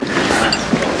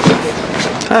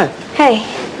Hi. Hey.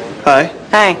 Hi.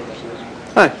 Hi.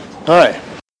 Hi. Hi.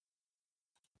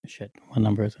 Shit, what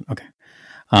number is it? Okay.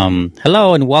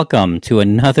 Hello and welcome to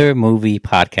another movie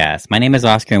podcast. My name is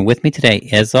Oscar, and with me today,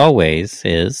 as always,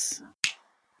 is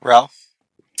Ralph.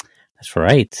 That's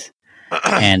right.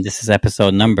 And this is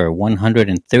episode number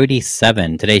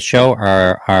 137. Today's show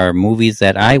are movies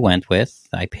that I went with.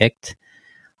 I picked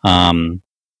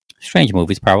strange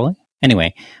movies, probably.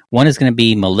 Anyway, one is going to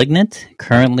be Malignant,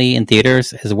 currently in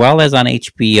theaters, as well as on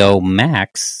HBO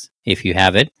Max, if you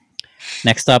have it.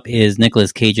 Next up is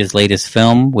Nicolas Cage's latest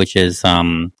film, which is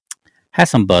has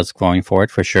some buzz going for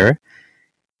it, for sure.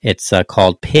 It's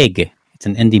called Pig. It's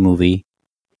an indie movie.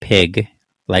 Pig,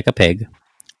 like a pig.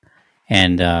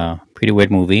 And pretty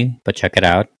weird movie, but check it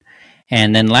out.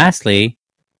 And then lastly,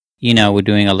 we're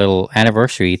doing a little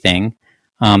anniversary thing.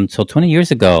 So 20 years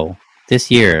ago,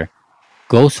 this year,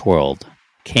 Ghost World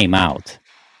came out.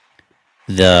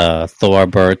 The Thor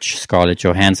Birch, Scarlett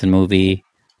Johansson movie,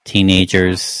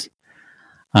 teenagers,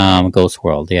 Ghost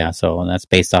World, yeah. So that's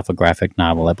based off a graphic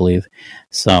novel, I believe.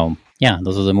 So, yeah,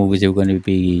 those are the movies we're going to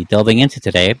be delving into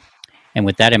today. And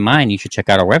with that in mind, you should check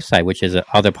out our website, which is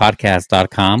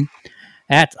otherpodcast.com.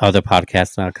 At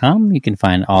otherpodcast.com, you can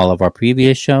find all of our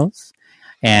previous shows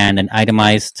and an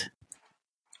itemized,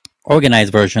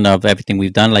 organized version of everything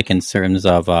we've done, like in terms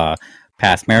of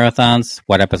past marathons,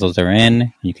 what episodes are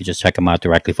in. You can just check them out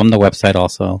directly from the website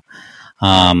also.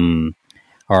 Our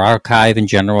archive in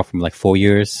general from like 4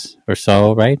 years or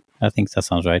so, right? I think that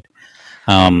sounds right.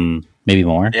 Maybe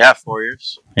more. Yeah, 4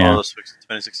 years. Yeah.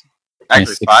 2016.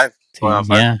 Actually, 5. 5.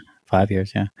 Yeah, 5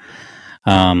 years, yeah.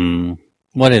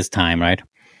 What is time, right?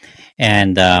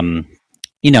 And,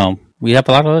 we have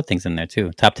a lot of other things in there too.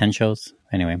 Top 10 shows.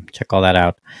 Anyway, check all that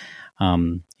out.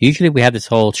 Usually we have this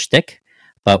whole shtick,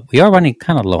 but we are running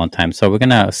kind of low on time. So we're going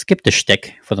to skip the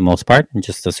shtick for the most part and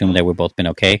just assume that we've both been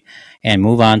okay and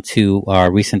move on to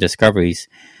our recent discoveries.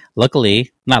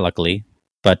 Luckily, not luckily,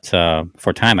 but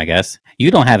for time, I guess.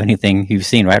 You don't have anything you've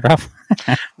seen, right, Ralph?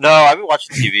 No, I've been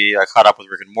watching TV. I caught up with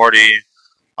Rick and Morty.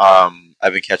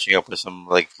 I've been catching up with some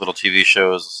like little TV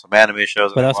shows, some anime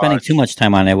shows. Without spending too much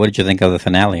time on it, what did you think of the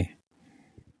finale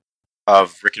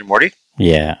of Rick and Morty?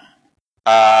 Yeah,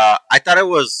 I thought it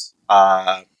was.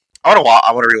 I want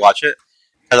to rewatch it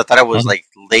because I thought it was like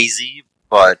lazy,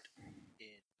 but in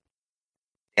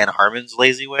Dan Harmon's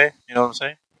lazy way. You know what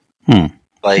I'm saying?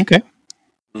 Like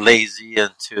lazy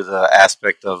into the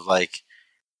aspect of like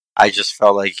I just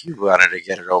felt like you wanted to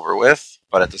get it over with,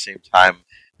 but at the same time,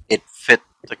 it fit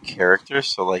the character.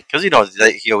 So like, because he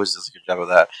always does a good job of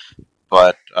that.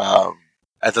 But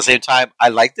at the same time, I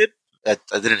liked it. I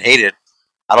didn't hate it.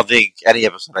 I don't think any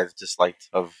episode I've disliked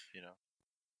of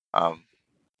So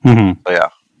yeah.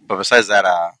 But besides that,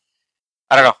 I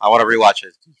don't know. I want to rewatch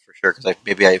it for sure because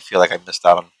maybe I feel like I missed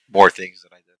out on more things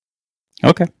than I did.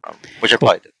 Okay. Which I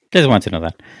probably did. Just wanted to know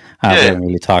that. We haven't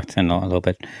really talked in a little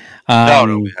bit.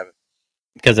 No, we haven't.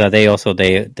 Because they also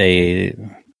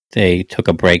they took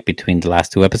a break between the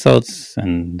last 2 episodes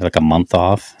and like a month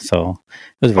off. So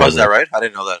it was. Is that right? I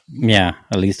didn't know that. Yeah,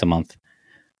 at least a month.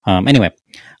 Anyway,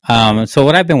 so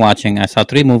what I've been watching, I saw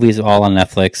 3 movies all on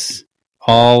Netflix,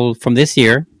 all from this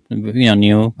year.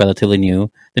 New, relatively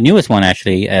new. The newest one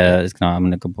actually I'm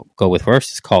going to go with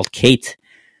first. It's called Kate,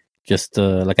 just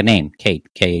like a name, Kate,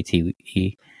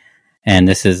 Kate. And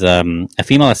this is a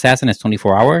female assassin has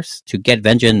 24 hours to get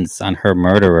vengeance on her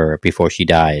murderer before she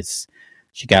dies.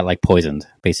 She got like poisoned,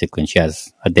 basically, and she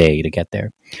has a day to get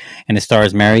there. And it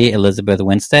stars Mary Elizabeth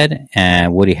Winstead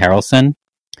and Woody Harrelson,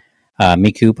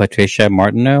 Miku Patricia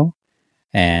Martineau,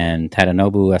 and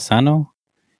Tadanobu Asano.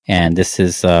 And this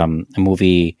is a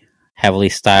movie heavily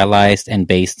stylized and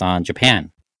based on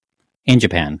Japan. In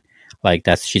Japan. Like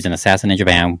she's an assassin in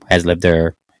Japan, has lived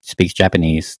there, speaks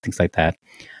Japanese, things like that.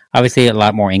 Obviously, a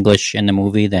lot more English in the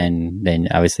movie than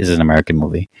obviously this is an American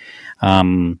movie.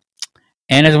 And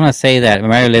I just want to say that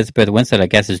Mary Elizabeth Winstead, I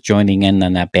guess, is joining in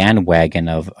on that bandwagon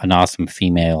of an awesome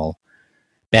female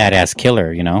badass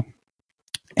killer,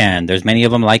 And there's many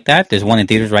of them like that. There's one in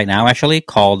theaters right now, actually,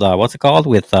 called, what's it called?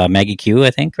 With Maggie Q, I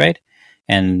think, right?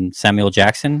 And Samuel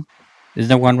Jackson. Isn't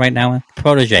there one right now? The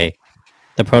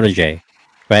Protege,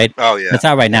 right? Oh, yeah. It's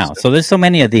out right now. So there's so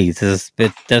many of these. That's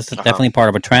definitely part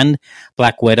of a trend.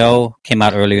 Black Widow came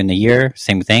out earlier in the year.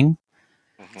 Same thing.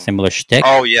 Similar shtick.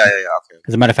 Oh, yeah. Okay.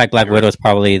 As a matter of fact, Black Widow is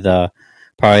probably the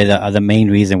main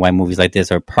reason why movies like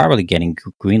this are probably getting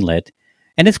greenlit.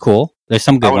 And it's cool. There's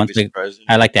some good ones.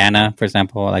 I liked Anna, for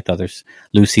example. I liked others.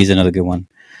 Lucy's another good one.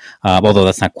 Although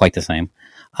that's not quite the same.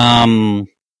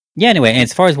 Anyway, and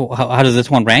as far as how does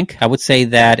this one rank, I would say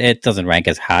that it doesn't rank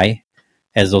as high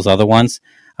as those other ones.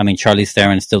 I mean, Charlize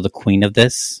Theron is still the queen of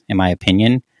this, in my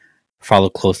opinion,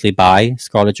 followed closely by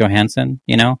Scarlett Johansson.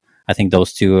 I think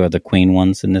those two are the queen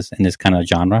ones in this kind of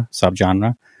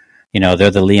subgenre.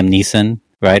 They're the Liam Neeson,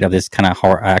 right, of this kind of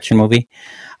horror action movie.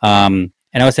 And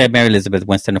I would say Mary Elizabeth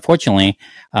Winstead, unfortunately,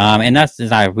 and that's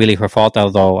not really her fault.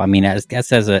 Although, I mean, as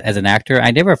an actor,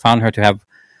 I never found her to have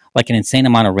like an insane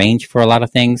amount of range for a lot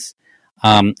of things.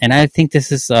 And I think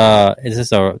this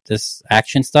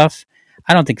action stuff,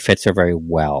 I don't think fits her very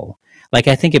well. Like,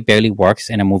 I think it barely works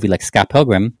in a movie like Scott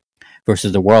Pilgrim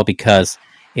versus the World because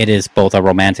it is both a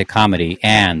romantic comedy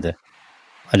and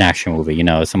an action movie.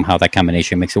 Somehow that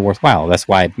combination makes it worthwhile. That's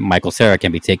why Michael Cera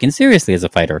can be taken seriously as a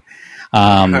fighter,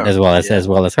 as well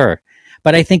as her.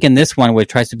 But I think in this one, where it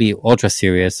tries to be ultra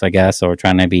serious, I guess, or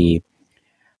trying to be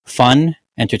fun,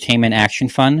 entertainment, action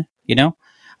fun,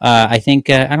 I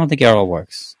don't think it all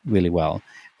works really well.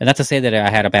 And not to say that I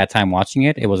had a bad time watching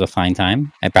it. It was a fine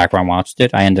time. I background watched it.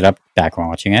 I ended up background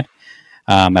watching it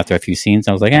after a few scenes.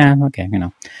 I was like, okay,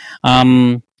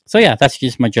 So yeah, that's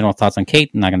just my general thoughts on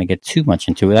Kate. I'm not going to get too much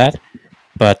into that,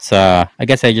 but I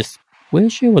guess I just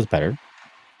wish it was better.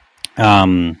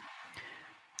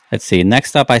 Let's see.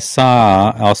 Next up, I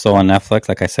saw also on Netflix,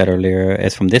 like I said earlier,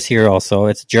 it's from this year also.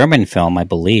 It's a German film, I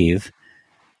believe.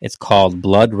 It's called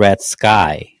Blood Red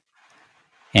Sky.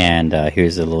 And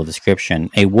here's a little description.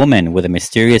 A woman with a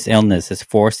mysterious illness is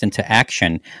forced into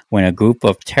action when a group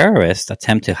of terrorists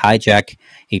attempt to hijack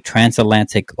a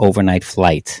transatlantic overnight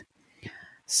flight.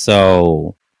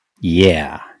 So,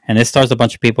 yeah. And this stars a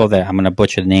bunch of people that I'm going to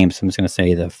butcher the names. So I'm just going to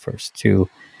say the first two.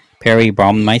 Perry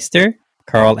Baumeister,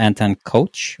 Carl Anton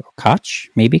Koch, or Koch,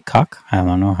 maybe Koch. I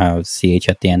don't know how CH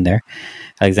at the end there.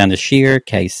 Alexander Scheer,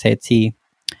 Kai Seti.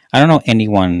 I don't know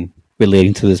anyone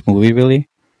relating to this movie, really.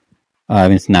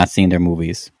 I've not seen their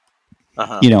movies.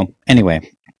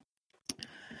 Anyway.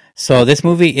 So this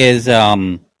movie is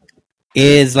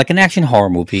like an action horror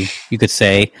movie, you could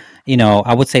say.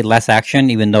 I would say less action,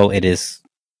 even though it is.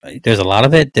 There's a lot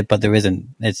of it, but there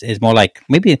isn't. It's more like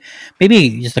maybe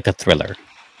just like a thriller,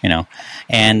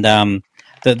 And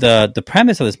the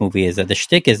premise of this movie is that the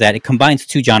shtick is that it combines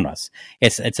two genres.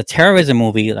 It's a terrorism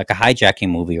movie, like a hijacking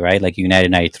movie, right? Like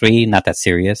United 93, not that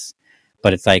serious,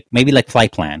 but it's like maybe like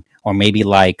Flight Plan, or maybe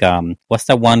like what's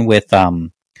that one with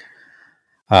Red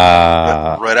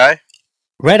Eye?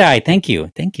 Red Eye. Thank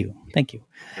you.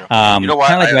 Yeah. You know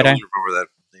why? Like I Red Eye. always remember that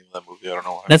name of that movie. I don't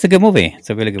know why. That's a good movie.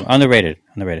 It's a really good, underrated.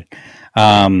 That's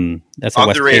a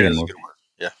Wes Craven movie.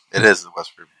 Yeah, it is the Wes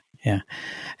Craven. Yeah.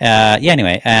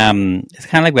 Anyway, it's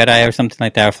kind of like Red Eye or something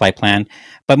like that, or Flight Plan,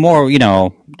 but more,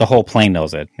 the whole plane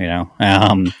knows it.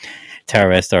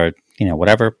 Terrorists or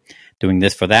whatever, doing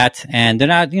this for that, and they're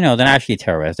not actually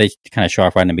terrorists. They kind of show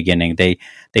off right in the beginning. They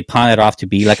pawn it off to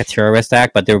be like a terrorist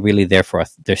act, but they're really there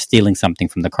they're stealing something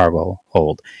from the cargo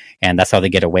hold, and that's how they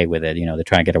get away with it. They're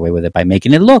trying to get away with it by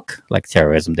making it look like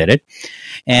terrorism did it,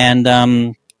 and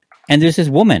there's this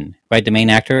woman, right, the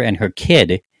main actor, and her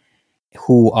kid,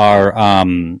 who are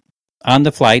on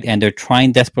the flight, and they're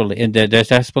trying desperately. They're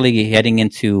desperately heading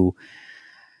into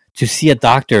to see a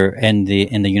doctor in the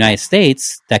United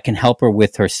States that can help her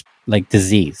with her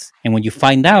disease. And when you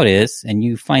find out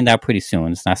pretty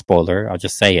soon, it's not spoiler, I'll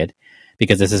just say it,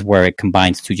 because this is where it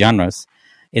combines two genres,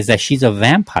 is that she's a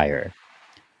vampire.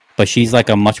 But she's like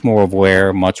a much more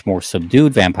aware, much more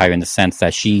subdued vampire in the sense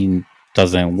that she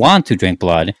doesn't want to drink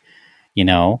blood,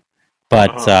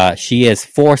 but she is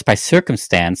forced by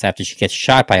circumstance after she gets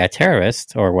shot by a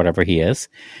terrorist or whatever he is,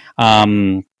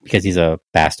 because he's a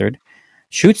bastard,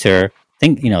 shoots her,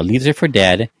 leaves her for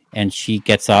dead, and she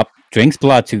gets up, drinks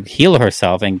blood to heal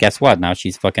herself, and guess what? Now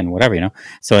she's fucking whatever,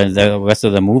 So the rest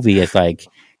of the movie is like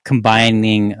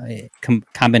combining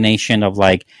combination of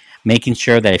like making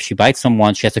sure that if she bites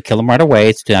someone, she has to kill them right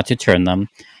away to not to turn them,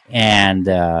 and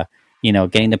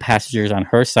getting the passengers on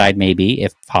her side, maybe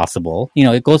if possible.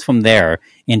 It goes from there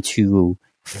into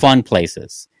fun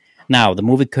places. Now the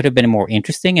movie could have been more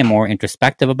interesting and more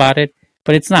introspective about it,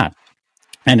 but it's not,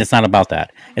 and it's not about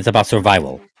that. It's about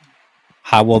survival.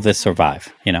 How will this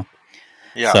survive?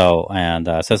 Yeah. So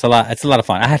it's a lot of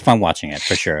fun. I had fun watching it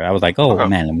for sure. I was like, oh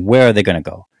man, where are they going to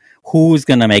go? Who's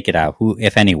going to make it out? Who,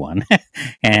 if anyone?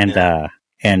 and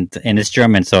it's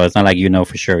German, so it's not like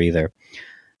for sure either.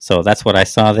 So that's what I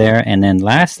saw there. And then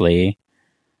lastly,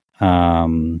 I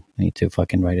need to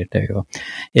fucking write it. There you go.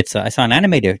 It's I saw an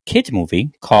animated kids movie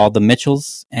called The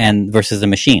Mitchells versus the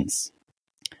Machines.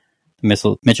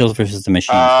 Mitchells versus the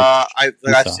Machines. I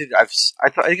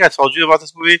think I told you about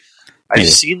this movie. I've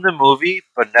seen the movie,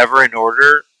 but never in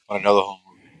order. But I know the whole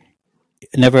movie.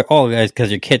 Never. Oh,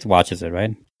 because your kid watches it,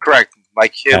 right? Correct. My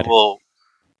kid will.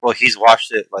 Well, he's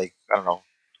watched it like I don't know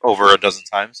over a dozen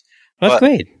times. That's But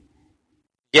great.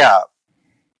 yeah,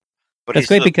 but That's he's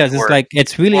to great the because point it's where like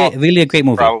it's really a great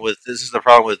movie. this is the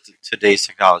problem with today's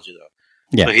technology, though.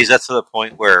 Yeah. So he's at to the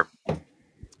point where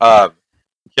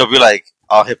he'll be like,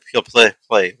 he'll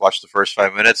play, watch the first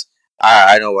 5 minutes.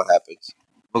 I know what happens.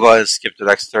 We'll go ahead and skip the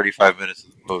next 35 minutes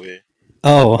of the movie.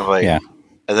 Oh, I'm like, yeah.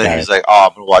 and then Got he's it. like, "Oh,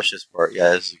 I'm gonna watch this part.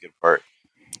 Yeah, this is a good part."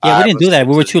 Yeah, we I'm didn't gonna do that. skip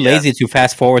We were to too the end. lazy to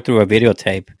fast forward through a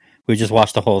videotape. We just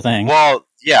watched the whole thing. Well,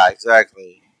 yeah,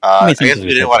 exactly. I mean, I guess we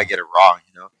didn't want to get it wrong,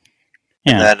 you know.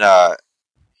 And Yeah. then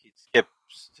he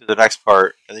skips to the next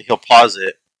part, and then he'll pause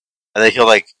it, and then he'll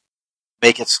like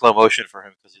make it slow motion for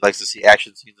him because he likes to see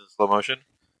action scenes in slow motion.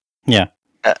 Yeah.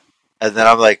 And then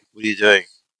I'm like, "What are you doing?"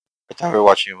 I thought we were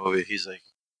watching a movie. He's like,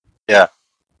 "Yeah."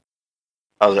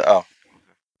 I was like, "Oh."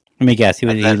 Let me guess.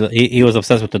 And then, He was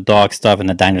obsessed with the dog stuff and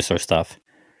the dinosaur stuff.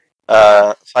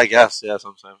 so I guess, yeah,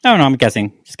 sometimes. I don't know. I'm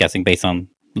guessing. Just guessing based on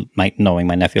knowing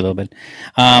my nephew a little bit.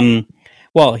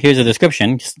 Well, here's a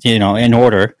description, just, in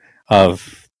order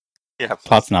of Yeah,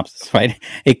 plot synopsis, right?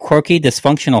 A quirky,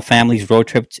 dysfunctional family's road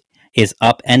trip is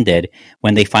upended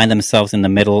when they find themselves in the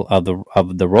middle of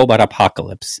the robot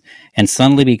apocalypse and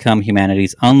suddenly become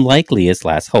humanity's unlikeliest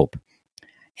last hope.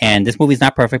 And this movie is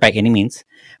not perfect by any means,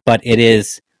 but it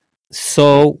is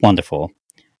so wonderful.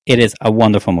 It is a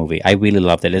wonderful movie. I really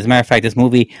loved it. As a matter of fact, this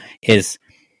movie is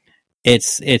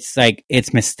it's like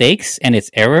its mistakes and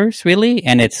its errors really,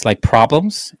 and it's like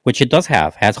problems, which it does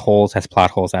have, has holes, has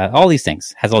plot holes, has all these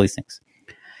things.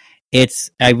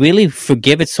 I really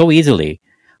forgive it so easily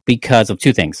because of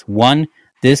two things. One,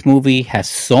 this movie has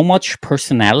so much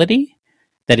personality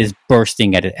that is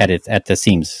bursting at the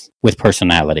seams with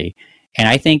personality. And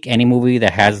I think any movie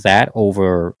that has that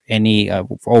over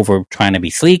over trying to be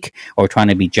sleek or trying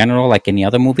to be general like any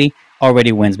other movie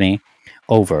already wins me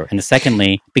over. And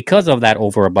secondly, because of that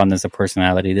overabundance of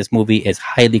personality, this movie is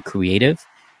highly creative,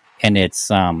 and it's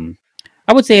I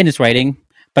would say in its writing,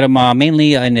 but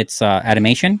mainly in its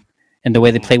animation and the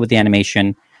way they play with the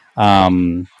animation,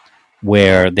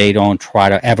 where they don't try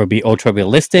to ever be ultra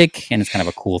realistic, and it's kind of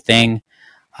a cool thing.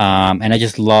 And I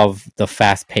just love the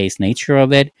fast-paced nature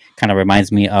of it. Kind of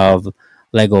reminds me of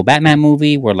Lego Batman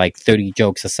movie, where like 30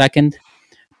 jokes a second.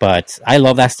 But I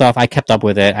love that stuff. I kept up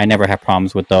with it. I never have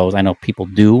problems with those. I know people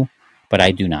do, but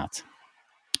I do not.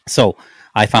 So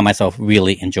I found myself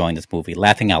really enjoying this movie,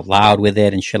 laughing out loud with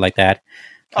it and shit like that.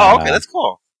 Oh, okay, that's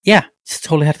cool. Yeah, just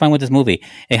totally had fun with this movie.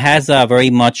 It has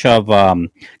very much of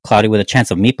Cloudy with a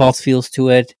Chance of Meatballs feels to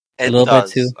it. It a little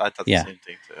does. bit too. I thought the same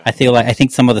thing too. I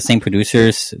think some of the same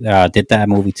producers did that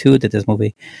movie too. Did this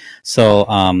movie, so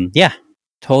yeah,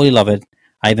 totally love it.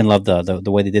 I even love the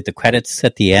way they did the credits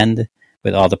at the end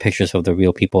with all the pictures of the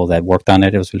real people that worked on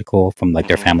it. It was really cool from like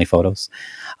their family photos.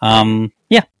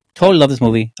 Yeah, totally love this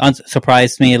movie.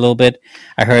 Surprised me a little bit.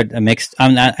 I heard a mixed. I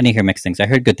didn't hear mixed things. I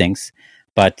heard good things,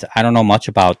 but I don't know much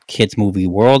about kids movie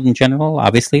world in general.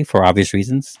 Obviously, for obvious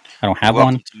reasons, I don't have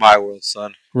Welcome one. to my world,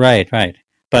 son. Right.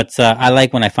 But I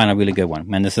like when I find a really good one,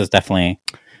 and this is definitely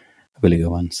a really good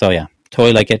one. So yeah,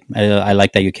 totally like it. I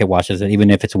like that your kid watches it,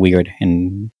 even if it's weird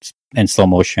in slow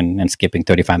motion and skipping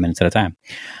 35 minutes at a time.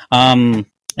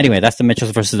 Anyway, that's the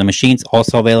Mitchells versus the Machines,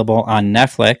 also available on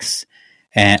Netflix,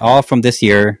 and all from this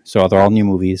year. So they're all new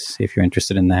movies if you're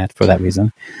interested in that for that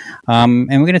reason. And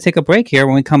we're going to take a break here.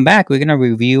 When we come back, we're going to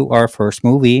review our first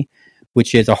movie,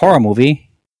 which is a horror movie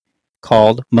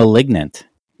called Malignant.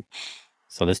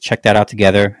 So let's check that out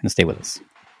together and stay with us.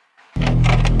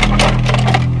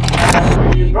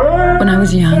 When I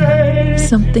was young,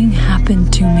 something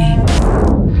happened to me.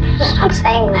 Stop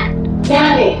saying that.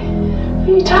 Daddy,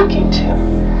 who are you talking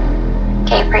to?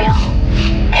 Gabriel.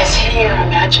 Is he your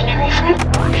imaginary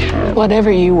friend?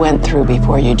 Whatever you went through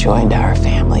before you joined our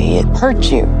family, it hurt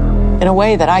you in a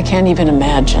way that I can't even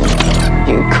imagine.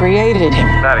 You created him.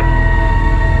 Daddy,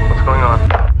 what's going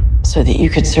on? So that you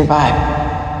could survive.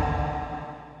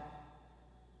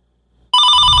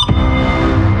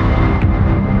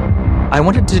 I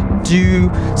wanted to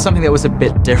do something that was a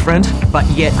bit different, but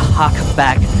yet hark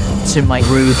back to my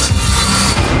roots.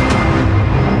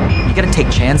 You gotta take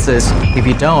chances. If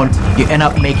you don't, you end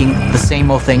up making the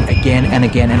same old thing again and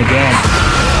again and again.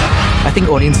 I think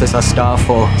audiences are starved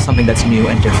for something that's new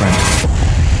and different.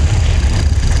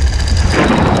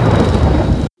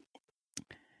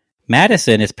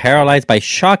 Madison is paralyzed by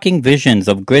shocking visions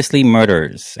of grisly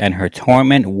murders, and her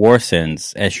torment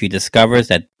worsens as she discovers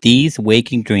that these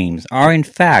waking dreams are in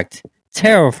fact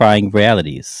terrifying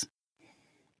realities.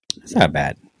 It's not a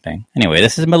bad thing. Anyway,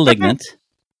 this is Malignant.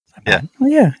 Yeah. Oh,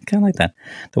 yeah, kind of like that.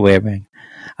 The way I bring.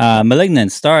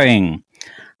 Malignant, starring,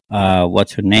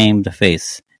 what's her name? The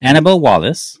face. Annabelle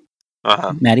Wallis,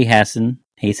 Uh-huh. Maddie Hasson,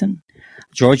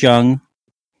 George Young,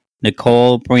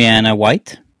 Nicole Brianna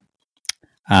White.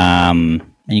 And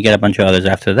you get a bunch of others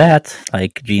after that,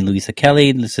 like Jean Louisa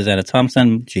Kelly, Susanna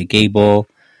Thompson, Jay Gable.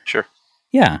 Sure.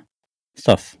 Yeah.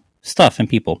 Stuff and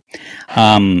people.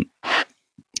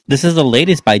 This is the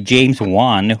latest by James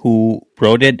Wan, who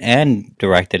wrote it and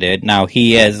directed it. Now,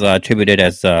 he is attributed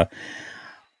as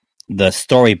the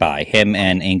story by him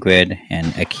and Ingrid and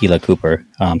Akilah Cooper,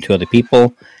 two other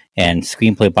people, and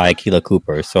screenplay by Akilah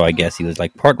Cooper. So I guess he was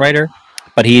like part writer,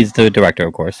 but he's the director,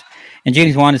 of course. And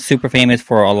James Wan is super famous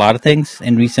for a lot of things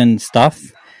in recent stuff,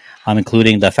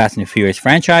 including the Fast and Furious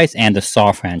franchise and the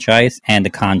Saw franchise and The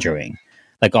Conjuring.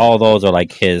 Like all those are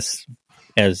like his,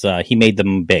 as he made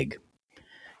them big.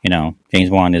 You know, James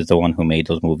Wan is the one who made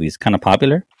those movies kind of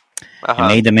popular. And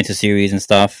made them into series and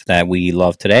stuff that we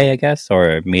love today, I guess,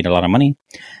 or made a lot of money.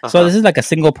 So this is like a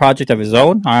single project of his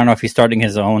own. I don't know if he's starting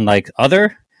his own like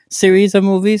other series of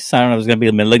movies. I don't know if it's going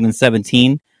to be Malignant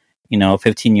 17,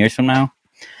 15 years from now.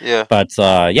 Yeah. But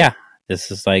yeah,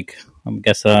 this is like, I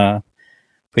guess, a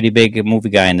pretty big movie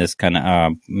guy in this kind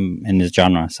of in this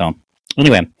genre. So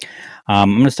anyway,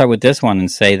 I'm going to start with this one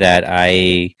and say that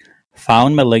I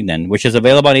found Malignant, which is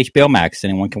available on HBO Max.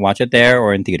 Anyone can watch it there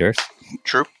or in theaters.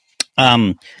 True.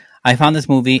 I found this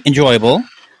movie enjoyable.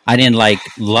 I didn't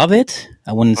love it.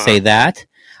 I wouldn't say that.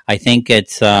 I think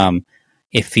it's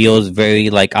it feels very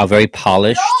very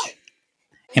polished.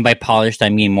 And by polished, I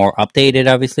mean more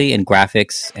updated, obviously, in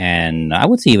graphics and I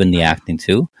would say even the acting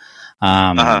too. Of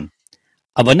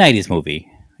a 90s movie,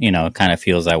 kind of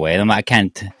feels that way. I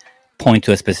can't point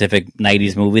to a specific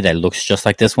 90s movie that looks just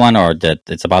like this one or that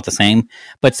it's about the same,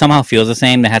 but somehow feels the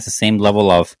same. That has the same level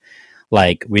of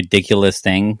ridiculous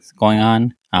things going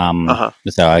on.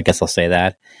 So I guess I'll say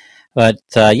that. But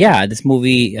yeah, this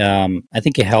movie, I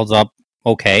think it held up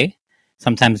okay.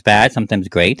 Sometimes bad, sometimes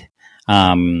great.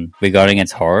 Regarding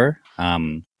its horror,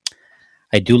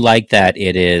 I do like that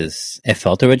it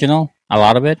felt original, a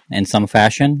lot of it in some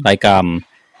fashion. Like the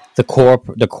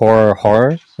core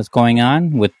horror that's going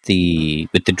on with the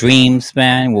dreams,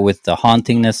 man, with the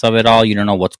hauntingness of it all. You don't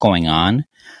know what's going on.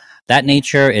 That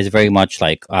nature is very much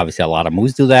obviously a lot of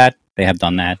movies do that. They have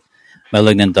done that.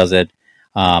 Malignant does it.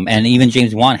 And even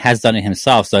James Wan has done it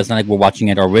himself. So it's not like we're watching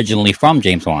it originally from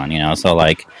James Wan, So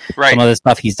right. Some of the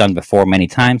stuff he's done before many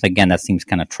times. Again, that seems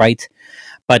kind of trite.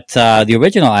 But the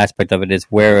original aspect of it is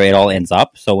where it all ends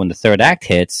up. So when the third act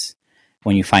hits,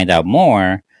 when you find out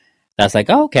more, that's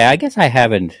oh, okay, I guess I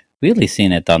haven't really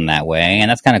seen it done that way.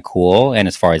 And that's kind of cool. And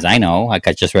as far as I know, I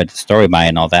just read the story by it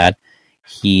and all that.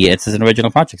 It's an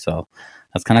original project, so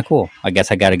that's kind of cool. I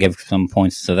guess I got to give some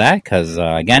points to that because,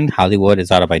 again, Hollywood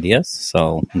is out of ideas,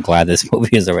 so I'm glad this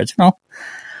movie is original.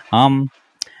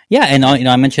 Yeah, and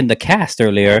I mentioned the cast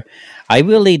earlier. I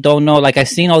really don't know. I've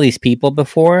seen all these people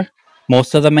before,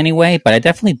 most of them anyway, but I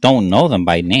definitely don't know them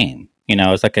by name.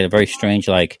 It's a very strange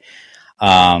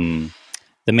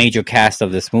the major cast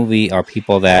of this movie are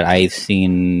people that I've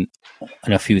seen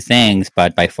in a few things,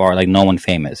 but by far no one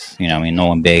famous. No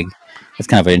one big. It's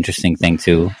kind of an interesting thing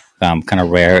too. Kind of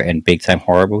rare and big time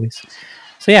horror movies.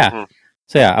 So yeah,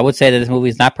 I would say that this movie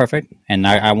is not perfect, and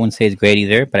I wouldn't say it's great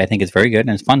either. But I think it's very good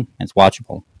and it's fun. And it's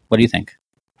watchable. What do you think?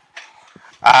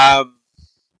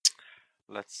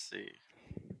 Let's see.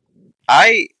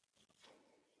 I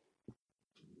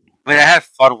had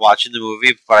fun watching the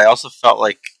movie, but I also felt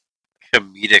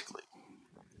comedically.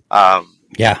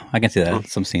 Yeah, I can see that.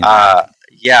 Some scenes.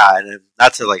 Yeah, and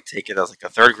not to take it as a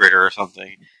third grader or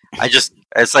something. It's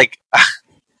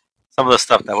some of the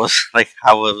stuff that was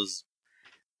how it was,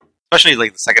 especially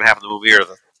the second half of the movie or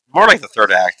more the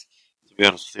third act, to be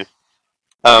honest with you.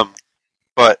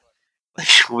 But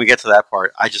when we get to that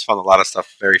part, I just found a lot of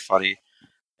stuff very funny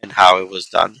and how it was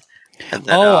done. And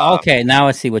then, okay, now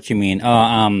I see what you mean.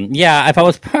 Yeah, if I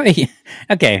was probably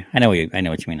okay, I know what you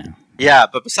mean now. Yeah,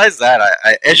 but besides that,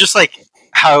 I it's just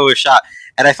how it was shot,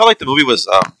 and I felt like the movie was,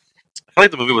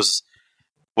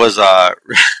 was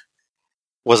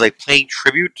playing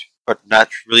tribute, but not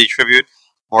really tribute,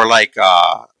 more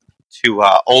to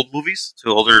old movies, to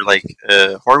older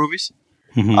horror movies,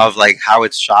 of how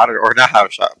it's shot or not how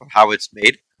it's shot, but how it's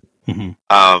made,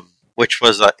 which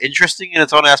was interesting in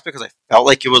its own aspect because I felt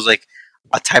like it was a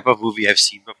type of movie I've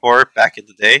seen before back in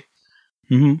the day.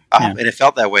 And it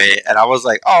felt that way, and I was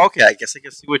oh, okay, I guess I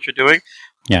can see what you're doing.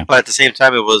 Yeah. But at the same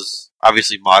time, it was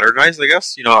obviously modernized, I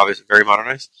guess. Obviously very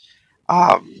modernized.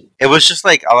 It was just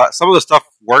a lot, some of the stuff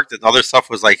worked, and other stuff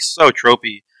was so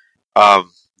tropey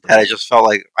that I just felt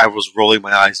like I was rolling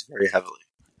my eyes very heavily.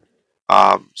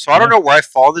 So I don't know where I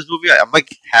fall in this movie. I'm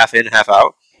half in, half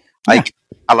out.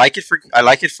 I like it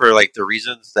for like the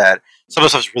reasons that some of the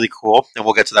stuff is really cool, and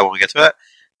we'll get to that when we get to it.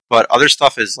 But other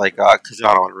stuff is like because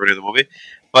I don't want to ruin the movie.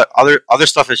 But other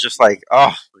stuff is just like,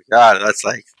 oh my god, that's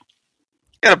like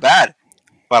kind of bad,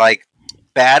 but like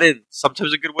bad in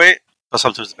sometimes a good way, but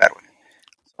sometimes a bad way.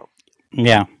 So,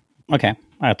 Yeah. Okay.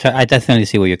 I definitely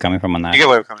see where you're coming from on that. you get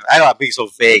where I'm coming. I know I'm being so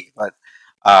vague, but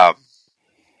I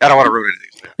don't want to ruin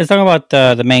anything. Let's talk about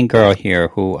the main girl here,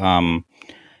 who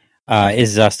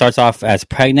starts off as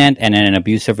pregnant and in an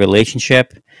abusive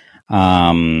relationship.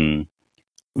 Very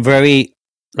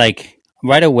like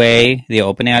right away the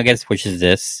opening, I guess, which is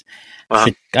this.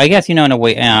 Uh-huh. I guess in a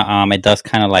way, it does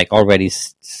kind of like already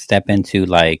step into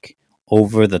like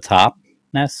over the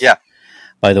topness. Yeah.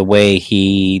 By the way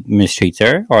he mistreats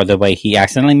her, or the way he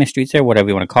accidentally mistreats her, whatever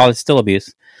you want to call it, still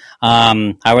abuse.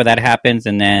 However that happens,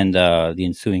 and then the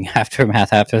ensuing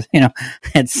aftermath after,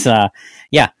 it's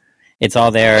it's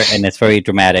all there, and it's very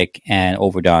dramatic and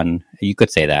overdone. You could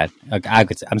say that.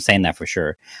 I'm saying that for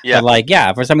sure. Yeah.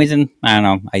 But for some reason, I don't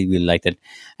know, I really liked it.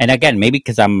 And again, maybe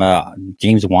because I'm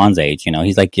James Wan's age,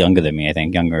 he's like younger than me, I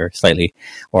think, younger slightly,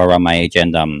 or around my age,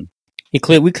 and we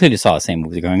clearly saw the same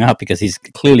movie growing up because he's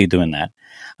clearly doing that.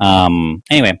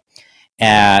 Anyway,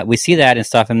 we see that and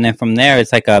stuff, and then from there,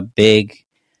 it's like a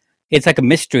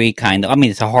mystery kind of. I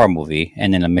mean, it's a horror movie,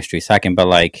 and then a mystery second. But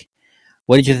like,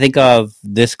 what did you think of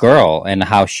this girl and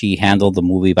how she handled the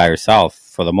movie by herself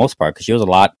for the most part? Because she was a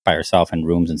lot by herself in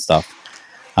rooms and stuff.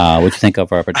 What did you think of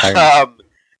her portrayal?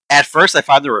 At first, I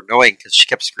found her annoying because she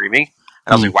kept screaming,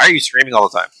 and I was like, "Why are you screaming all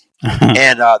the time?"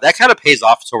 And that kind of pays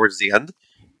off towards the end.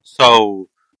 So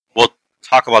we'll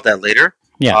talk about that later.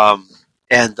 Yeah.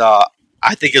 And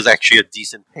I think it's actually a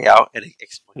decent payout, and it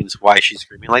explains why she's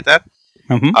screaming like that.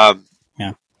 Mm-hmm.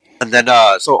 Yeah. And then,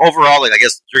 so overall, like I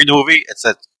guess during the movie, it's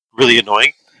really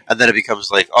annoying, and then it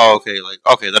becomes like, oh, okay,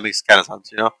 that makes kind of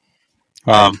sense,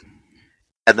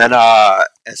 And then,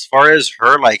 as far as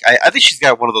her, like, I think she's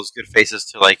got one of those good faces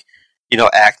to like,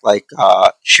 act like.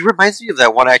 She reminds me of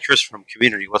that one actress from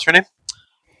Community. What's her name?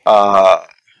 I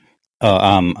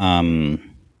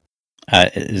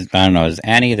don't know. Is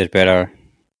Annie? There's better.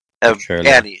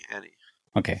 Annie.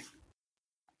 Okay.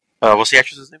 What's the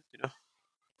actress's name?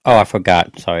 Oh, I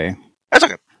forgot. Sorry. That's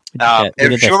okay.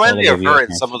 She reminds me of her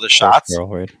in some of the shots.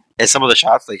 In some of the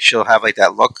shots, like she'll have like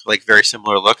that look, like very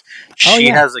similar look. She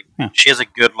has a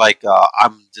good like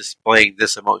I'm displaying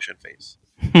this emotion face,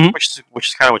 which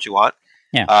is kind of what you want.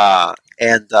 Yeah.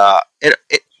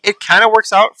 It kind of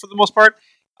works out for the most part.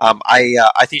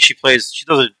 I think she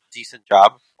does a decent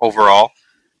job overall.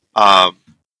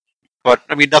 But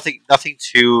I mean, nothing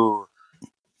too.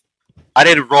 I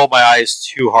didn't roll my eyes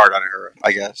too hard on her,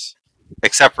 I guess,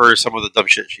 except for some of the dumb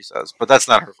shit she says. But that's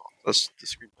not her fault. That's the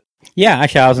screenplay. Yeah,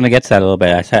 actually, I was going to get to that a little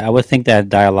bit. I would think that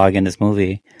dialogue in this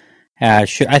movie, I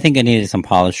think it needed some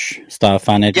polish stuff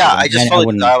on it. Yeah, I just felt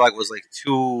like the dialogue was like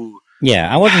too.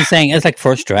 Yeah, I wasn't saying it's like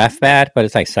first draft bad, but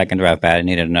it's like second draft bad. It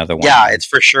needed another one. Yeah, it's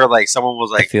for sure like someone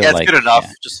was like, "Yeah, it's good enough.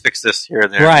 Yeah. Just fix this here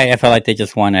and there." Right. I felt like they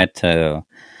just wanted to.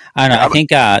 I don't know. I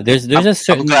think there's a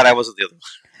certain. I'm glad I wasn't the other one.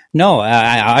 No,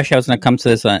 actually, I was going to come to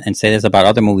this and say this about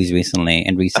other movies recently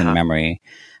in recent memory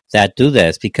that do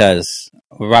this because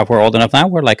we're old enough now.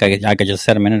 We're like I just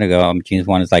said a minute ago. James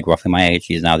Wan is like roughly my age.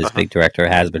 He's now this big director.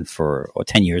 Has been for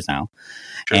 10 years now,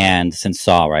 and since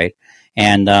Saw, right?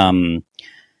 And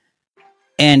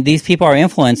these people are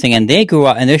influencing, and they grew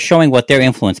up, and they're showing what they're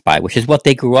influenced by, which is what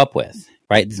they grew up with.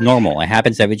 Right? It's normal. It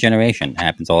happens every generation. It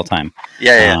happens all the time.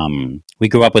 Yeah. We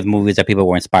grew up with movies that people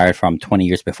were inspired from 20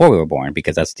 years before we were born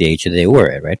because that's the age that they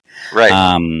were at, right? Right.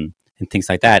 And things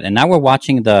like that. And now we're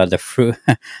watching the fruit,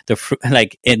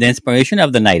 like the inspiration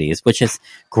of the 90s, which is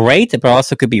great, but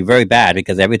also could be very bad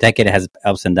because every decade has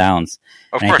ups and downs.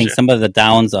 Of and course, I think some of the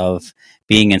downs of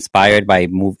being inspired by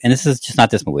movie, and this is just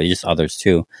not this movie, just others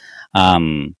too.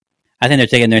 I think they're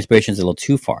taking their inspirations a little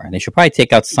too far. They should probably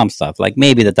take out some stuff, like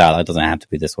maybe the dialogue doesn't have to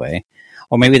be this way,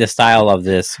 or maybe the style of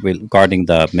this regarding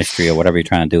the mystery or whatever you're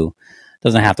trying to do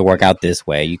doesn't have to work out this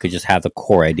way. You could just have the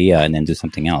core idea and then do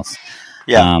something else.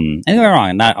 Yeah. And don't get me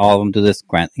wrong, not all of them do this,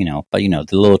 but the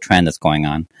little trend that's going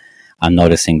on. I'm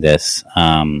noticing this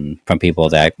from people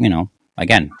that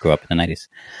again grew up in the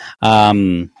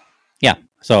 90s. Yeah.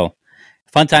 So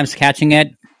fun times catching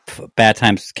it, bad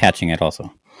times catching it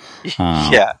also.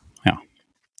 Yeah.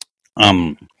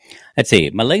 Let's see.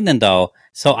 Malignant, though.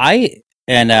 So I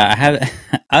have,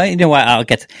 I'll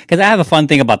get, because I have a fun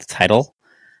thing about the title,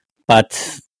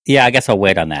 but yeah, I guess I'll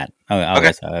wait on that.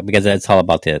 Okay. Because it's all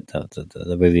about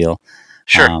the reveal.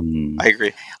 Sure. I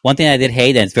agree. One thing I did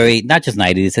hate, and it's very, not just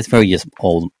 90s, it's very just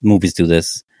old movies do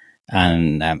this,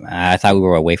 and I thought we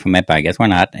were away from it, but I guess we're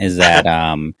not, is that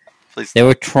Please. They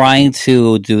were trying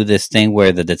to do this thing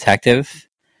where the detective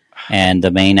and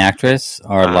the main actress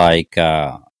are like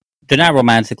they're not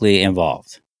romantically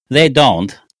involved. They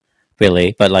don't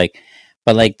really, but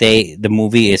the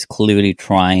movie is clearly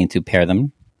trying to pair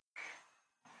them.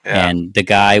 Yeah. And the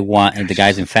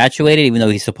guy's infatuated, even though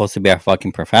he's supposed to be a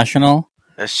fucking professional.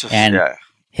 It's just And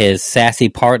his sassy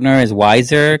partner is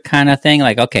wiser, kind of thing.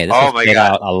 Like, okay, this is played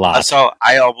out a lot. So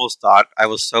I almost thought I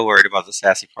was so worried about the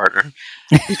sassy partner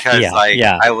because,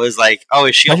 I was like, "Oh,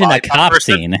 is she Especially a lollipop cop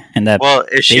person?" Scene and that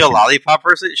Is she a lollipop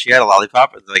person? She had a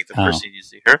lollipop in like the first scene you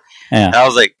see her. Yeah. And I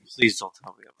was like, "Please don't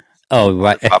tell me."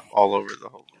 Right. Lollipop all over the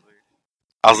whole movie.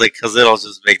 I was like, because it'll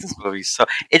just make this movie so.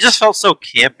 It just felt so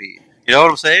campy. You know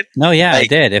what I'm saying? No, yeah, like, it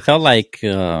did. It felt like,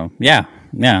 no,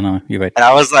 you're right. And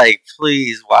I was like,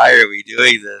 please, why are we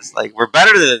doing this? Like, we're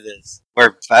better than this.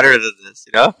 We're better than this,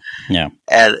 you know? Yeah.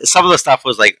 And some of the stuff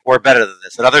was like, we're better than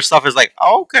this. And other stuff is like,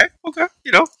 oh, okay,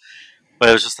 you know? But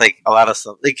it was just like a lot of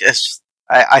stuff. Like, it's just,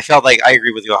 I felt like I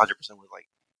agree with you 100% with like,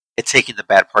 it taking the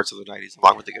bad parts of the 90s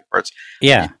along with the good parts.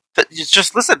 Yeah. But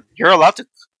just listen, you're allowed to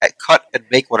cut and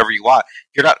make whatever you want.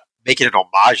 You're not making an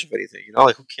homage of anything, you know?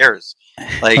 Like, who cares?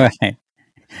 Like,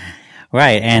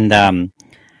 right. And,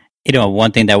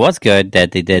 one thing that was good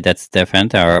that they did that's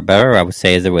different or better, I would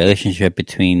say, is the relationship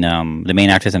between the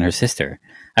main actress and her sister.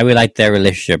 I really liked their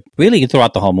relationship really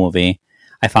throughout the whole movie.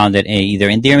 I found it either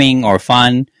endearing or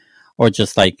fun or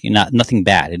just like nothing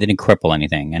bad. It didn't cripple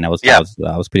anything, and that was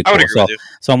pretty cool.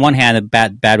 So on one hand, a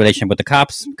bad relationship with the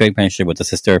cops, great relationship with the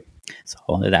sister. So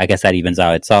I guess that evens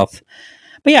out itself.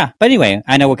 But anyway,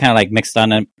 I know we're kind of like mixed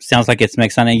on it. Sounds like it's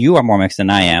mixed on it. You are more mixed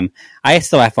than I am. I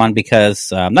still have fun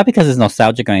because, not because it's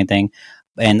nostalgic or anything,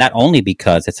 and not only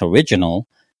because it's original,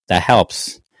 that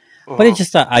helps. But it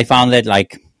just, I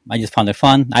just found it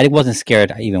fun. I wasn't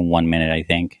scared even 1 minute, I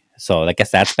think. So I guess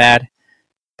that's bad,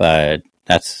 but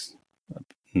that's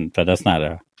not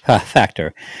a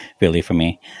factor really for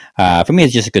me. For me,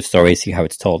 it's just a good story, see how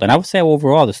it's told. And I would say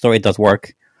overall, the story does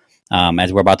work.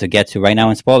 As we're about to get to right now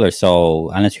in spoilers. So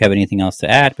unless you have anything else to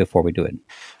add before we do it.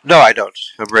 No, I don't.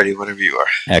 I'm ready whenever you are.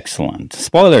 Excellent.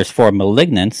 Spoilers for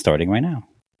Malignant starting right now.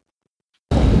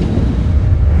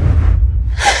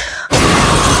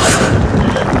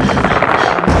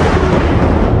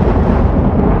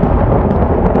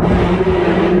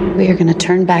 We are going to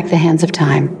turn back the hands of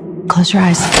time. Close your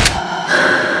eyes.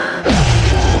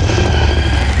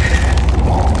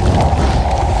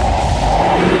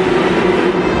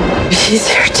 She's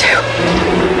here too.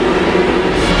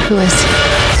 Who is he?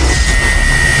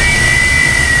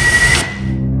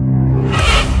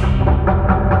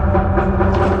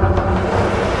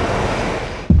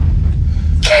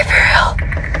 Gabriel.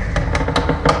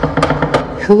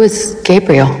 Who is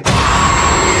Gabriel?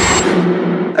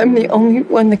 I'm the only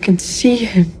one that can see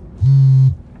him.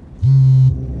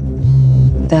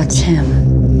 That's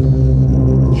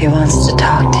him. He wants to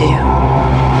talk to you.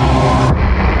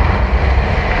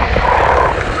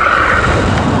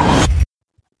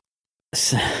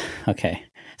 Okay,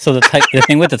 so the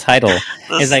thing with the title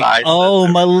is like,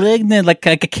 malignant, like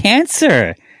a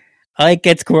cancer, like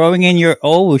it's growing in your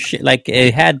shit. Like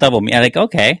it had double meaning. Like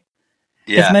okay,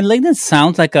 because malignant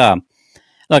sounds like a.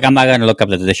 Look, I'm not going to look up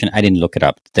the dictionary. I didn't look it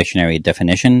up. The dictionary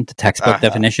definition, the textbook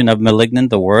definition of malignant,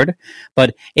 the word,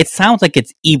 but it sounds like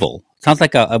it's evil. It sounds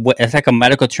like it's like a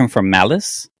medical term for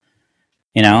malice.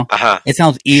 You know, it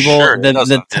sounds evil. Sure,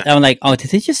 I'm like, did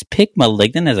they just pick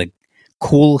malignant as a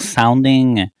cool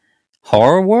sounding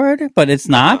horror word? But it's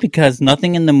not because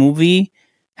nothing in the movie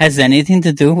has anything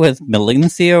to do with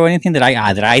malignancy or anything that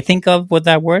I think of with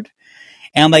that word.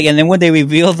 And I'm like, and then when they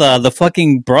reveal the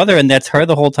fucking brother and that's her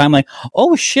the whole time, like,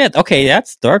 oh shit, okay,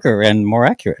 that's darker and more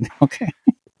accurate. Okay.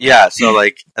 Yeah, so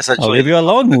like essentially, I'll leave you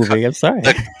alone, movie. I'm sorry.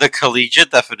 The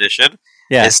collegiate definition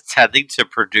is tending to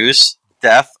produce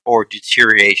death or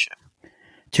deterioration.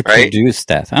 To produce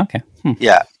death, okay.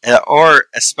 Yeah, or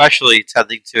especially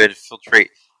tending to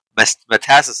infiltrate,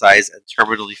 metastasize, and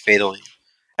terminate fatally.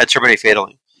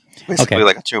 Basically,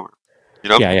 like a tumor. You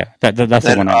know? Yeah. That's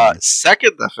the one.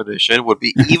 Second definition would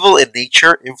be evil in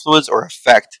nature, influence, or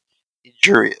effect,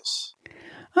 injurious.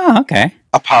 Oh, okay.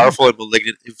 A powerful and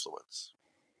malignant influence.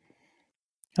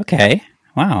 Okay.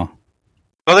 Wow.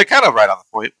 Well, they're kind of right on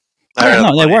the point.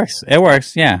 No, it works. It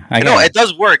works. Yeah, I know it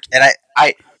does work, and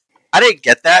I didn't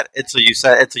get that until you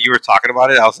were talking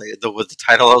about it. I was like, with the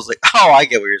title, I was like, oh, I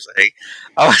get what you're saying.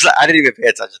 I didn't even pay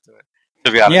attention to it,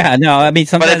 to be honest. Yeah, no, I mean,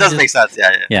 sometimes but it does make sense.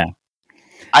 Yeah.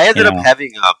 I ended up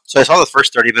having so I saw the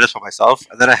first 30 minutes by myself,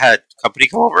 and then I had company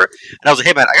come over, and I was like,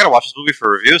 hey man, I gotta watch this movie for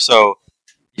review, so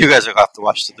you guys are gonna have to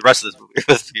watch the rest of this movie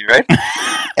with me, right?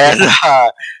 And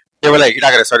they were like, you're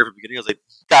not gonna start it from the beginning. I was like,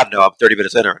 God, no, I'm 30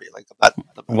 minutes in already. Like, I'm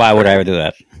not Why would I ever do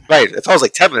that? Right. If I was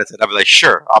like 10 minutes in, I'd be like,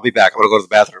 sure, I'll be back. I'm going to go to the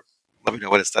bathroom. Let me know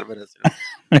when it's 10 minutes.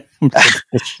 You know?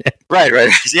 Right.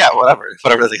 Yeah, whatever.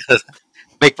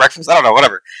 Make breakfast. I don't know,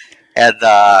 whatever. And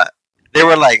they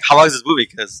were like, how long is this movie?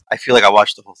 Because I feel like I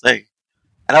watched the whole thing.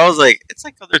 And I was like, it's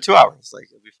like under 2 hours. Like,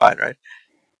 it'll be fine, right?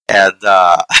 And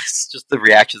it's just the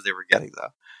reactions they were getting,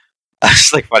 though.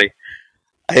 It's like funny.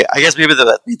 I guess maybe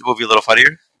that made the movie a little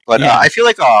funnier. But I feel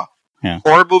like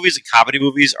horror movies and comedy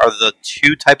movies are the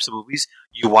two types of movies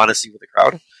you want to see with a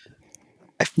crowd.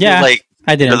 I feel like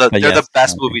I didn't. They're the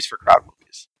best movies for crowd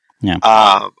movies. Yeah.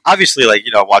 Obviously, like,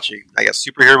 you know, watching, I guess,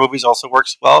 superhero movies also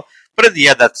works well. But in the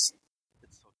end,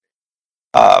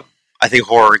 I think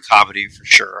horror and comedy for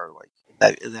sure are like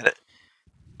in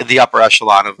the upper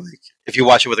echelon of, like, if you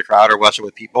watch it with a crowd or watch it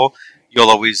with people, you'll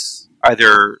always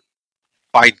either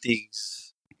find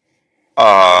things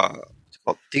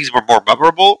were more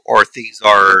memorable or things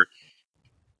are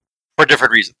for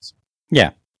different reasons.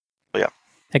 Yeah. But yeah.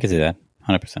 I can see that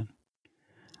 100%.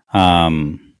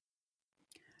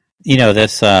 You know,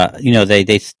 this, you know,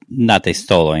 they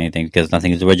stole or anything because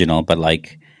nothing is original, but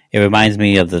like, it reminds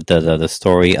me of the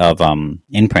story of,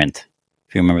 Imprint.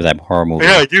 If you remember that horror movie.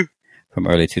 Yeah, I do. From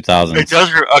early 2000s. It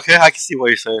does. Okay, I can see what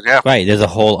you're saying. Yeah. Right. There's a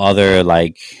whole other,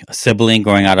 like, sibling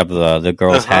growing out of the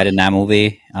girl's head in that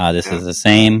movie. This is the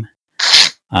same.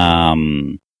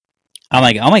 I'm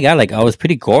like, oh my god! Like, I was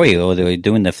pretty gory. They were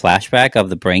doing the flashback of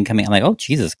the brain coming. I'm like, oh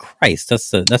Jesus Christ!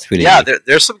 That's really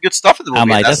There's some good stuff in the movie. I'm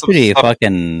like, that's pretty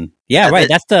fucking right.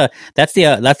 That's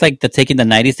like the taking the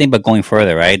 '90s thing, but going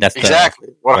further, right? That's exactly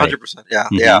 100%.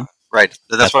 Yeah. Right.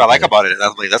 That's what I like about it. And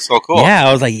I'm like, that's so cool. Yeah,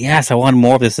 I was like, yes, I want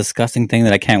more of this disgusting thing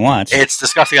that I can't watch. It's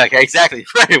disgusting. Like, exactly.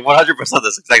 Right. 100%.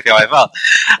 That's exactly how I felt.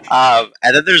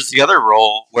 And then there's the other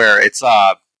role where it's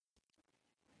when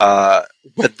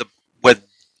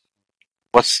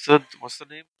what's the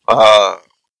name?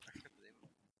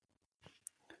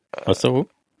 What's the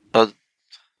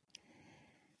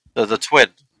twin?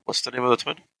 What's the name of the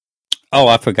twin? Oh,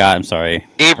 I forgot. I'm sorry.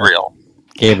 Gabriel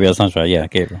sounds right. Yeah,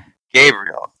 Gabriel.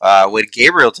 When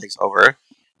Gabriel takes over,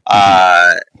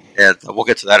 and we'll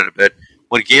get to that in a bit.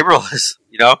 When Gabriel is,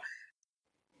 you know,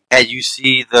 and you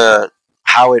see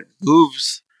how it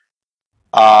moves,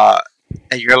 and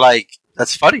you're like,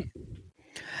 that's funny.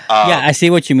 Yeah, I see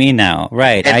what you mean now.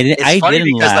 Right. I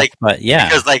didn't laugh, like, but yeah.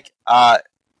 Because, like,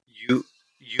 you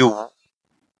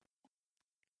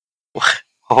what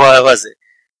was it?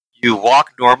 You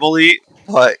walk normally,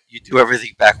 but you do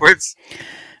everything backwards?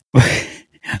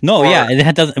 No,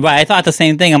 it doesn't. But I thought the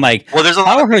same thing. I'm like, well,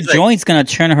 how are her joints going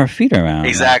to turn her feet around?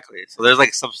 Exactly. Like, so there's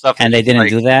like some stuff, and they didn't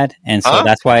do that, and so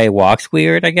that's why it walks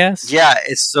weird, I guess. Yeah,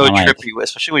 it's so trippy,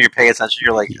 especially when you're paying attention.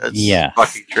 You're like, it's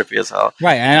fucking trippy as hell.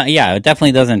 Right? It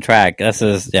definitely doesn't track. This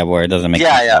is where it doesn't make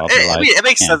sense. I mean, it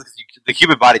makes sense. The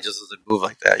human body just doesn't move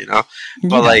like that, you know.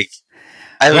 But like,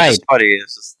 it was just funny.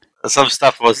 It's just some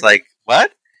stuff was like,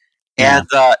 what? And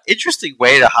interesting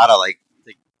way to how to like.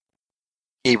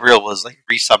 Gabriel was like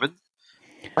resummoned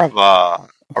from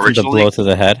originally. The blow to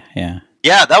the head, yeah,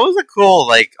 that was a cool,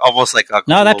 like almost like a.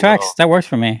 No, that tracks. That works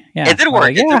for me. Yeah, it did work.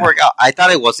 It did work out. I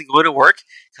thought it wasn't going to work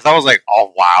because I was like,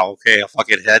 oh wow, okay, a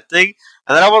fucking head thing,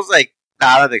 and then I was like,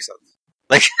 nah, that makes sense.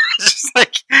 Like, just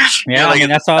like I mean,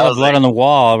 that's all the blood on the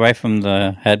wall, right from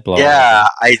the head blow. Yeah,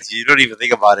 you don't even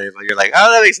think about it, but you're like,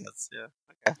 oh, that makes sense. Yeah,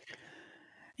 okay.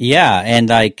 Yeah, and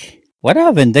like. What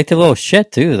a vindictive little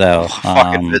shit, too, though.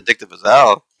 Fucking vindictive as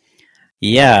hell.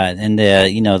 Yeah, and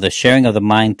the sharing of the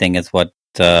mind thing is what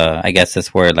I guess is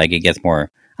where like it gets more.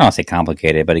 I don't want to say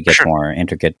complicated, but it gets more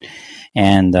intricate.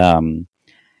 And I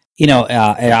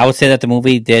would say that the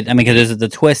movie did. I mean, because the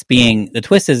twist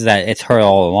is that it's her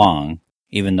all along,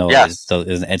 even though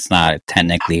it's not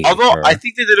technically. Although her. I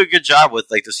think they did a good job with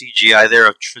like the CGI there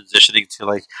of transitioning to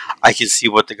like I can see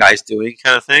what the guy's doing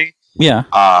kind of thing. Yeah.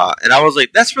 And I was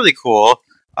like, that's really cool.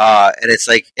 And it's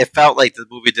like, it felt like the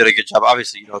movie did a good job.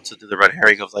 Obviously, to do the red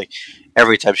herring of like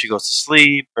every time she goes to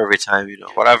sleep, every time,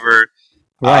 whatever.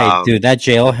 Right, dude, that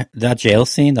jail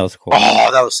scene, that was cool.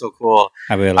 Oh, that was so cool.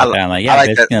 I really like that. I'm like, I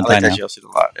like that jail scene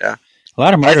a lot, yeah. A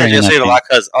lot of murdering. I like that jail scene a lot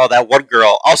because, that one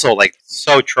girl, also like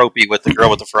so tropey with the girl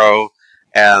with the fro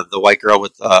and the white girl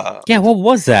with yeah, what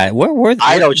was that? Where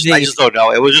I just don't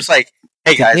know. It was just like,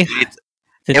 hey guys,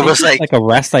 it was like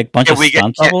arrest like bunch of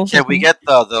stunt doubles. Can we get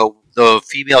the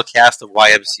female cast of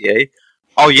YMCA?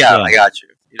 Oh yeah, I got you.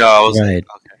 I was like,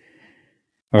 okay,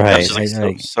 right. Just,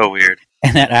 like, so weird.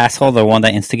 And that asshole, the one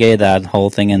that instigated that whole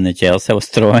thing in the jail cell, was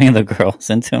throwing the girls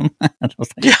into him. Like,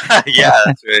 yeah,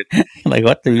 that's right. Like,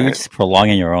 what? You're just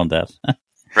prolonging your own death.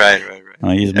 Right.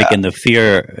 You're just making the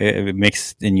fear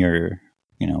mixed in your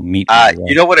meet.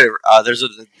 You know what? There's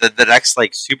the next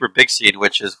like super big scene,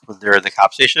 which is when they're in the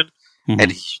cop station,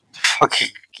 and fucking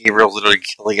Gabriel's literally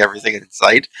killing everything in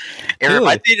sight. It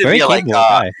reminded me to be like,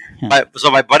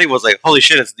 my buddy was like, "Holy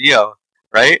shit, it's Neo!"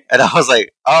 Right? And I was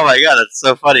like, "Oh my god, that's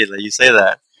so funny that you say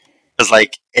that," because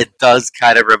like it does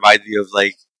kind of remind me of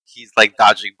like he's like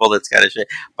dodging bullets kind of shit.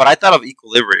 But I thought of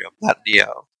Equilibrium, not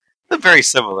Neo. They're very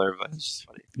similar, but it's just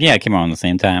funny. Yeah, it came out at the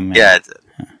same time. Yeah, it did.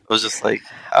 It was just like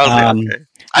I was like, okay.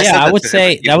 I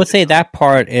would say that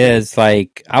part is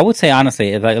like I would say honestly,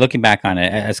 if, like, looking back on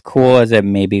it, as cool as it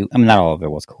may be, I mean, not all of it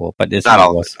was cool, but some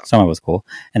of it was cool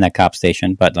in that cop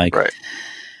station. But like,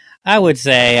 I would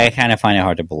say I kind of find it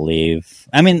hard to believe.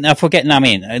 I mean,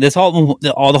 the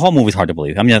whole movie's hard to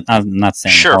believe. I mean, I'm not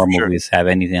saying horror movies have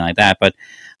anything like that, but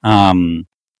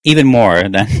even more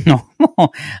than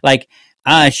normal. Like,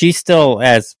 she's still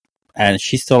as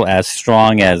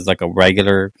strong as like a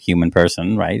regular human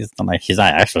person, right? It's not like she's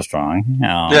not extra strong.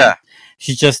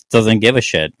 She just doesn't give a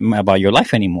shit about your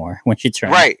life anymore when she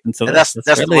turns. Right, and so that's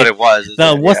really what it was.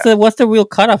 What's the real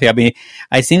cutoff here? I mean,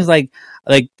 it seems like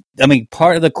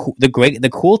part of the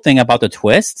cool thing about the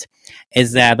twist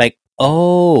is that like,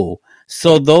 oh,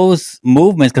 so those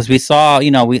movements, because we saw,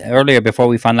 we earlier before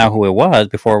we found out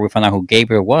who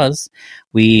Gabriel was,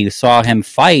 we saw him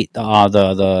fight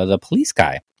the police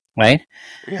guy. Right,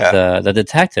 the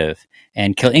detective,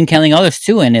 and killing others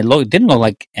too, and it didn't look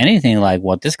like anything like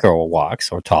what this girl walks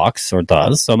or talks or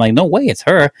does. So I'm like, no way, it's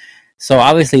her. So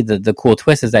obviously, the cool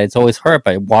twist is that it's always her,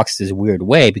 but it walks this weird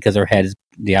way because her head is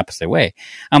the opposite way.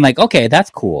 I'm like, okay, that's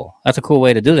cool. That's a cool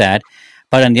way to do that.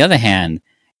 But on the other hand,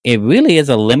 it really is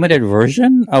a limited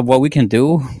version of what we can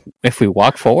do if we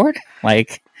walk forward.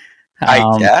 Like,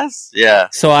 I guess, yeah.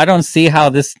 So I don't see how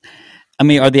this. I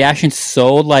mean, are the actions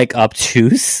so like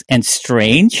obtuse and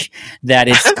strange that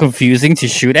it's confusing to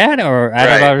shoot at, or I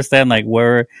don't understand like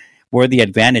where the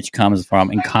advantage comes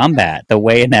from in combat the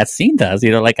way in that scene does.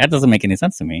 Like that doesn't make any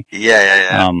sense to me.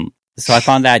 Yeah. So I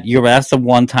found that that's the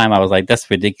one time I was like, that's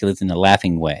ridiculous in a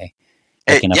laughing way.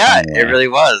 Like it really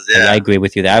was. Yeah, I agree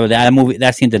with you.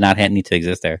 That scene did not need to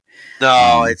exist there.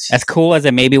 No, it's as cool as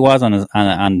it maybe was on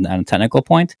a technical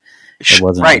point. It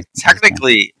wasn't right.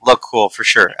 Technically, looked cool for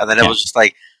sure, and then it was just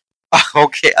like,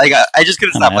 okay, I just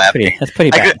couldn't stop laughing. That's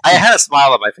pretty bad. I had a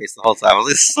smile on my face the whole time. I was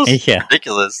like, this is so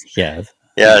ridiculous. Yeah.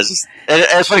 Yeah, it's just and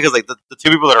it's funny because like the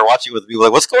two people that are watching with me were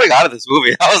like, "What's going on in this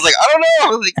movie?" I was like, "I don't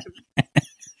know."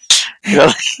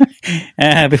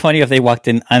 It'd be funny if they walked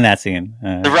in on that scene.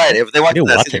 Right, if they walked in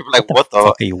that scene, they'd be like, "What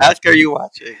the heck are you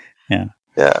watching?" Yeah.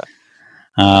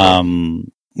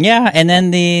 Yeah, and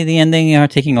then the ending,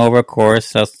 taking over, of course.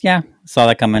 So saw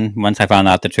that coming once I found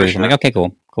out the truth. I'm like, okay,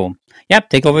 cool. Yep,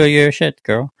 take over your shit,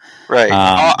 girl. Right.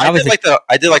 I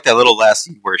did like that little last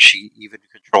scene where she even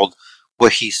controlled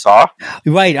what he saw.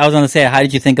 Right. I was going to say, how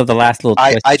did you think of the last little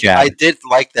twist? I did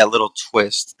like that little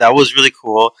twist. That was really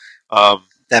cool.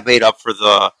 That made up for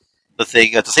the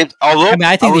thing at the same. Although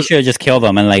I think they should have just killed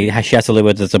them, and like she has to live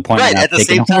with disappointment. Right. At the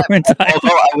same time,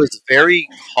 although I was very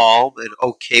calm and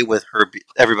okay with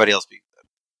everybody else being dead.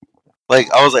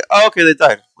 Like I was like, oh, okay, they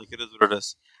died. Like it is what it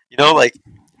is. Like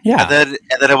yeah. And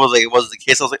then it was like it wasn't the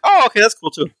case. I was like, oh, okay, that's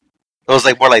cool too. It was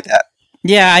like more like that.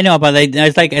 Yeah, I know, but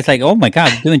it's like, oh my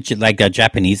god, doing like a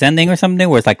Japanese ending or something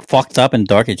where it's like fucked up and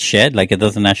dark as shit. Like it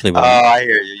doesn't actually work. Oh, I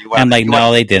hear you. I'm like,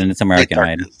 no, they didn't. It's American,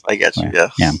 right? I get you.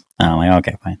 Yeah. I'm like,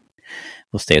 okay, fine.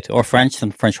 We'll stay with it. Or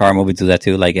some French horror movies do that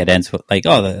too. Like it ends with like,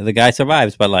 oh, the guy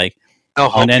survives, but like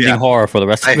unending horror for the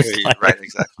rest of his life. Right,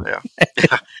 exactly. Yeah.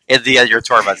 In the end, you're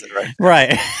tormented, right?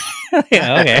 Right.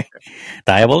 Yeah. Okay.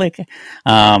 Diabolic.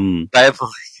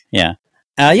 Diabolic. Yeah.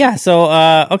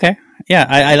 So okay. Yeah,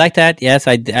 I like that. Yes,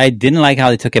 I didn't like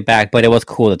how they took it back, but it was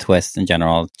cool, the twist in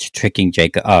general, tricking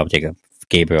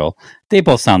Gabriel. They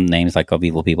both sound names like of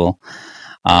evil people.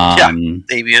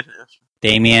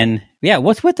 Damien. Yeah,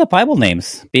 what's with the Bible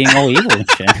names being all evil and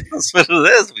shit? That's what it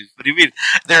is. What do you mean?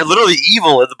 They're literally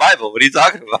evil in the Bible. What are you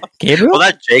talking about? Gabriel? Well,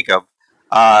 not Jacob.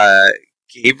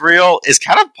 Gabriel is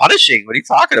kind of punishing. What are you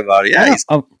talking about? Yeah.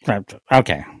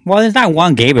 Okay. Well, there's not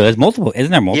one Gabriel. There's multiple.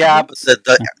 Isn't there multiple? Yeah, but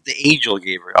the angel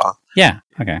Gabriel. Yeah.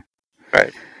 Okay.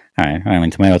 Right. All right. I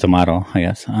mean, tomato, I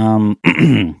guess.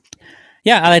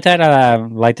 Yeah, I like that. I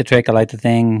like the trick. I like the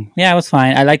thing. Yeah, it was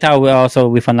fine. I liked how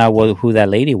we found out who that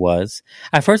lady was.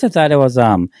 At first, I thought it was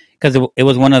because it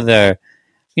was one of the,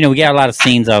 we get a lot of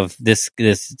scenes of this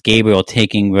Gabriel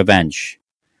taking revenge.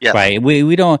 Yeah. Right.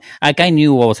 We don't like. I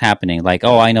knew what was happening. Like,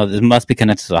 oh, I know this must be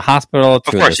connected to the hospital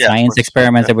through the science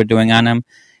experiments that we're doing on him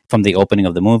from the opening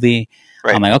of the movie.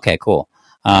 Right. I'm like, okay, cool.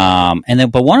 But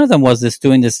one of them was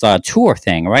doing this tour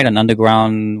thing, right? An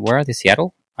underground. Where are they?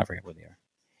 Seattle? I forget where they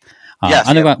Yes,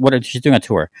 underground. What she's doing a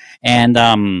tour, and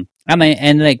I mean,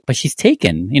 and like, but she's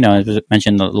taken. You know, it was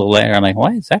mentioned a little later. I'm like,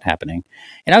 why is that happening?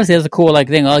 And obviously, there's a cool like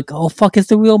thing. Like, oh fuck, it's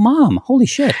the real mom. Holy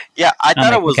shit. Yeah, I thought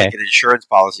like, it was okay. like an insurance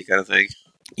policy kind of thing.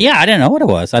 Yeah, I didn't know what it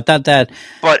was. I thought that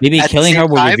But maybe at the killing her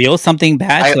same would time, reveal something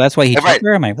bad, so that's why he took right.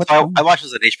 her. I'm like, what? So I watched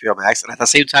this on HBO Max, and at the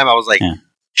same time, I was like, Yeah.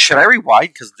 should I rewind?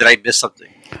 Because did I miss something?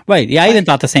 Right. Yeah, I even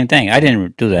thought the same thing. I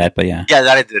didn't do that, but yeah. Yeah,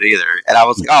 that I did either. And I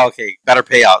was like, oh, okay, better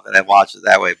payout than I watched it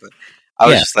that way. But I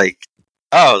was Yeah. just like,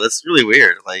 oh, that's really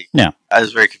weird. Like, Yeah. I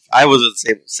was I was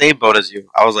in the same boat as you.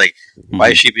 I was like, why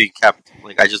is she being kept?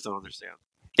 Like, I just don't understand.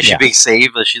 Is she Yeah. being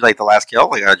saved? Is she like the last kill?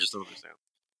 Like, I just don't understand.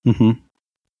 Mm-hmm.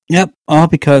 Yep. All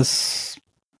because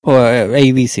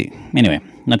ABC. Anyway,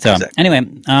 that's Exactly. Anyway,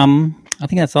 I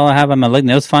think that's all I have on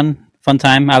Malignant. It was fun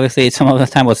time. Obviously, some of the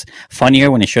time was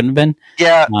funnier when it shouldn't have been.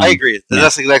 Yeah, I agree. yeah.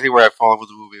 That's exactly where I've fallen with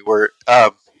the movie. Where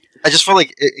I just felt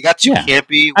like it got too Yeah.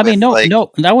 campy. I mean, with, no, like,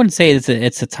 no, I wouldn't say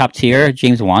it's a top tier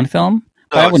James Wan film,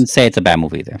 but No, I wouldn't say it's a bad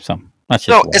movie either. So that's just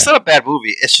No, what it's not a bad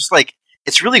movie. It's just like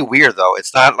it's really weird though.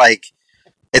 It's not like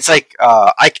it's like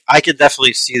I could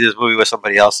definitely see this movie with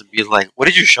somebody else and being like, "What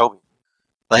did you show me?"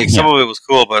 Like some of it was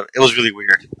cool, but it was really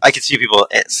weird. I could see people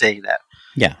saying that.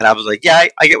 Yeah, and I was like, "Yeah,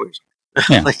 I get what you're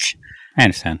saying." Yeah. like, I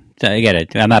understand. I get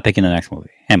it. I'm not picking the next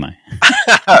movie, am I?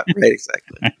 right,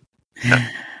 exactly.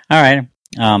 All right.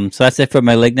 So that's it for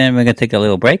Malignant. We're going to take a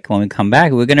little break. When we come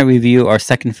back, we're going to review our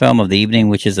second film of the evening,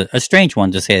 which is a strange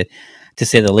one to say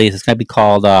the least. It's going to be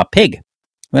called Pig.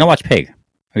 We're going to watch Pig.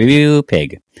 Review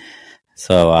Pig.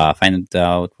 So find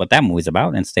out what that movie's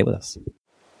about and stay with us.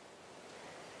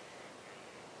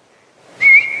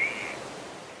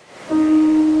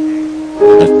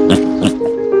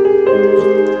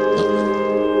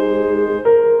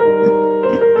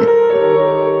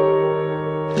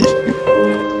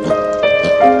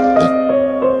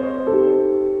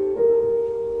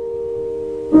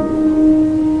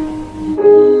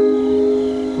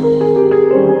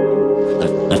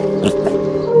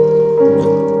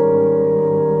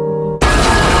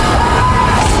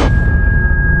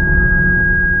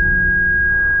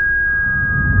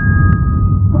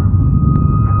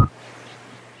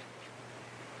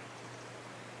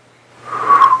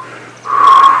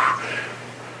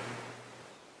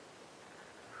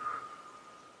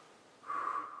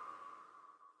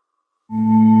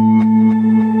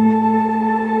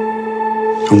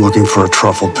 I'm looking for a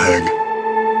truffle pig.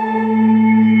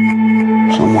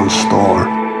 Someone stole her.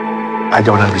 I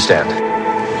don't understand.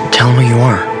 Tell him who you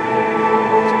are.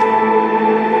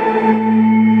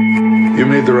 You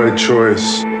made the right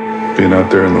choice, being out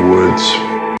there in the woods.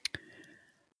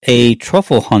 A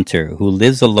truffle hunter who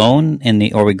lives alone in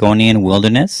the Oregonian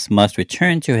wilderness must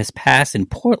return to his past in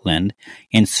Portland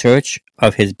in search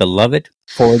of his beloved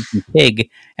foraging pig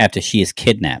after she is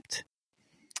kidnapped.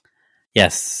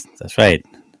 Yes, that's right.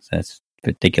 That's a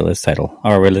ridiculous title.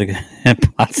 Or really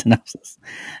plot synopsis.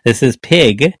 This is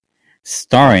Pig,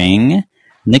 starring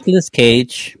Nicolas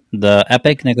Cage, the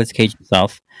epic Nicolas Cage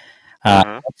himself,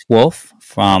 Wolf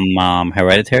from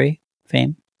Hereditary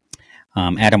fame,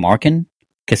 Adam Arkin,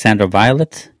 Cassandra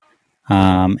Violet,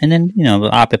 and then, the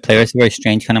opposite players. It's a very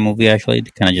strange kind of movie, actually,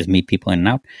 to kind of just meet people in and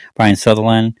out. Brian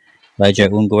Sutherland, Elijah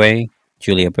Ungwe,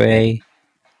 Julia Bray.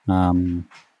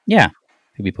 Yeah, a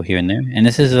few people here and there. And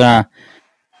this is,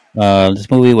 this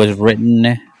movie was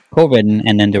co-written,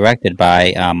 and then directed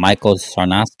by Michael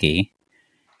Sarnowski.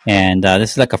 And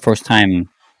this is like a first-time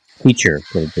feature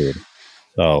for the dude.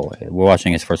 So we're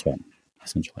watching his first one,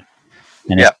 essentially.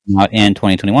 And it came out in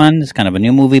 2021. It's kind of a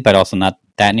new movie, but also not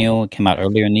that new. It came out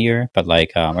earlier in the year, but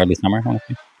like early summer,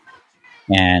 honestly.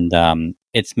 And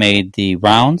it's made the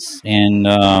rounds in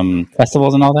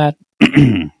festivals and all that.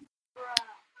 And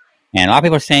a lot of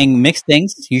people are saying mixed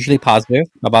things, usually positive,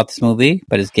 about this movie,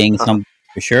 but it's getting some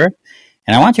for sure.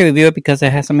 And I want to review it because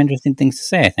it has some interesting things to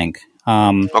say, I think.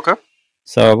 Okay.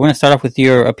 So we're going to start off with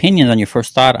your opinions on your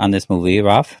first thought on this movie,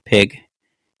 Ralph, Pig,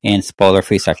 in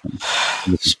spoiler-free section.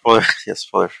 Spoiler-free.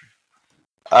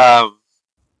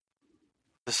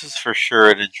 This is for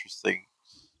sure an interesting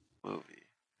movie.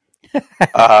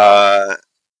 I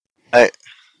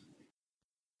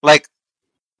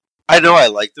know I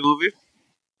like the movie.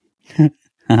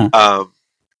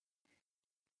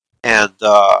 And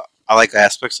I like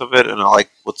aspects of it, and I like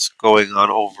what's going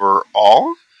on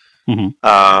overall.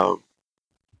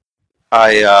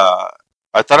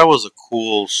 I thought it was a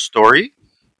cool story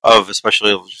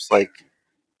especially just like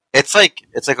it's like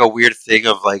a weird thing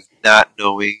of like not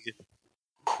knowing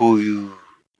who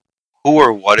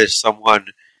or what is someone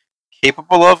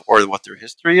capable of, or what their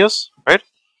history is, right?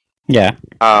 Yeah.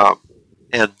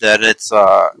 And then it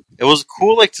was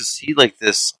cool like to see like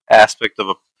this aspect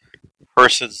of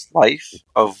person's life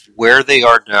of where they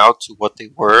are now to what they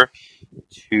were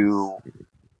to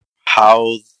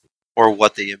how or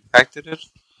what they impacted it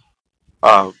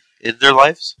in their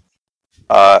lives.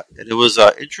 And it was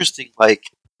interesting, like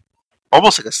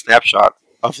almost like a snapshot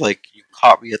of like you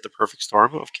caught me at the perfect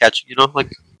storm of catching,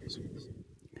 like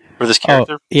for this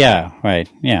character. Yeah, right.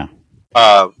 Yeah.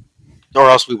 Or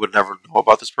else we would never know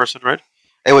about this person, right?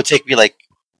 It would take me like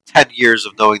 10 years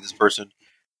of knowing this person,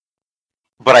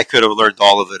 but I could have learned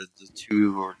all of it in the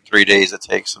 2 or 3 days it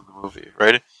takes in the movie,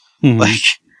 right? Mhm.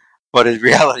 Like, but in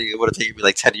reality, it would have taken me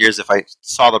like 10 years if I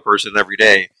saw the person every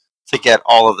day to get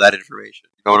all of that information.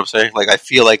 You know what I'm saying? Like, I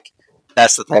feel like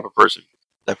that's the type of person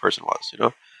that person was,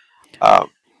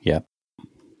 Yeah.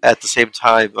 At the same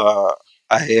time,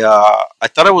 I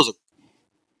thought it was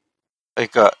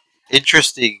a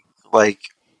interesting, like,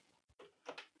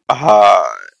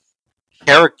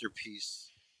 character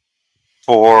piece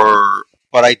for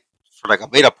like a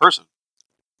made up person.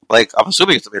 Like, I'm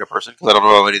assuming it's a made up person because I don't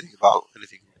know anything about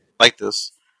anything like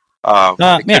this.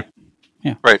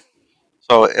 Yeah. Right.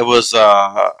 So it was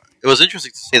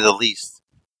interesting to say the least.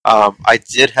 I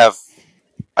did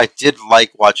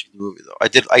like watching the movie though. I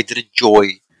did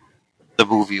enjoy the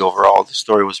movie overall. The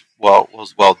story was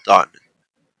well done.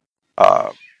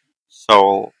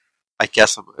 So I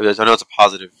guess I know it's a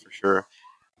positive for sure.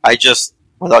 I just,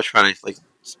 without trying to like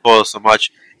spoil so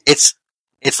much, it's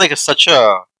like such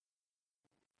a,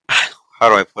 how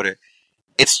do I put it?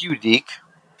 It's unique,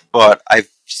 but I've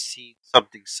seen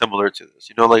something similar to this.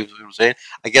 Like what I'm saying?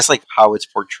 I guess like how it's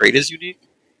portrayed is unique,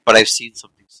 but I've seen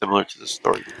something similar to this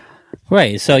story.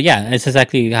 Right. So yeah, it's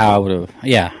exactly how I would have.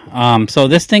 Yeah. So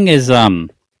this thing is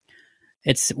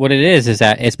it's what it is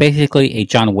that it's basically a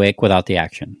John Wick without the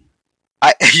action.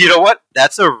 You know what?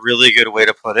 That's a really good way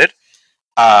to put it.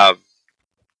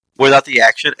 Without the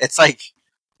action, it's like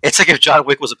if John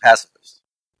Wick was a pacifist.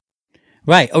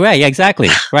 Right. Oh, right. Yeah, exactly.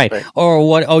 Right. Right. Or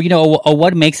what? Oh, or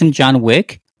what makes him John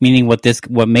Wick? Meaning, what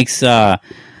makes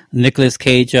Nicolas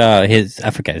Cage?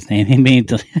 I forget his name. He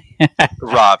made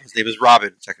Rob. His name is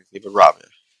Robin, technically, but Robin.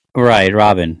 Right,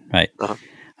 Robin. Right. Uh-huh.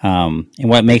 And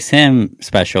what makes him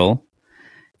special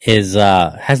is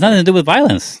has nothing to do with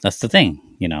violence. That's the thing.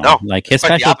 No, like his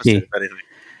quite the specialty. opposite, if anything.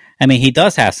 I mean, he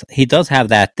does have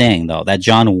that thing though, that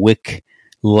John Wick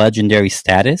legendary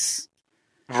status.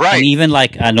 Right. And even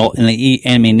like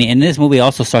in this movie, it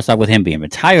also starts out with him being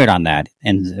retired on that,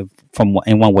 and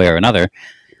in one way or another,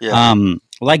 Yeah.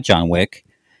 like John Wick,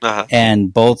 Uh-huh.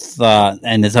 and both,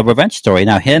 and it's a revenge story.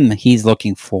 Now, he's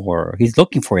looking for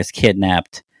his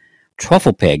kidnapped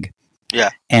truffle pig.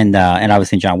 Yeah. And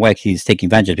obviously in John Wick, he's taking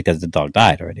vengeance because the dog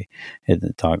died already.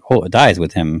 The dog dies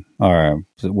with him, or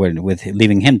with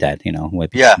leaving him dead.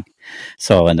 Yeah.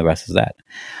 So, and the rest is that.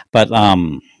 But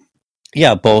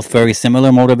yeah, both very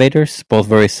similar motivators, both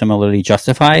very similarly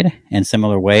justified in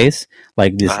similar ways,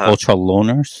 like these ultra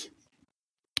loners.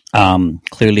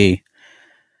 Clearly,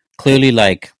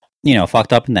 like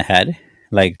fucked up in the head,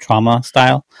 like trauma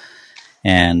style,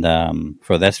 and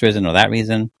for this reason or that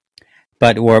reason.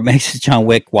 But what makes John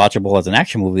Wick watchable as an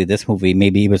action movie, this movie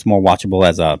maybe was more watchable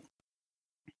as a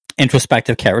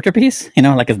introspective character piece.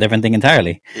 Like a different thing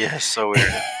entirely. Yeah, so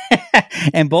weird.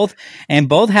 and both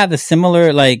have a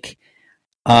similar like.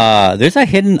 There's a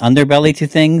hidden underbelly to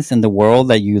things in the world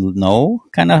that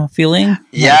kind of feeling.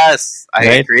 Yes, I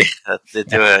right? agree. They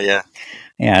do it, yeah.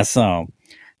 Yeah, so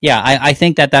yeah, I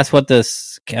think that's what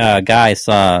this guy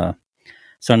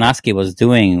Sarnowski was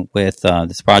doing with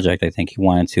this project. I think he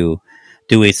wanted to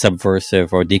do a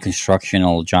subversive or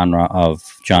deconstructional genre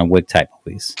of John Wick type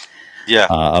movies. Yeah,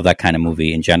 of that kind of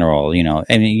movie in general, and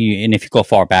if you go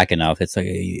far back enough, it's like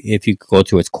if you go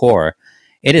to its core,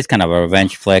 it is kind of a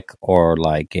revenge flick or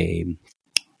like a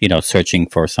searching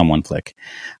for someone flick,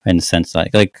 in the sense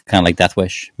like kind of like Death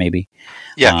Wish maybe.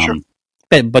 Yeah, sure.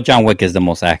 But John Wick is the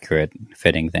most accurate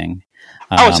fitting thing.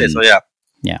 I would say so. Yeah.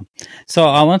 Yeah. So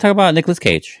I want to talk about Nicolas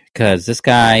Cage because this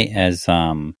guy is.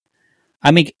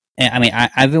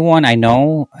 Everyone I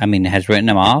know, has written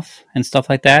him off and stuff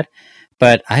like that.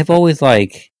 But I've always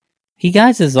he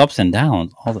guys his ups and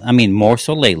downs. More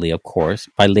so lately, of course.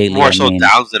 By lately, more so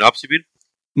downs than ups, you mean?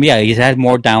 Yeah, he's had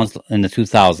more downs in the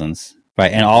 2000s,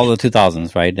 right? And all the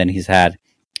 2000s, right? Than he's had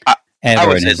ever I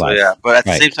would in say his so, life. yeah. But at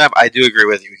the same time, I do agree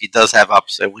with you. He does have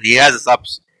ups, and when he has his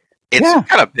ups, it's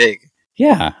kind of big.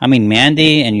 Yeah,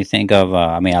 Mandy, and you think of,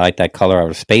 I like that Color Out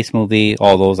of Space movie.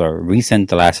 All those are recent,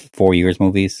 the last 4 years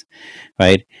movies,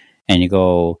 right? And you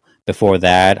go before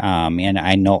that, and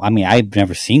I know, I've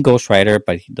never seen Ghost Rider,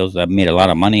 but those have made a lot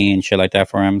of money and shit like that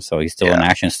for him, so he's still an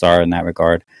action star in that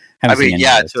regard. It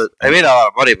made a lot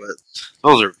of money, but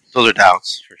those are those are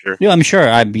downs for sure. Yeah, I'm sure.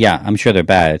 I'm sure they're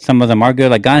bad. Some of them are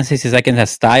good. Like Gone in 60 Seconds has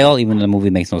style, even though the movie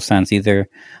makes no sense either.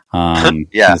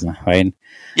 Yeah. Right.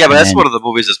 Yeah, but And that's then- one of the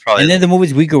movies that's probably. And then the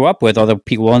movies we grew up with, other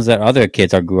people, ones that other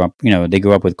kids grew up, they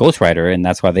grew up with Ghost Rider, and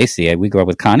that's why they see it. We grew up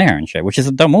with Con Air and shit, which is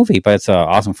a dumb movie, but it's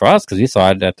awesome for us because we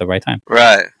saw it at the right time.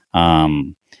 Right.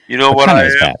 You know what Con I Air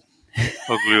is am? bad.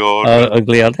 Ugly old.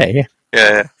 Ugly all day.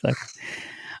 Yeah.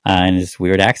 And his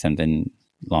weird accent and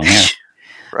long hair.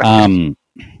 Right.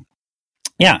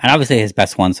 Yeah, and obviously his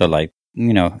best ones are like,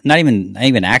 not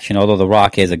even action, although The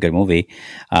Rock is a good movie.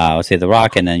 I would say The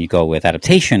Rock, and then you go with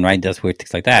adaptation, right? Does weird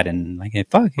things like that, and like,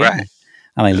 fuck, yeah. Right.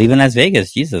 I'm like, Leaving Las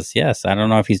Vegas, Jesus, yes. I don't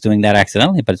know if he's doing that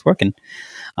accidentally, but it's working.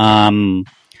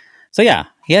 So yeah,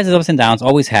 he has his ups and downs,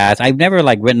 always has. I've never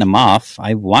like written him off.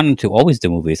 I want him to always do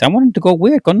movies. I want him to go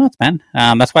weird, go nuts, man.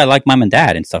 That's why I like Mom and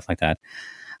Dad and stuff like that.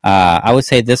 I would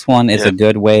say this one is a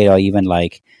good way, or even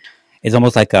like, it's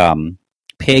almost like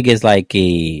Pig is like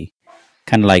a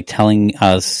kind of like telling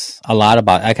us a lot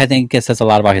about. Like, I think it says a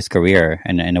lot about his career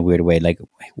in a weird way, like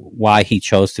why he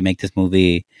chose to make this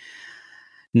movie.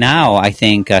 Now, I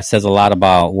think says a lot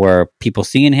about where people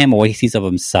see in him, or what he sees of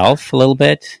himself a little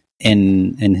bit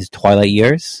in his twilight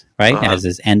years, right? As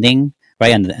his ending,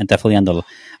 right, and definitely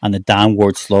on the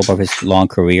downward slope of his long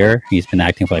career. He's been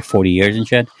acting for like 40 years and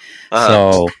shit.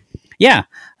 So, yeah,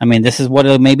 I mean, this is what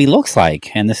it maybe looks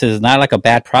like, and this is not like a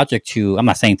bad project to. I'm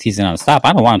not saying teasing on to stop.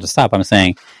 I don't want him to stop. I'm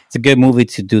saying it's a good movie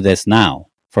to do this now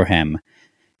for him,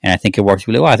 and I think it works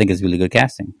really well. I think it's really good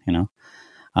casting,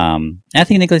 I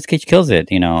think Nicolas Cage kills it.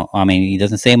 I mean, he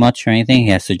doesn't say much or anything. He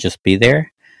has to just be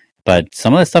there. But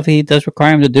some of the stuff he does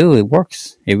require him to do, it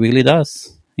works. It really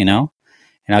does. And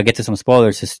I'll get to some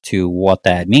spoilers as to what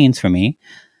that means for me.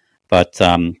 But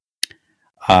what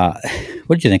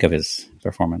did you think of his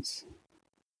performance?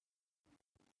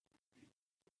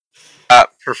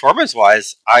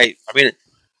 Performance-wise, I mean,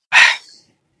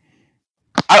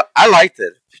 I liked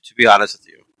it, to be honest with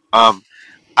you.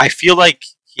 I feel like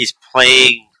he's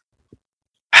playing.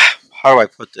 How do I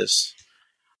put this?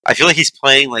 I feel like he's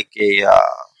playing like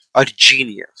a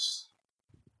genius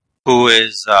who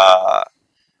is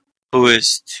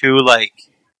too like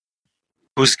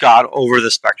who's got over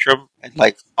the spectrum and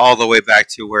like all the way back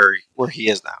to where he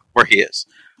is now, where he is.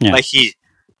 Yeah. Like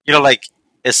like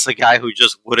it's the guy who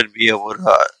just wouldn't be able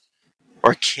to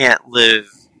or can't live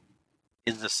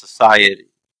in the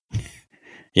society.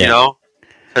 Yeah.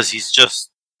 Because he's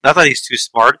just not that he's too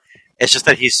smart. It's just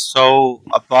that he's so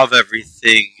above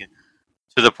everything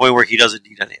to the point where he doesn't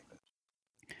need any of it.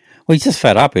 Well, he's just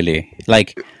fed up, really.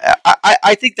 Like,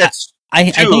 I think that's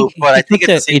I think, but I think at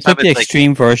the same time, took the it's like,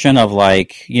 extreme version of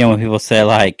like, when people say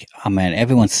like, oh man,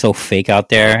 everyone's so fake out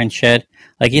there and shit.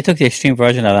 Like, he took the extreme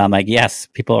version of that. I'm like, yes,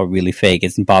 people are really fake.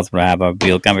 It's impossible to have a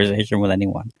real conversation with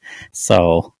anyone.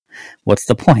 So, what's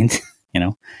the point?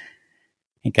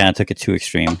 He kind of took it too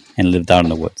extreme and lived out in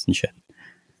the woods and shit.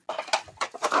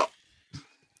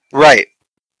 right.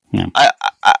 Yeah.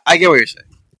 I get what you're saying.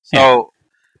 So,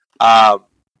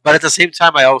 but at the same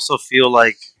time, I also feel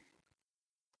like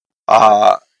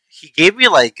he gave me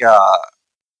like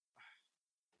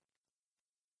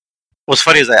what's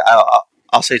funny is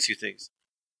I'll say two things.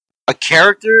 A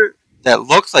character that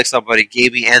looks like somebody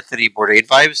gave me Anthony Bourdain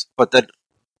vibes, but then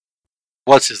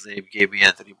what's his name gave me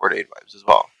Anthony Bourdain vibes as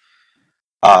well.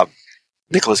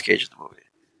 Nicolas Cage in the movie.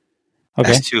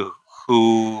 Okay. As to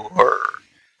who or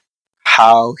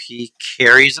how he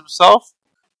carries himself,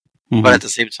 Mhm. but at the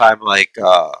same time, like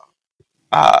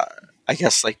I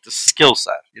guess like the skill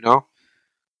set, So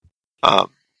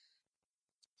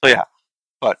yeah,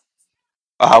 but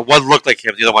one looked like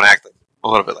him, the other one acted a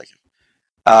little bit like him.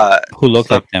 Who looked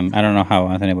like him? I don't know how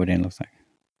Anthony Bourdain looks like.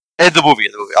 In the movie,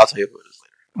 I'll tell you who it is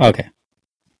later. Okay.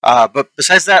 But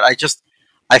besides that,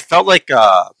 I felt like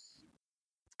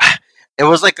it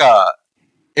was like a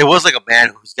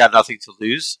man who's got nothing to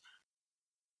lose,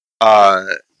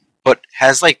 but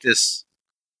has like this.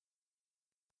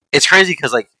 It's crazy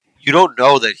because like you don't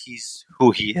know that he's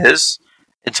who he is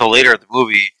until later in the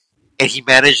movie, and he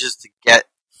manages to get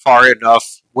far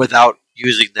enough without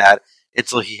using that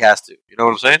until he has to. You know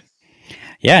what I'm saying?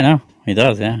 Yeah, no, he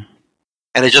does. Yeah.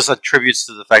 And it just attributes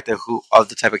to the fact that of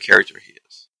the type of character he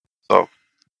is. So.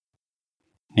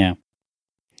 Yeah.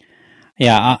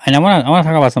 Yeah, and I want to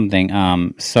talk about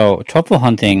something. So truffle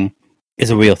hunting is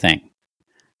a real thing.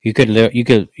 You could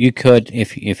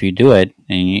if you do it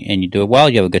and you do it well,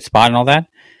 you have a good spot and all that.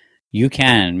 You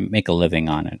can make a living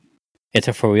on it. It's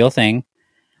a for real thing.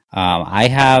 I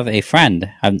have a friend,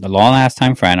 a long last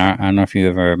time friend. I don't know if you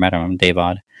ever met him, Dave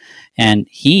Odd, and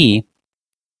he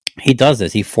does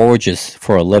this. He forages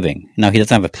for a living. Now he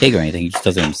doesn't have a pig or anything. He just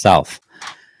does it himself.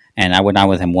 And I went out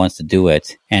with him once to do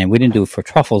it, and we didn't do it for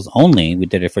truffles only. We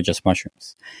did it for just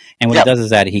mushrooms. And what he does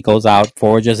is that he goes out,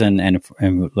 forages and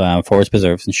forest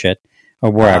preserves and shit,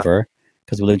 or wherever,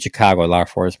 because we live in Chicago, a lot of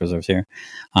forest preserves here.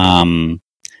 And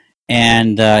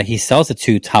he sells it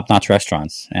to top-notch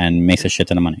restaurants and makes a shit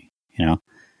ton of money, you know?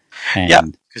 And, yeah,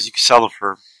 because you can sell them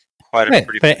for quite a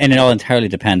pretty... And it all entirely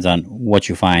depends on what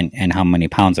you find and how many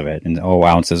pounds of it, or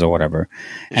ounces or whatever.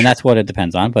 And that's what it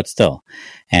depends on, but still.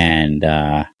 And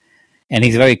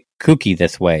he's very kooky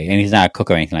this way, and he's not a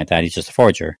cook or anything like that. He's just a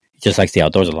forager. He just likes the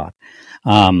outdoors a lot.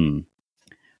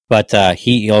 But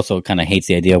he also kind of hates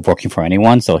the idea of working for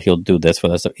anyone, so he'll do this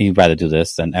for us. He'd rather do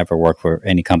this than ever work for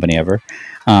any company ever.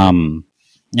 And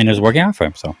it was working out for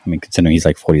him. So, I mean, considering he's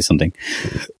like 40-something.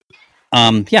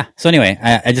 Yeah. So anyway,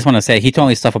 I just want to say he told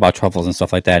me stuff about truffles and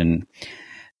stuff like that, and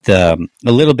a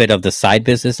little bit of the side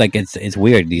business. Like it's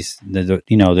weird.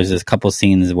 There's this couple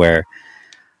scenes where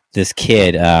this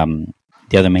kid,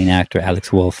 the other main actor,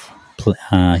 Alex Wolff,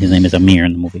 his name is Amir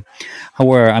in the movie,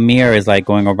 where Amir is like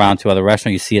going around to other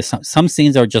restaurants. You see some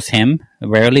scenes are just him,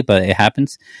 rarely, but it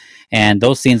happens. And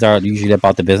those scenes are usually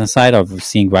about the business side of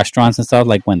seeing restaurants and stuff,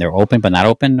 like when they're open but not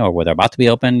open, or where they're about to be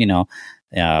open,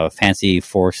 fancy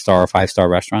 4-star, 5-star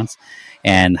restaurants,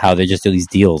 and how they just do these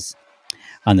deals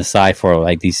on the side for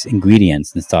like these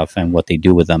ingredients and stuff and what they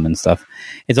do with them and stuff.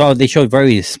 They show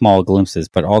very small glimpses,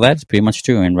 but all that's pretty much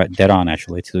true and dead on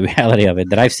actually to the reality of it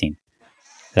that I've seen.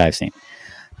 But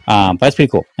that's pretty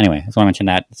cool. Anyway, I just want to mention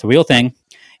that it's a real thing.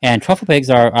 And truffle pigs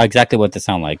are exactly what they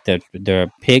sound like.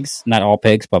 They're pigs, not all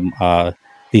pigs, but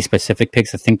these specific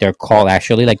pigs. I think they're called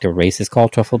actually, like the race is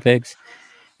called truffle pigs,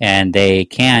 and they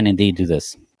can indeed do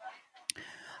this.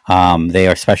 They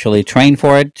are specially trained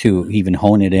for it to even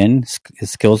hone it in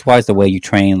skills wise, the way you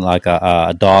train like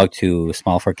a dog to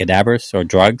smell for cadavers or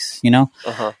drugs. You can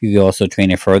also train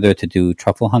it further to do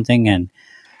truffle hunting, and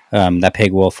that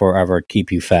pig will forever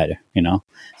keep you fed,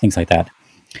 things like that.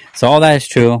 So all that is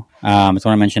true. I just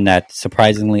want to mention that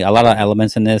surprisingly, a lot of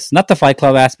elements in this, not the Fight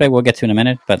Club aspect, we'll get to in a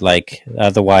minute, but like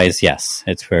otherwise, yes,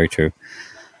 it's very true.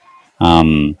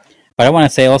 But I want to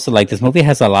say also, like, this movie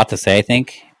has a lot to say, I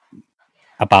think,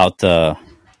 about the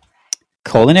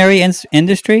culinary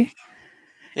industry.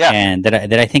 Yeah. And that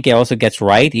I think it also gets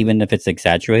right, even if it's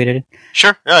exaggerated.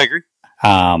 Sure. Yeah, I agree.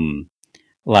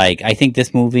 Like, I think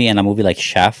this movie and a movie like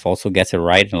Chef also gets it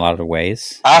right in a lot of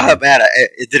ways. Man,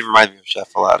 it did remind me of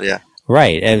Chef a lot, yeah.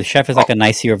 Right. Chef is like a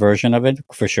nicer version of it,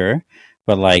 for sure.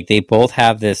 But, like, they both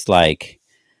have this, like...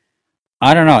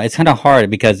 I don't know. It's kind of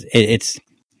hard because it's...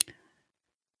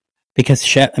 Because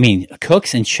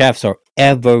cooks and chefs are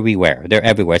everywhere. They're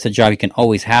everywhere. It's a job you can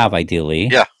always have, ideally.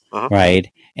 Yeah.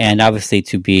 Right? And obviously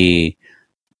to be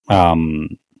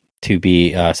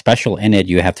special in it,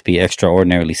 you have to be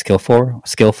extraordinarily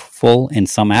skillful in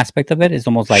some aspect of it. It's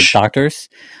almost like doctors,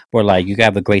 where like you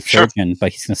have a great surgeon,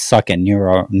 but he's gonna suck at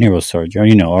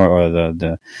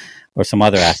neurosurgery, or some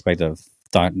other aspect of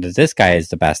this guy is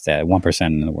the best at 1%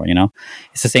 in the world.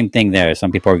 It's the same thing there.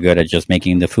 Some people are good at just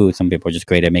making the food. Some people are just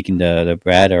great at making the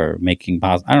bread or making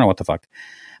pasta. I don't know what the fuck,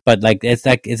 but like it's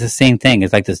the same thing.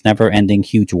 It's like this never-ending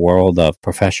huge world of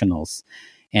professionals.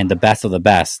 And the best of the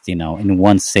best, in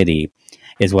one city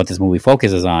is what this movie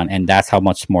focuses on. And that's how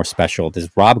much more special this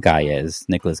Rob guy is,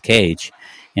 Nicolas Cage,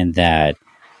 in that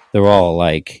they're all,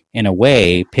 like, in a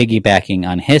way, piggybacking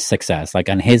on his success, like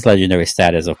on his legendary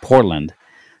status of Portland,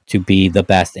 to be the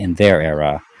best in their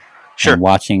era. Sure. And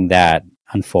watching that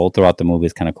unfold throughout the movie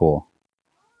is kind of cool.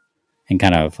 And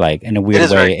kind of, like, in a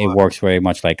weird way, it works very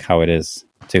much like how it is,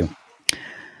 too.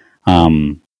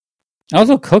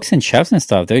 Also, cooks and chefs and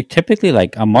stuff, they're typically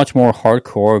like a much more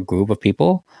hardcore group of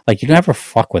people. Like, you don't ever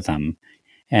fuck with them.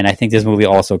 And I think this movie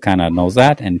also kind of knows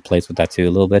that and plays with that too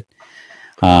a little bit.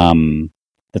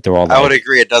 That they're all I would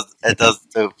agree. It does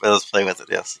play with it,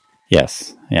 yes.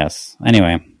 Yes.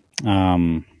 Anyway,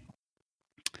 what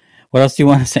else do you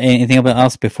want to say? Anything about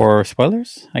else before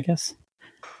spoilers, I guess?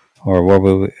 Or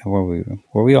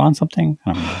were we on something?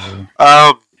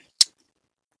 I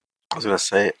was going to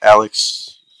say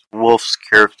Alex Wolff's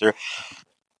character.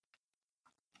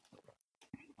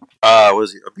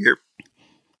 Was he Amir?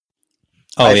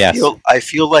 Yes. I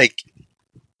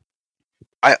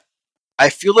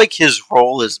feel like his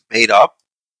role is made up,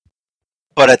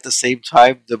 but at the same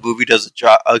time, the movie does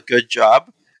a good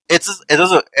job. In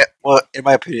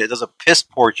my opinion, it does a piss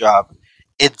poor job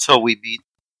until we meet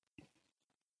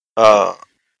a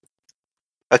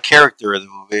character in the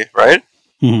movie, right?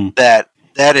 Mm-hmm. That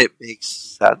it makes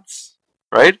sense,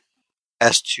 right?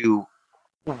 As to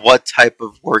what type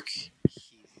of work he's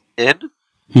in.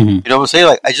 Mm-hmm. You know what I'm saying?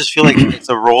 Like, I just feel like it's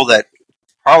a role that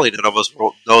probably none of us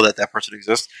will know that person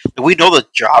exists. And we know the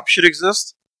job should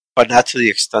exist, but not to the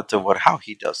extent of how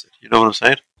he does it. You know what I'm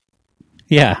saying?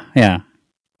 Yeah.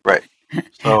 Right.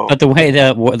 So, but the way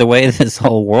this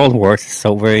whole world works is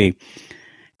so very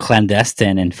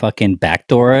clandestine and fucking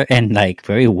backdoor and like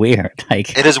very weird.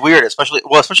 Like it is weird, especially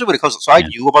when it comes. So I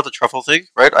knew about the truffle thing,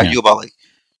 right? I knew about like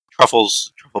truffle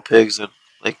pigs, and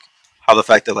like how the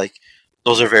fact that like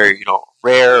those are very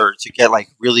rare. To get like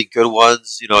really good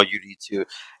ones, you need to.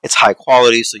 It's high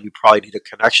quality, so you probably need a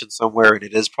connection somewhere, and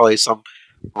it is probably some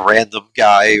random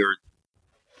guy or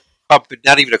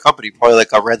not even a company, probably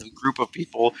like a random group of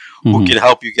people who can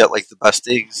help you get like the best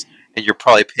things, and you're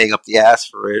probably paying up the ass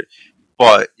for it,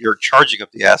 but you're charging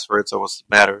up the ass for it, so what's the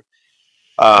matter?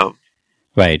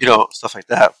 Right. Stuff like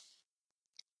that.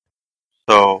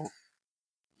 So,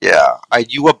 yeah, I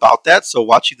knew about that. So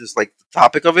watching this, like the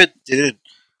topic of it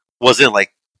wasn't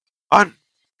like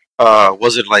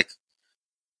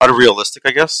unrealistic,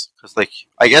 I guess, because like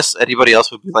I guess anybody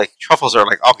else would be like truffles are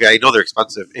like okay, I know they're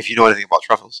expensive if you know anything about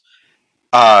truffles.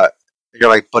 You're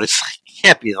like, but it's like, it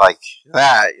can't be like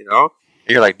that, And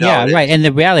you're like, no, yeah, right. And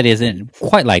the reality isn't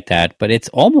quite like that, but it's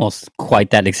almost quite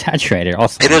that exaggerated.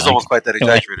 Also, it is almost quite that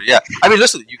exaggerated. Yeah, I mean,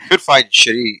 listen, you could find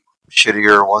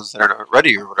shittier ones that are not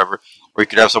ready or whatever, or you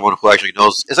could have someone who actually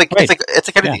knows. It's like anything.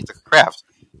 It's like a craft,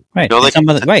 right?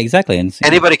 Right, exactly. And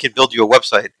anybody can build you a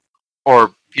website,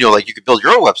 or like you could build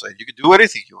your own website. You can do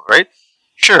anything you want, right?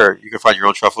 Sure, you can find your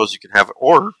own truffles. You can have,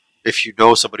 or if you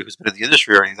know somebody who's been in the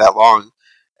industry already that long,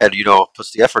 and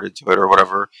puts the effort into it or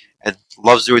whatever, and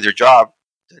loves doing their job,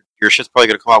 then your shit's probably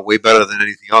going to come out way better than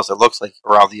anything else that looks like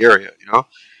around the area.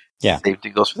 Yeah. Same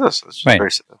thing goes for this. It's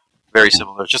just very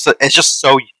similar. It's just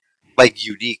so like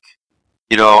unique.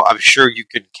 I'm sure you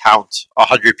can count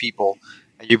 100 people,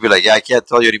 and you'd be like, yeah, I can't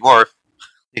tell you anymore.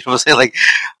 You know what I'm saying? Like,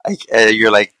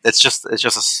 you're like, it's just such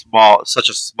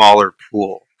a smaller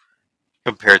pool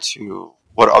compared to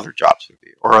what other jobs would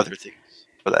be or other things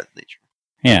for that nature.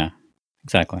 Yeah,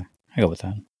 exactly. I go with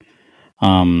that.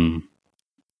 All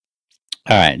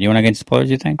right, you want to get into spoilers?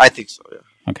 You think? I think so. Yeah.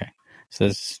 Okay, so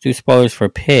let's do spoilers for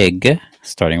Pig,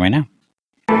 starting right now.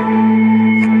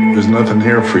 There's nothing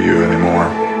here for you anymore.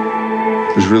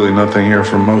 There's really nothing here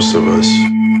for most of us.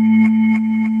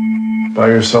 Buy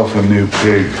yourself a new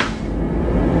pig.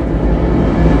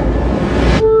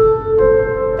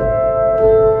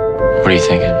 What are you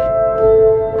thinking?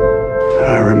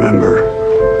 I remember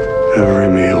every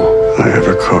meal I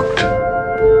ever cooked.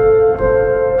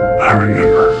 I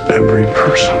remember every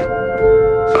person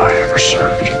I ever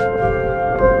served.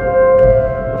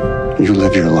 You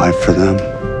live your life for them,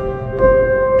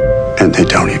 and they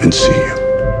don't even see you.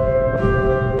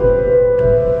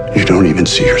 You don't even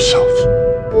see yourself.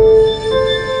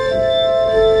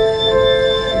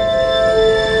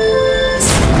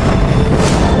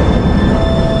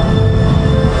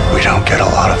 We don't get a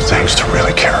lot of things to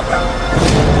really care about.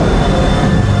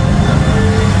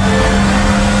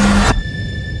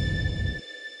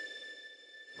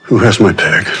 Who has my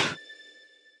pig?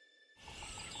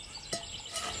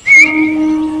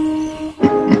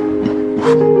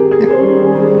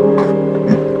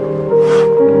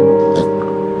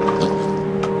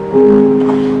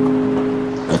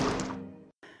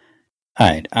 All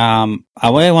right. I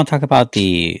really want to talk about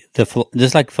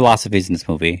there's like philosophies in this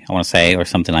movie. I want to say, or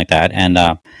something like that. And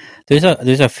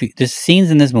there's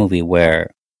scenes in this movie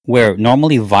where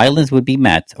normally violence would be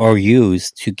met or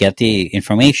used to get the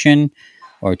information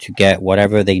or to get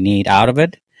whatever they need out of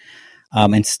it.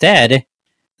 Instead,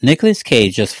 Nicolas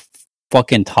Cage just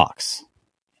fucking talks,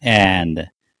 and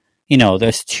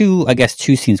there's two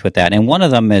scenes with that, and one of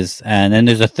them is, and then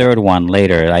there's a third one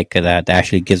later, like that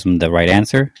actually gives him the right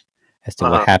answer as to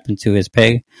what happened to his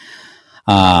pig,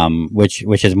 which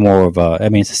is more of a, I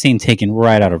mean, it's a scene taken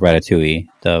right out of Ratatouille,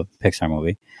 the Pixar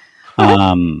movie,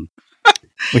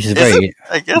 which is very,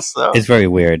 I guess so. It's very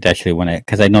weird actually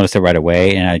because I noticed it right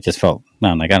away, and I just felt,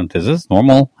 man, like, is this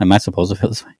normal? Am I supposed to feel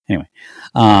this way? Anyway,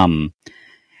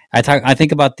 I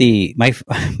think about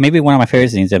maybe one of my favorite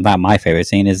scenes, if not my favorite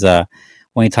scene, is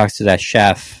when he talks to that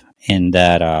chef in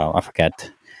that I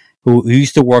forget who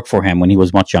used to work for him when he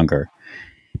was much younger.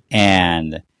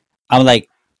 And I'm like,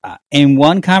 in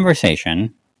one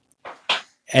conversation,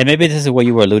 and maybe this is what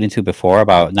you were alluding to before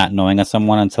about not knowing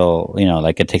someone until,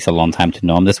 like it takes a long time to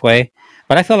know him this way.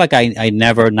 But I feel like I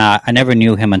never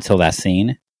knew him until that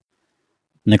scene.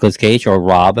 Nicolas Cage or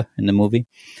Rob in the movie.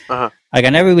 Like I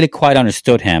never really quite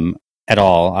understood him at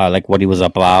all, like what he was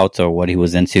about or what he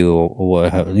was into, or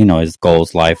his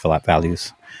goals, life,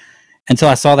 values. Until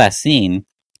I saw that scene.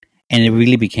 And it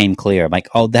really became clear, like,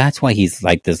 oh, that's why he's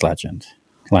like this legend.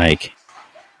 Like,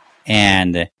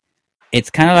 and it's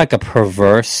kind of like a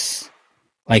perverse,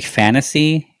 like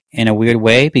fantasy in a weird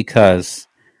way, because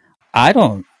I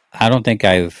don't think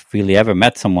I've really ever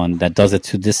met someone that does it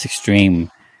to this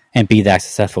extreme and be that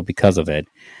successful because of it.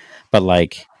 But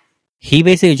like, he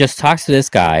basically just talks to this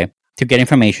guy to get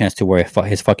information as to where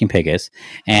his fucking pig is,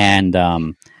 and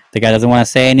the guy doesn't want to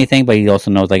say anything, but he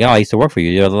also knows, like, oh, I used to work for you.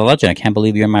 You're the legend. I can't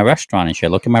believe you're in my restaurant and shit.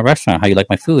 Look at my restaurant, how you like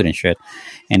my food and shit.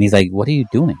 And he's like, what are you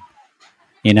doing?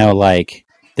 You know, like,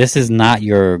 this is not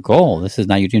your goal. This is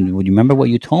not your dream. Would you remember what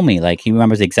you told me? Like, he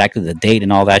remembers exactly the date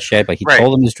and all that shit, but he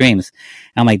told him his dreams.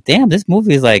 And I'm like, damn, this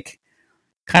movie is like,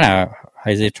 kind of,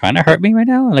 is it trying to hurt me right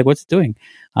now? Like, what's it doing?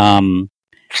 And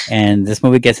this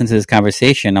movie gets into this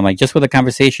conversation. I'm like, just with a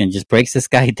conversation, just breaks this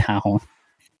guy down.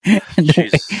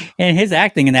 And his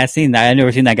acting in that scene, I've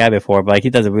never seen that guy before, but like, he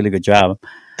does a really good job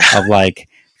of like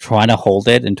trying to hold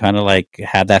it and trying to like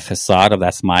have that facade of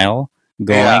that smile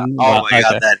going. Yeah. Oh my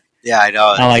god, that. Yeah, I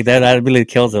know. I like that. That really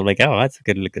kills it. Like, oh, that's a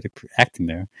good acting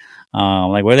there.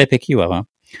 Like, where did they pick you up,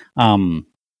 huh?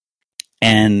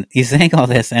 And he's saying all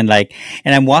this, and like,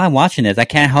 and while I'm watching this, I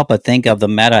can't help but think of the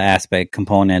meta aspect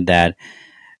component that,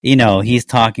 you know, he's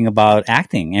talking about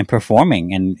acting and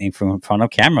performing and in front of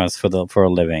cameras for a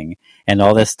living and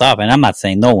all this stuff. And I'm not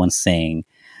saying, no one's saying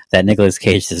that Nicolas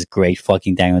Cage is great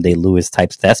fucking Daniel Day-Lewis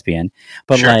type thespian,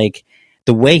 but like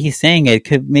the way he's saying it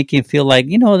could make you feel like,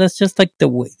 you know, that's just like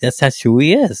that's who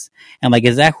he is. And like,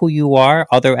 is that who you are?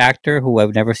 Other actor who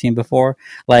I've never seen before?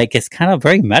 Like, it's kind of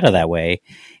very meta that way.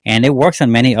 And it works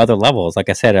on many other levels. Like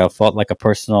I said, it felt like a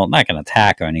personal, not an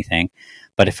attack or anything,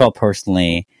 but it felt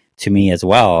personally to me as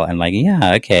well. And like,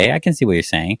 yeah, okay, I can see what you're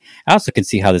saying. I also can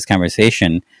see how this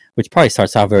conversation, which probably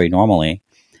starts out very normally,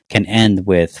 can end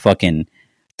with fucking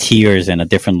tears and a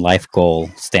different life goal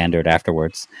standard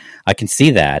afterwards. I can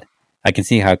see that. I can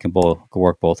see how it can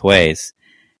work both ways.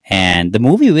 And the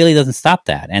movie really doesn't stop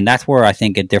that. And that's where I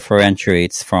think it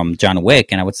differentiates from John Wick.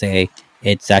 And I would say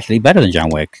it's actually better than John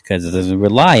Wick, because it doesn't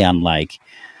rely on like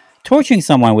torturing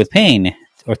someone with pain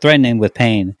or threatening with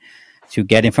pain to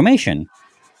get information.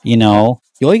 You know,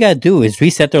 all you gotta do is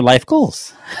reset their life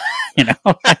goals. You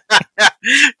know,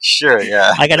 sure,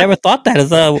 yeah. Like, I never thought that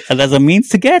as a means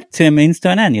to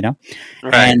an end. You know,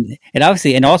 right. And it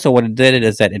obviously, and also what it did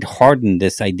is that it hardened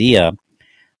this idea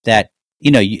that,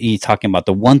 you know, you're talking about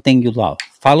the one thing you love.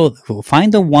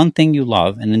 Find the one thing you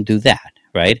love, and then do that.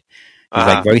 Right? He's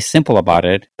like very simple about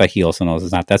it, but he also knows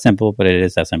it's not that simple, but it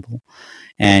is that simple.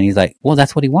 And he's like, well,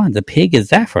 that's what he wants. The pig is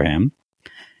that for him.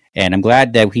 And I'm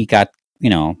glad that he got, you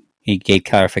know, he gave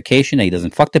clarification that he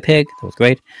doesn't fuck the pig. That was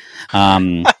great.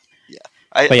 I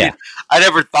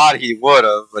never thought he would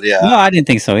have, but yeah. No, I didn't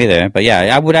think so either. But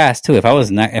yeah, I would ask too if I was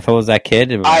that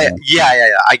kid. I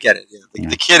get it. Yeah.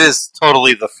 The kid is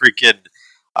totally the freaking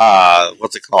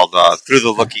what's it called? Through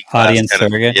the looking glass audience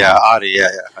surrogate. Yeah, yeah.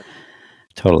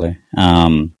 Totally.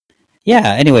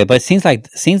 Yeah, anyway, but scenes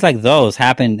like those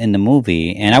happened in the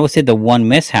movie, and I would say the one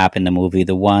mishap in the movie,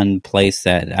 the one place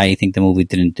that I think the movie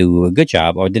didn't do a good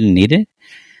job or didn't need it,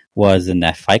 was in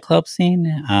that Fight Club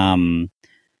scene,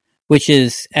 which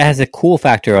has a cool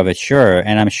factor of it, sure,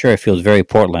 and I'm sure it feels very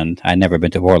Portland. I've never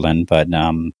been to Portland, but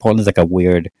Portland's like a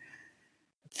weird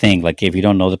thing. Like, if you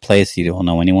don't know the place, you don't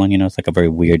know anyone, you know, it's like a very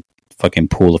weird fucking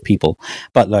pool of people.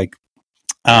 But like,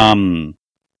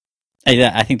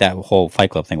 I think that whole Fight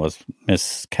Club thing was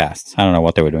miscast. I don't know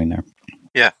what they were doing there.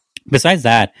 Yeah. Besides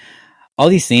that, all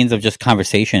these scenes of just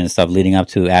conversation and stuff leading up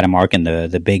to Adam Arkin,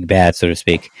 the big bad, so to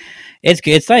speak.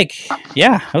 It's like,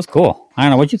 yeah, it was cool. I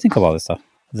don't know. What'd you think of all this stuff?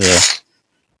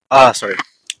 Sorry.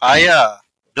 I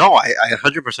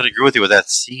 100% agree with you with that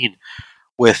scene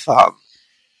with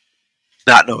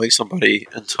not knowing somebody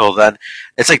until then.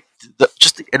 It's like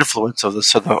just the influence of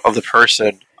the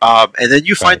person. And then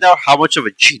you find out how much of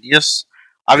a genius.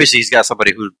 Obviously, he's got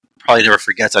somebody who probably never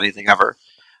forgets anything ever.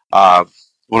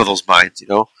 One of those minds, you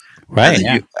know. Right.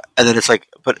 And then it's like,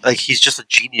 but like, he's just a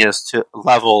genius to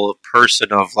level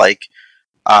person of like,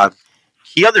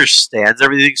 he understands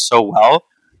everything so well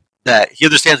that he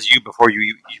understands you before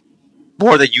you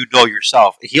more than you know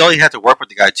yourself. He only had to work with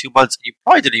the guy 2 months, and you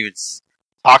probably didn't even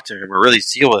talk to him or really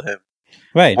deal with him.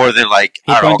 Right. More than like,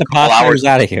 he brought the couple hours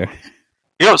out of here.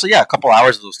 You know, so yeah, a couple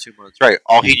hours of those 2 months, right?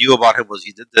 All he knew about him was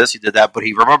he did this, he did that, but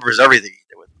he remembers everything he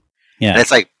did with him. Yeah, and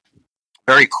it's like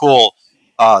very cool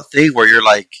thing where you're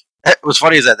like, what's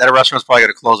funny is that restaurant's probably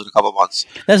going to close in a couple of months.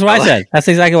 That's what I said. That's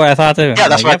exactly what I thought too. Yeah,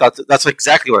 that's what I thought. That's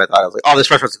exactly what I thought. I was like, oh,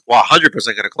 this restaurant's 100%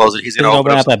 going to close, and he's going to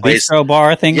open up some place, bistro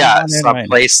bar thing. Yeah, some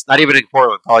place, not even in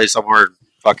Portland, probably somewhere in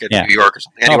fucking New York or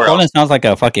something. Anywhere Portland else. sounds like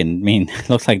a fucking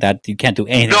looks like that. You can't do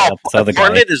anything. No,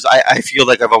 Portland is. I feel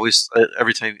like I've always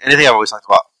anything I've always talked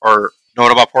about or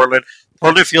known about Portland.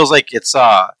 Portland feels like it's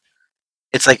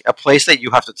like a place that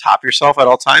you have to top yourself at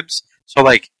all times. So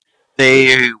like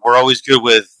they were always good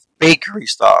with bakery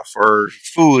stuff or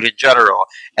food in general,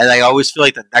 and I always feel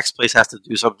like the next place has to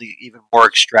do something even more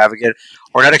extravagant,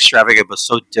 or not extravagant, but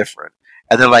so different.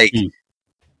 And then like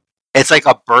it's like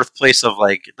a birthplace of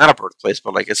like not a birthplace,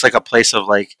 but like it's like a place of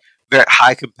like very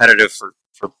high competitive for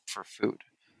food.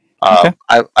 Okay.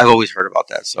 I've always heard about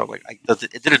that, so like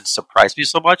it didn't surprise me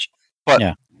so much.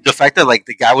 But the fact that like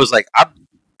the guy was like, I'm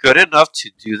good enough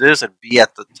to do this and be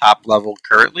at the top level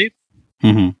currently,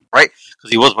 right? Because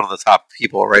he was one of the top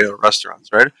people, right, in restaurants,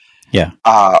 right? Yeah.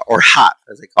 Or hot,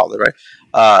 as they called it, right?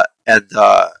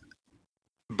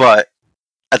 But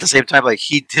at the same time, like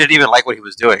he didn't even like what he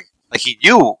was doing. Like he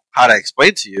knew how to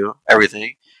explain to you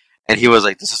everything, and he was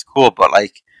like, "This is cool," but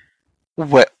like,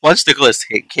 once Nicolas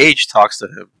Cage talks to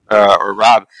him, or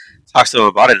Rob talks to him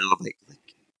about it, and I'm like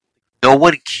no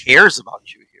one cares about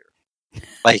you here.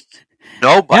 Like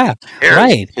nobody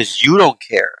cares because you don't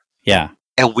care. Yeah,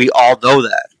 and we all know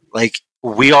that. Like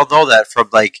we all know that from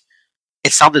like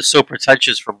it sounded so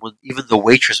pretentious from when even the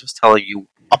waitress was telling you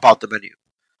about the menu,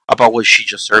 about what she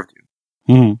just served you.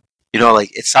 You know, like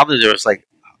it sounded just like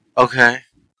okay,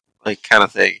 like kind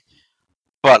of thing.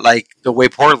 But like the way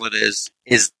Portland is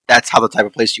that's how the type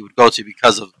of place you would go to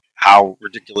because of how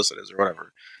ridiculous it is or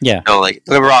whatever. Yeah. You know, like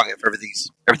don't get me wrong, if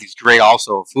everything's great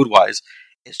also food wise,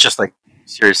 it's just like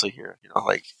seriously here, you know,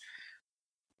 like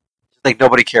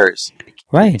nobody cares.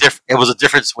 Right. It was a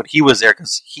difference when he was there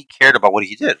because he cared about what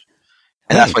he did.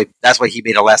 And that's why he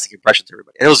made a lasting impression to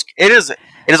everybody. It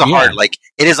is a hard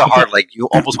like you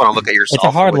almost want to look at yourself. It's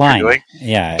a hard line.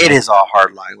 Yeah, it is a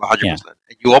hard line, 100%.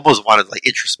 And you almost want to like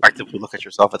introspectively look at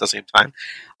yourself at the same time.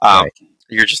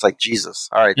 You're just like Jesus.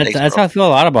 All right, that's how I feel a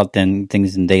lot about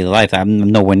things in daily life. I'm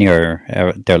nowhere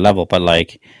near their level, but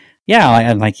like, yeah,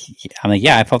 I'm like,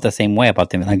 yeah, I felt the same way about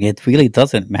them. Like, it really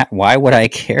doesn't matter. Why would I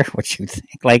care what you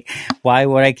think? Like, why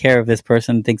would I care if this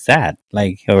person thinks that?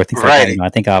 Like, or thinks like that? You know, I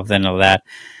think often of that.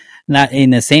 Not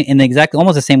in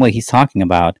almost the same way he's talking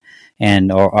about,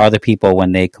 or other people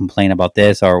when they complain about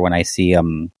this, or when I see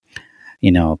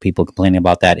you know, people complaining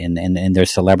about that in their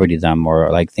celebritydom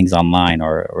or like things online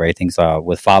or things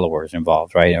with followers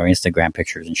involved, right, or Instagram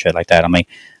pictures and shit like that. I'm like,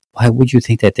 why would you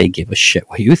think that they give a shit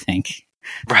what you think?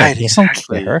 Right, like,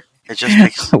 exactly. Don't care. It just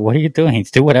makes what are you doing?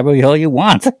 Do whatever the hell you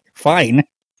want. Fine.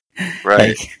 Right.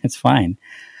 Like, it's fine.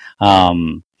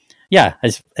 Yeah,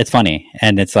 it's funny,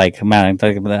 and it's like, man,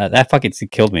 that fucking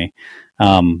killed me.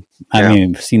 I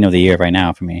mean, scene of the year right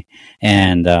now for me,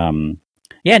 and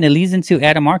yeah, and it leads into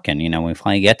Adam Arkin. You know, we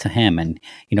finally get to him, and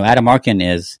you know, Adam Arkin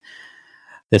is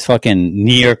this fucking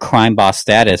near crime boss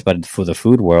status, but for the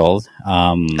food world.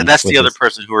 And that's the other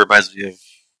person who reminds me of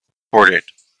Bourdain.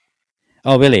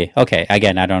 Oh, really? Okay.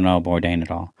 Again, I don't know Bourdain at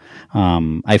all.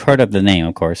 I've heard of the name,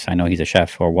 of course. I know he's a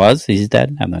chef, or was. He's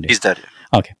dead? I have no idea. He's dead,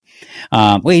 yeah. Okay.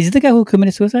 Wait, is he the guy who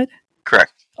committed suicide?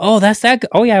 Correct. Oh, that's that.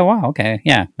 Oh, yeah. Wow. Okay.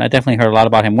 Yeah. I definitely heard a lot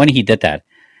about him when he did that.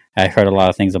 I heard a lot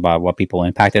of things about what people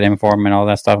impacted him for him and all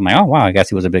that stuff. I'm like, oh, wow. I guess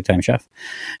he was a big time chef.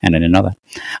 And I didn't know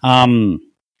that.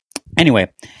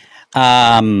 Anyway.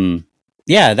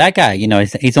 Yeah, that guy, you know,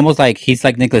 he's almost like, he's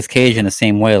like Nicolas Cage in the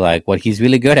same way. Like, what he's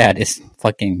really good at is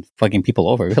fucking people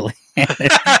over, really.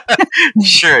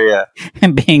 Sure, yeah.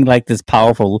 And being like this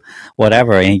powerful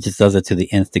whatever, and he just does it to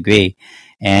the nth degree.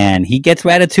 And he gets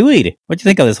ratatouille'd. What do you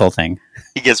think of this whole thing?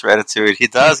 He gets ratatouille'd. He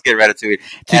does get ratatouille'd.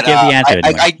 To give the answer.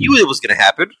 I knew it was going to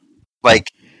happen.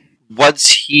 Like,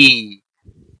 once he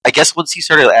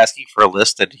started asking for a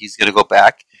list and he's going to go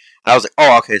back, and I was like,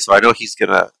 oh, okay, so I know he's going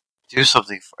to do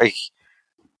something for...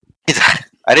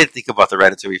 I didn't think about the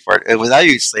ratatouille part, and without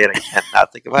you saying it, I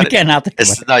cannot think about it. You cannot think about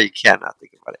it. No, you cannot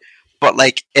think about it. But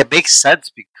like, it makes sense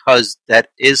because that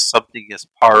is something as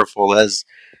powerful as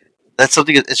that's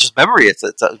something. It's just memory. It's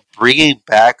bringing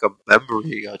back a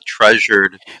memory, a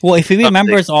treasured. Well, if he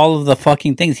remembers all of the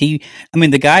fucking things, the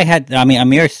guy had. I mean,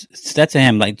 Amir said to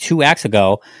him like 2 acts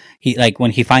ago. He like when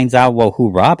he finds out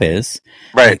who Rob is,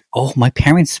 right? Like, oh, my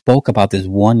parents spoke about this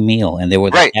one meal, and they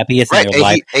were the happiest in their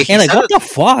life. And like, what the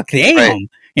fuck, damn, right.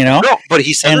 You know? No, but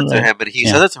he said it to him, and he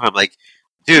said it to him like,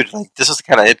 dude, like this is the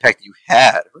kind of impact you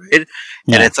had, right?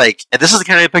 Yeah. And it's like, and this is the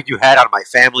kind of impact you had on my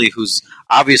family, who's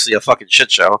obviously a fucking shit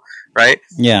show, right?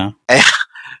 Yeah. And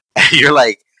you're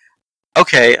like,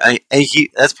 okay,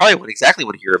 that's probably exactly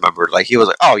what he remembered. Like he was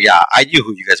like, oh yeah, I knew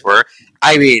who you guys were.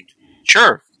 I mean,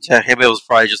 sure. To him, it was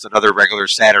probably just another regular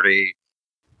Saturday,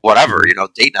 whatever, you know,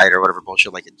 date night or whatever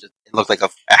bullshit. Like it looked like a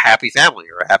happy family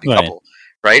or a happy couple,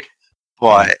 right?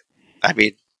 But I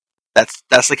mean, that's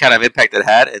the kind of impact it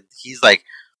had, and he's like,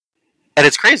 and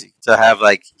it's crazy to have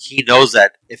like he knows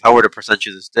that if I were to present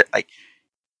you this, like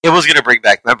it was going to bring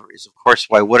back memories. Of course,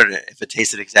 why wouldn't it? If it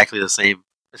tasted exactly the same,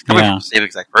 it's coming from the same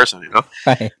exact person, you know?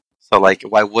 Right. So, like,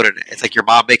 why wouldn't it? It's like your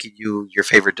mom making you your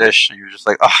favorite dish, and you're just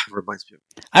like, oh, it reminds me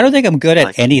of... I don't think I'm good at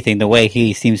Like- anything the way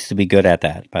he seems to be good at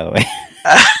that, by the way.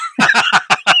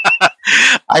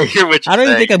 I hear what you're I don't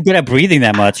even saying. think I'm good at breathing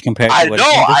that much compared to I what know,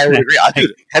 he I would does. agree.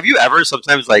 Dude, have you ever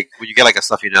sometimes, like, when you get, like, a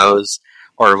stuffy nose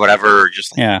or whatever, or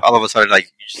just, like, Yeah. all of a sudden, like,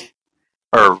 you just...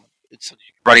 Or it's a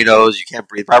runny nose, you can't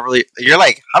breathe properly. You're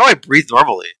like, how do I breathe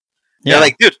normally? Yeah. You're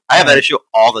like, dude, I have that issue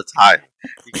all the time. Are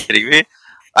you kidding me?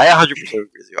 I 100% agree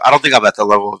with you. I don't think I'm at the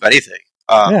level of anything.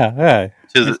 Yeah.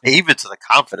 Even to the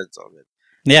confidence of it.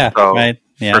 Yeah. So, Right.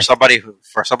 Yeah.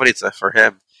 For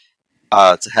him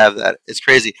to have that, it's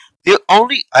crazy. The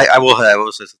only I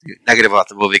will say something negative about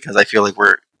the movie because I feel like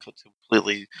we're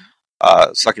completely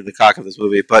sucking the cock of this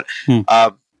movie, but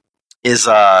I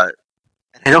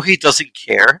know he doesn't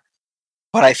care,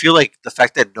 but I feel like the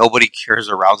fact that nobody cares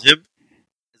around him,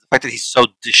 the fact that he's so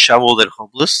disheveled and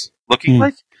homeless looking,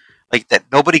 like that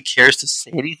nobody cares to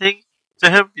say anything to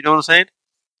him. You know what I'm saying?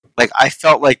 Like I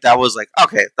felt like that was like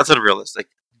okay, that's unrealistic.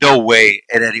 No way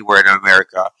in anywhere in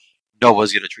America, no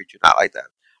one's gonna treat you not like that.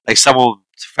 Like the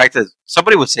fact that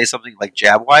somebody would say something like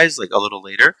jab wise, like a little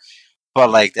later, but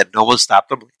like that no one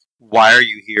stopped him. Like, why are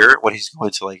you here when he's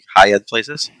going to like high end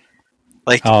places?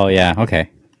 Like, Oh yeah.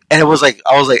 Okay. and it was like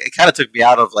I was like, it kind of took me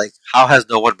out of like, how has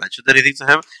no one mentioned anything to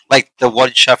him? Like the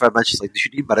one chef I mentioned, is like, do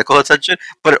you need medical attention?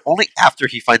 But only after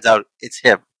he finds out it's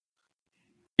him.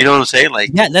 You know what I'm saying?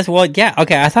 Like, Yeah. Yeah.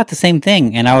 Okay. I thought the same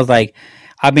thing, and I was like,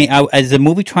 I mean, is the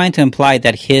movie trying to imply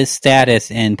that his status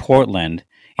in Portland,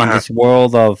 in this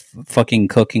world of fucking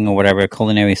cooking or whatever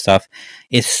culinary stuff,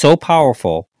 is so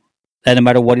powerful that no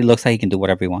matter what he looks like, he can do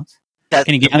whatever he wants? Can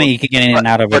he get, I mean, he can get in and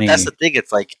out of But any. that's the thing.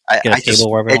 It's like get a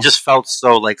table wherever he it wants? just felt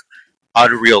so like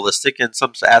unrealistic in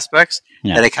some aspects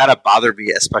Yeah. that it kind of bothered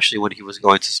me, especially when he was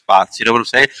going to spots. You know what I'm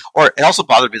saying? Or it also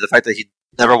bothered me the fact that he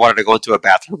never wanted to go into a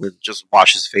bathroom and just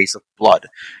wash his face of blood.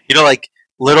 You know, like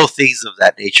little things of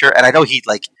that nature. And I know he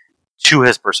like to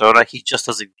his persona, he just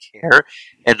doesn't care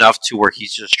enough to where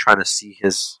he's just trying to see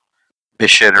his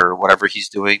mission or whatever he's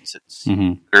doing to see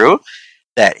Mhm. through.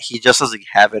 That he just doesn't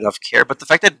have enough care. But the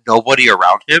fact that nobody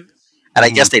around him, and I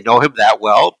guess they know him that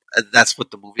well, and that's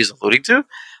what the movie is alluding to.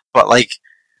 But like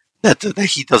that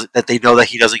he doesn't, that they know that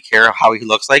he doesn't care how he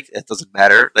looks like. It doesn't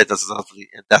matter. That's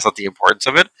not the importance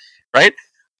of it, right?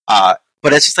 But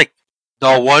it's just like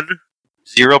no one,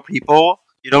 zero people.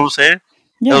 You know what I'm saying?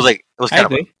 Yeah. It was kind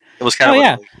of. agree. It was kind Oh of.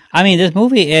 yeah. I mean, this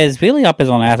movie is really up his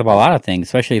own ass about a lot of things,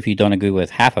 especially if you don't agree with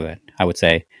half of it. I would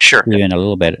say, Sure. even a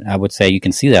little bit. I would say you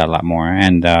can see that a lot more.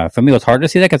 And for me, it was hard to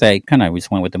see that because I kind of just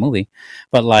went with the movie.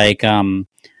 But like,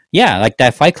 yeah, like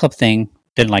that Fight Club thing,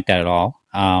 didn't like that at all.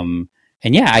 And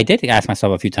yeah, I did ask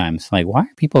myself a few times, like, why are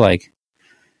people like?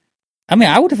 I mean,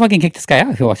 I would have fucking kicked this guy out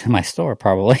if he walked in my store,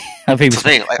 probably. I mean, That's the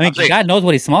thing, like, I'm saying- God knows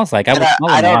what he smells like. I would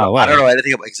smell him a mile away. I don't know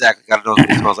anything about exactly. I don't know what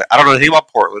it smells like. I don't know anything about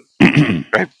Portland,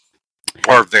 right?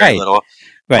 Or very Right. little.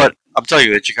 Right. But I'm telling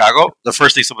you, in Chicago, the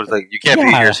first thing somebody's like, "You can't be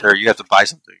Yeah. here, sir. You have to buy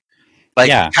something." Like,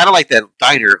 Yeah. kind of like that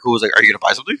diner who was like, "Are you going to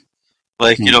buy something?"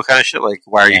 Like, you know, kind of shit. Like,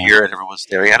 why are you Yeah. here? And everyone's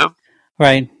staring at him.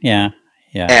 Right. Yeah.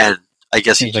 Yeah. And I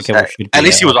guess he Seems like just it had- should at be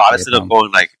least he was a- honest enough,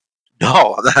 going like,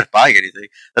 "No, I'm not buying anything."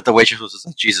 That the waitress was just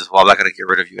like, "Jesus, well, I'm not going to get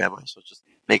rid of you, am I? So just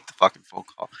make the fucking phone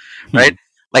call, right?"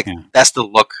 Like, that's the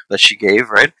look that she gave,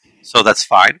 right? So that's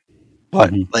fine.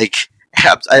 But like,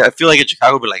 I feel like in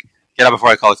Chicago, would be like, "Get out before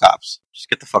I call the cops. Just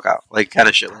get the fuck out." Like, kind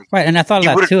of shit. Like, Right, and I thought He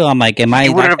of that would've- too. I'm like, am I? he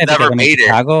would have that never because I'm in made it.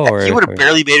 Chicago, or He would have or-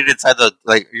 barely made it inside the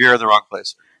like. You're in the wrong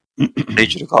place. I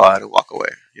need you to go out and walk away.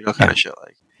 You know, kind of shit.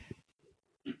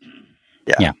 Like,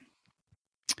 Yeah.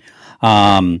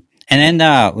 And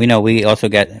then we also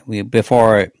get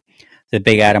before the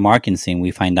big Adam Arkin scene,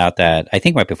 we find out that I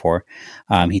think right before,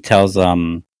 he tells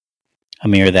Amir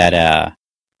that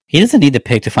he doesn't need the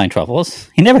pig to find truffles.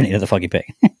 He never needed the fucking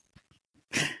pig.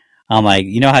 I'm like,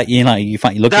 you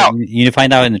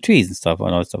find out in the trees and stuff,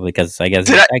 and all that stuff, because I guess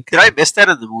did I miss that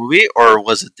in the movie, or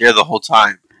was it there the whole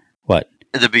time? What?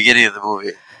 In the beginning of the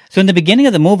movie. So in the beginning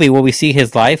of the movie, where we see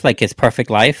his life, like his perfect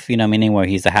life, meaning where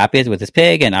he's the happiest with his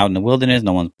pig and out in the wilderness,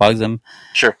 no one bugs him.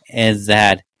 Sure. Is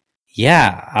that,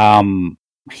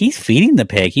 he's feeding the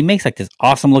pig. He makes like this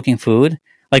awesome looking food,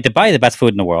 like probably the best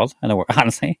food in the world,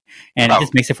 honestly. And he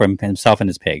just makes it for himself and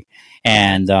his pig.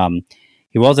 And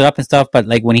he rolls it up and stuff. But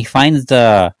like when he finds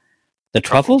the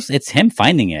truffles, it's him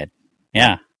finding it.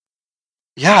 Yeah.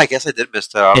 Yeah, I guess I did miss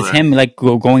that. It's him like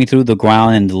going through the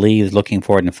ground and the leaves looking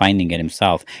for it and finding it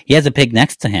himself. He has a pig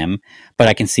next to him, but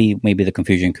I can see maybe the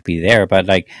confusion could be there. But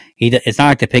like it's not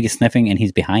like the pig is sniffing and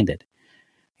he's behind it.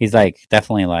 He's like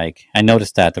definitely like I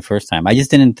noticed that the first time. I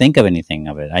just didn't think of anything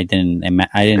of it. I didn't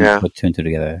put two and two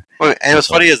together. Well, and what's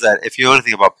funny is that if you know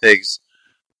anything about pigs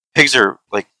are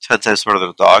like 10 times smarter than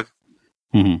a dog.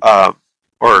 Mm-hmm.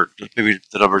 Or maybe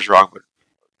the number's wrong, but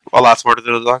a lot smarter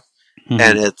than a dog. Mm-hmm.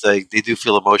 And it's like they do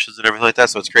feel emotions and everything like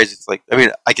that. So it's crazy. It's like, I mean,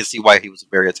 I can see why he was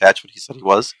very attached when he said he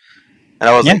was. And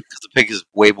I was like, because the pig is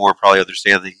way more probably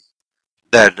understanding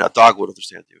than a dog would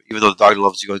understand you, even though the dog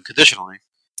loves you unconditionally,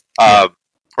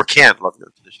 or can love you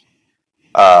unconditionally.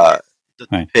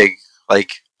 The pig,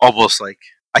 like, almost like,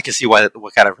 I can see what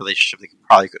kind of relationship they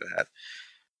probably could have had.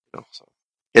 You know, so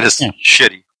it is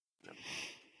shitty.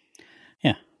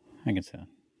 Yeah, I can see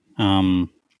that.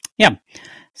 Yeah.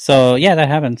 So, yeah, that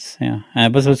happens. Yeah.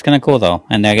 But it's kind of cool, though.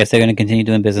 And I guess they're going to continue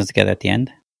doing business together at the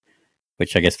end,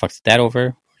 which I guess fucks that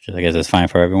over, which I guess is fine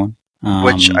for everyone.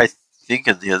 Which I think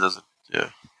in the end doesn't,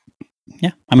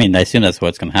 Yeah. I mean, I assume that's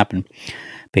what's going to happen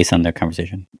based on their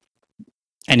conversation.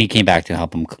 And he came back to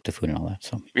help him cook the food and all that.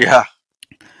 So yeah.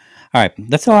 All right.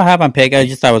 That's all I have on Pig. I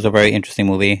just thought it was a very interesting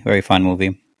movie, very fun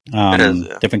movie. It is,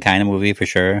 Different kind of movie for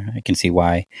sure. I can see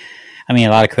why. I mean,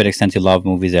 a lot of critics tend to love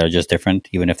movies that are just different,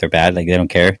 even if they're bad. Like, they don't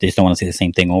care. They just don't want to see the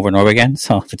same thing over and over again.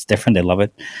 So if it's different, they love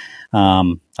it. A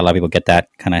lot of people get that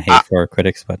kind of hate for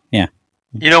critics, but yeah.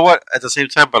 You know what? At the same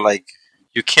time, but like,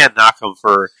 you can't knock them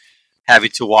for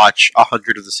having to watch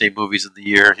 100 of the same movies in the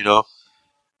year, you know?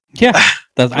 Yeah,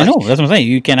 I know. That's what I'm saying.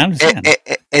 You can't understand.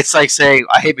 It's like saying,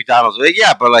 I hate McDonald's. Like,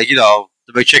 yeah, but like, you know,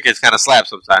 the McChicken's kind of slap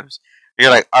sometimes. And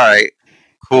you're like, all right,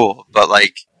 cool. But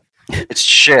like, it's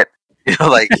shit. You know,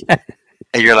 like,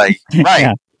 and you're like,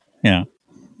 right. Yeah.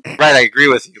 Right, I agree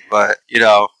with you. But, you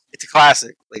know, it's a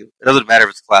classic. Like, it doesn't matter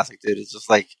if it's a classic, dude. It's just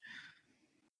like,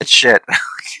 it's shit.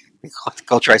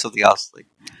 Go try something else. Like,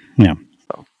 yeah.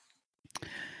 So.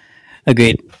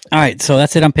 Agreed. All right, so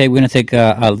that's it on Pig. We're going to take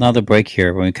another break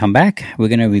here. When we come back, we're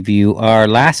going to review our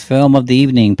last film of the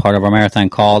evening, part of our marathon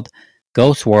called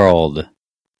Ghost World,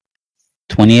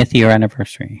 20th year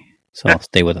anniversary. So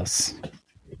stay with us.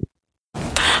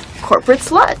 Corporate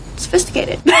slut.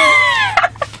 Sophisticated.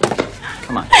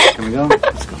 Come on, can we go?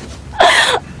 Let's go.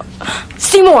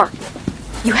 Seymour,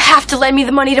 you have to lend me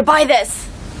the money to buy this.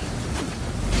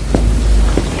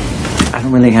 I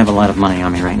don't really have a lot of money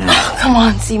on me right now. Come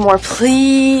on, Seymour,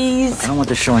 please. I don't want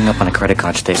this showing up on a credit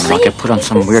card statement. I'll get put on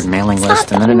some weird mailing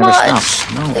list and then it never stops.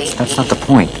 No, that's not the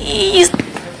point. Please.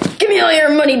 Give me all your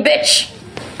money, bitch.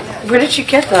 Where did you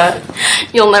get that?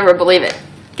 You'll never believe it.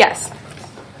 Guess.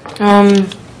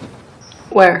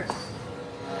 Where?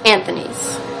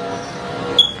 Anthony's.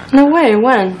 No way,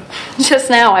 when? Just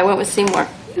now, I went with Seymour.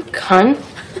 You cunt.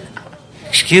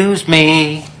 Excuse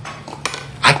me.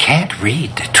 I can't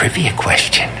read the trivia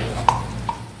question.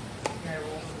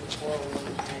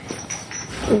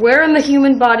 Where in the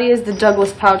human body is the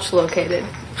Douglas pouch located?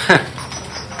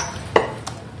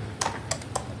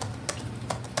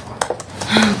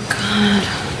 Oh, God.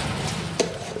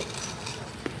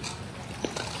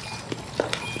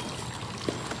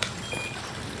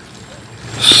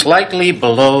 Slightly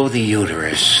below the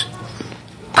uterus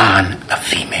on a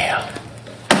female.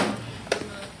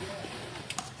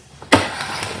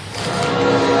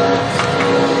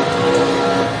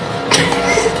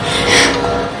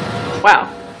 Wow.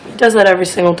 He does that every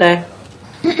single day.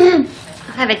 I'll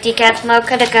have a decaf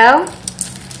mocha to go.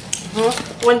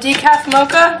 One decaf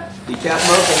mocha? Decaf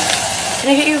mocha. Can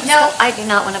I get you? No, I do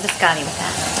not want a biscotti with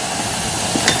that.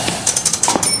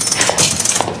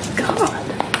 God.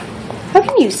 How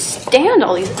can you stand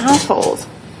all these assholes?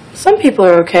 Some people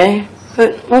are okay,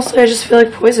 but mostly I just feel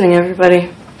like poisoning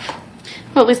everybody.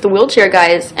 Well, at least the wheelchair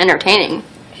guy is entertaining.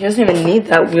 He doesn't even need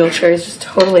that wheelchair. He's just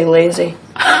totally lazy.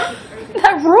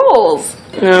 That rules.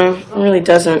 No, it really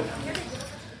doesn't.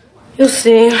 You'll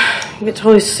see. I get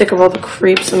totally sick of all the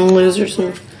creeps and losers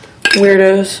and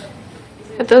weirdos.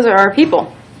 But those are our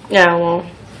people. Yeah, well.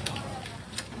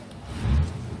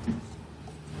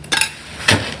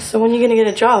 So when are you gonna get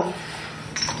a job?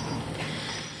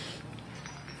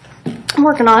 I'm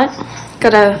working on it.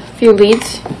 Got a few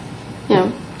leads. You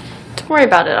know, don't worry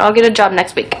about it. I'll get a job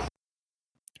next week.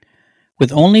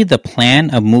 With only the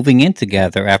plan of moving in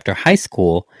together after high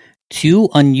school, two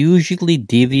unusually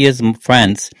devious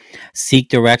friends seek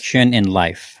direction in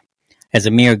life. As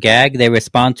a mere gag, they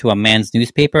respond to a man's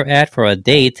newspaper ad for a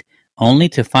date, only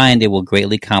to find it will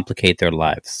greatly complicate their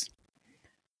lives.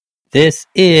 This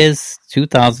is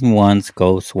 2001's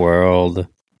Ghost World.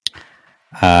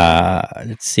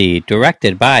 Let's see,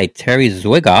 directed by Terry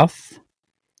Zwigoff,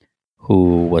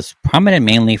 who was prominent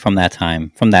mainly from that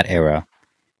time, from that era.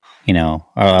 You know,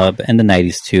 in the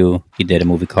 90s too. He did a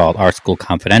movie called Art School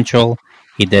Confidential.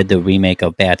 He did the remake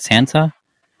of Bad Santa.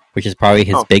 which is probably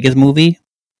his biggest movie.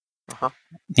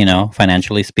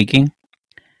 Financially speaking.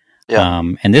 Yeah.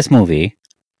 And this movie.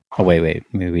 Oh wait.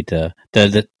 Maybe the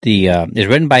is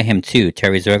written by him too.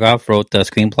 Terry Zergoff wrote the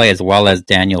screenplay as well as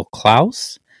Daniel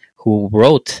Klaus, who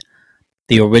wrote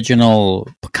the original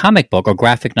comic book or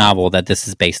graphic novel that this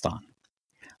is based on.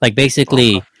 Like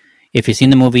basically, if you've seen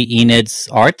the movie, Enid's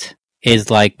art is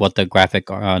like what the graphic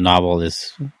novel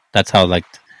is. That's how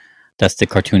that's the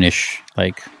cartoonish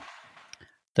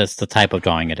that's the type of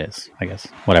drawing it is. I guess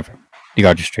whatever the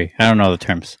artistry. I don't know the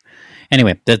terms.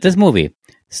 Anyway, this movie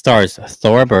stars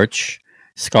Thora Birch,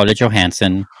 Scarlett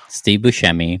Johansson, Steve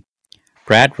Buscemi,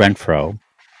 Brad Renfro.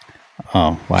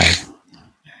 Oh, why?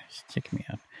 It's checking me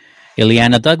out.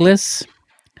 Ileana Douglas,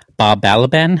 Bob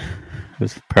Balaban,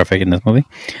 who's perfect in this movie,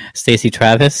 Stacey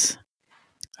Travis.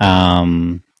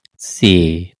 Let's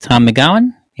see, Tom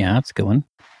McGowan. Yeah, that's a good one.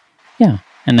 Yeah,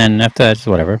 and then after that, just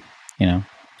whatever.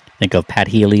 Think of Pat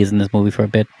Healy is in this movie for a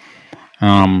bit.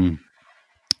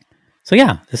 So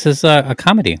yeah, this is a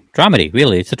dramedy.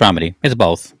 Really, it's a dramedy. It's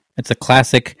both. It's a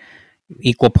classic,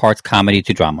 equal parts comedy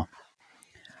to drama.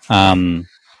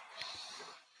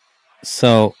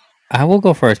 So I will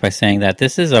go first by saying that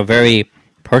this is a very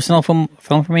personal film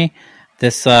for me.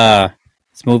 This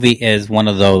movie is one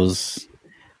of those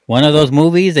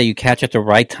movies that you catch at the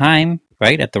right time,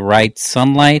 right? At the right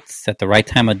sunlight, at the right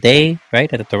time of day,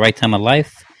 right? At the right time of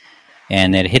life,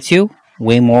 and it hits you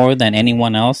way more than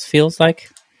anyone else feels like.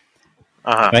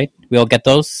 Right? We all get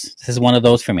those. This is one of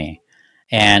those for me.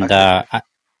 And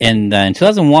in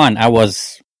 2001, I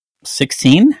was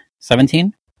 17, I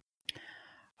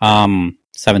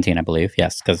believe.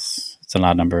 Yes, because it's an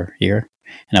odd number year,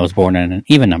 and I was born in an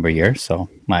even number year, so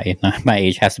my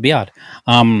age has to be odd.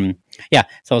 Yeah,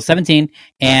 so I was 17,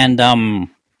 and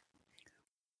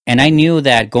I knew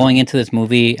that going into this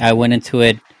movie, I went into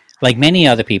it like many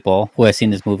other people who have seen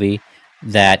this movie,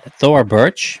 that Thora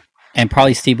Birch and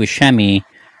probably Steve Buscemi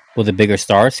were the bigger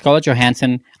stars. Scarlett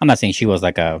Johansson, I'm not saying she was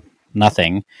like a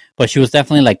nothing, but she was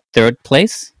definitely like third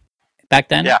place back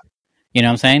then. Yeah. You know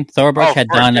what I'm saying? Thora Birch had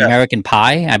done American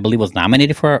Pie, I believe was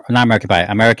nominated for, not American Pie,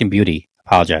 American Beauty.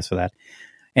 Apologize for that.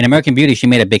 In American Beauty, she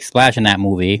made a big splash in that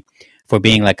movie for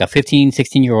being like a 15,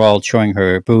 16-year-old showing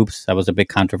her boobs. That was a big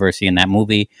controversy in that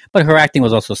movie. But her acting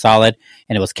was also solid,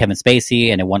 and it was Kevin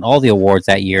Spacey, and it won all the awards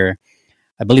that year.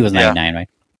 I believe it was 99, right?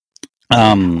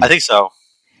 I think so.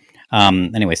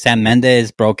 Anyway, Sam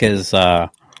Mendes broke his right.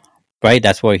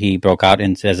 That's where he broke out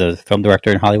as a film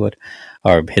director in Hollywood,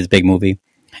 or his big movie.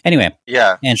 Anyway,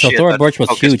 yeah. And so Thora Birch was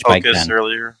huge back then.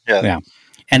 Earlier, yeah.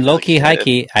 And low-key,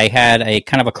 high-key, I had a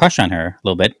kind of a crush on her a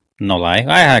little bit. No lie,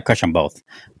 I had a crush on both.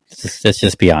 Let's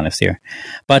just be honest here.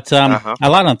 But a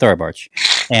lot on Thora Birch,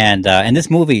 and this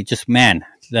movie, just man,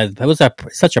 that was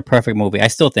such a perfect movie. I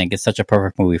still think it's such a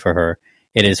perfect movie for her.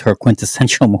 It is her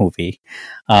quintessential movie.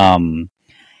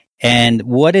 And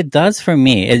what it does for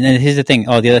me, and here's the thing.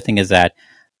 Oh, the other thing is that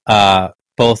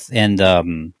both in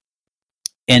the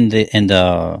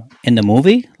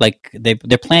movie, like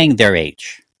they're playing their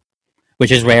age,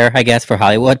 which is rare, I guess, for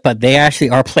Hollywood. But they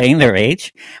actually are playing their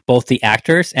age. Both the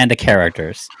actors and the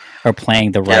characters are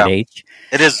playing the right age.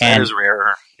 It is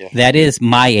rare. Yeah. That is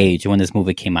my age when this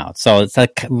movie came out. So it's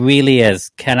like really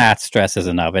cannot stress this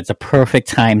enough. It's a perfect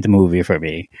timed movie for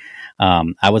me.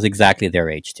 I was exactly their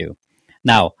age too.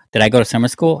 Now, did I go to summer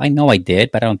school? I know I did,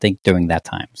 but I don't think during that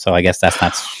time. So I guess that's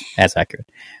not as accurate.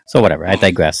 So whatever, I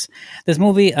digress. This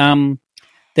movie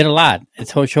did a lot.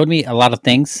 It showed me a lot of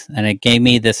things, and it gave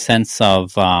me this sense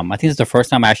of, I think it's the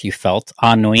first time I actually felt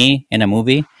ennui in a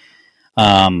movie.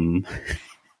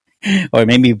 Or it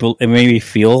made me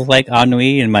feel like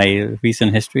ennui in my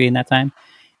recent history in that time.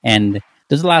 And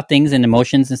there's a lot of things and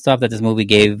emotions and stuff that this movie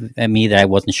gave me that I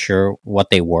wasn't sure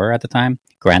what they were at the time,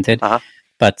 granted.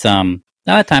 But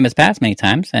now that time has passed many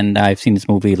times, and I've seen this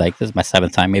movie, like, this is my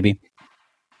 7th time maybe.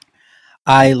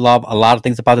 I love a lot of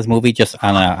things about this movie, just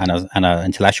on an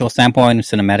intellectual standpoint,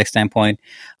 cinematic standpoint.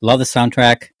 Love the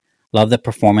soundtrack, love the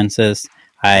performances.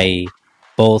 I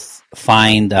both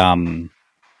find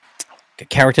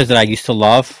characters that I used to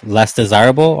love less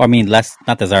desirable. I mean,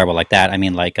 not desirable like that. I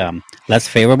mean, like less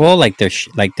favorable. Like their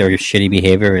shitty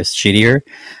behavior is shittier,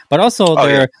 but also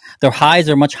their highs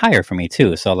are much higher for me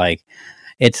too. So like,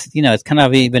 it's it's kind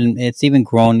of even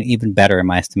grown even better in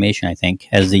my estimation, I think,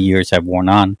 as the years have worn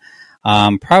on.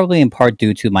 Probably in part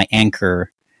due to my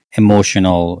anchor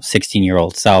emotional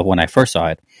 16-year-old self when I first saw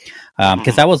it,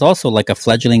 because I was also like a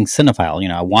fledgling cinephile.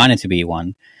 I wanted to be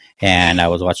one. And I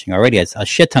was watching already a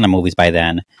shit ton of movies by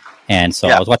then. And so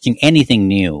I was watching anything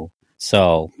new.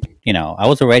 So, I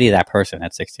was already that person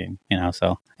at 16,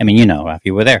 so, I mean, if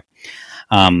you were there.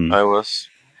 I was.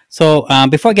 So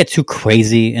before I get too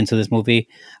crazy into this movie,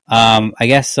 I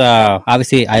guess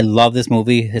obviously I love this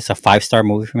movie. It's a 5-star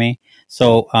movie for me.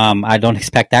 So I don't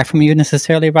expect that from you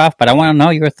necessarily, Ralph. But I want to know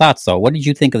your thoughts. So, what did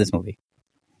you think of this movie?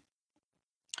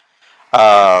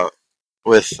 Let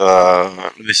me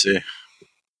see.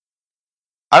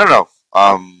 I don't know.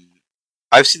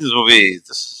 I've seen this movie.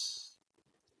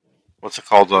 What's it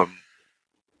called?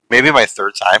 Maybe my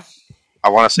third time. I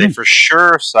want to say for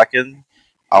sure second.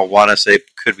 I want to say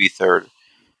could be third.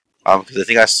 Because I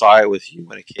think I saw it with you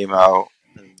when it came out.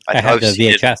 And I had the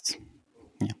VHS.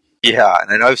 Yeah, and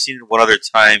I know I've seen it one other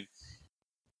time.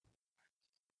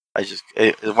 I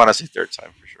want to say third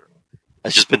time for sure.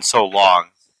 It's just been so long.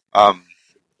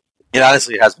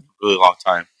 Honestly, it has been a really long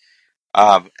time.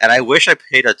 And I wish I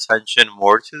paid attention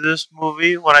more to this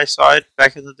movie when I saw it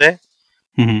back in the day.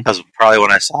 Because probably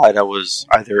when I saw it, I was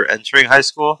either entering high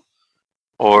school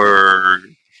or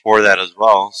before that as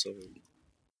well. So it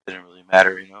didn't really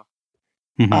matter, you know?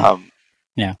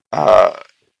 Yeah.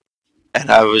 And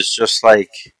I was just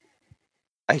like,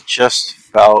 I just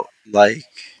felt like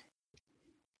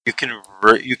you can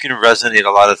resonate a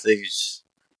lot of things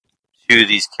to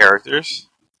these characters,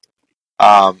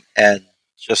 and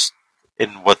just in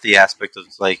what the aspect of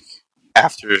like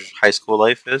after high school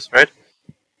life is, right?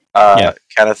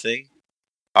 Kind of thing.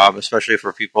 Especially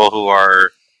for people who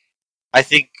are, I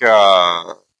think,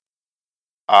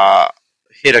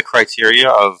 hit a criteria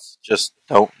of just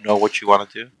don't know what you want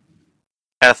to do,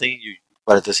 kind of thing.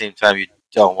 But at the same time, you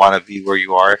don't want to be where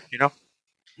you are, you know?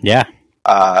 Yeah.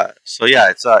 So yeah,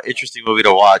 it's an interesting movie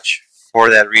to watch for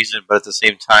that reason. But at the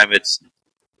same time, it's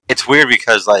weird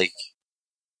because like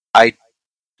I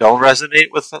don't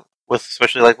resonate with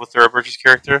especially like with the Burgess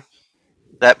character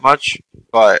that much.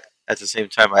 But at the same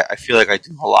time, I feel like I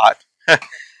do a lot.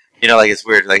 You know, like it's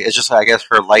weird. Like it's just I guess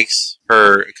her likes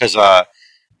her because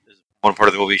one part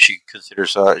of the movie she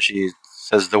considers she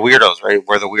says the weirdos, right?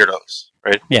 We're the weirdos,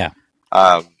 right? Yeah.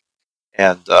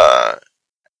 And I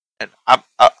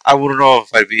wouldn't know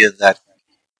if I'd be in that.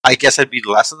 I guess I'd be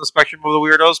less on the spectrum of the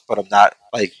weirdos, but I'm not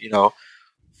like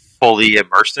fully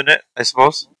immersed in it. I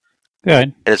suppose.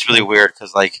 Good. And it's really weird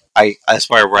because like that's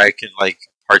where I can like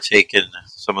partake in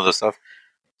some of the stuff.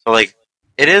 So like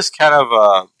it is kind of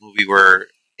a movie where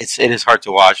it is hard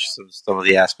to watch some of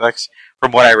the aspects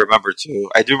from what I remember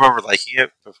too. I do remember liking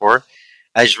it before.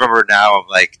 I just remember now I'm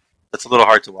like it's a little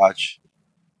hard to watch.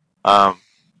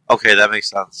 Okay, that makes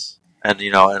sense. And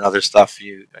and other stuff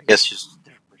I guess just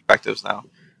different perspectives now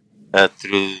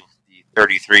through the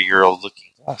 33-year-old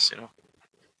looking glass,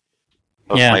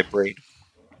 of my brain.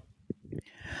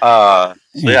 So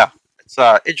yeah, it's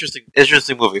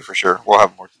interesting movie for sure. We'll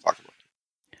have more to talk about.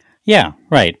 Yeah,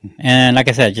 right. And like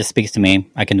I said, it just speaks to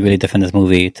me. I can really defend this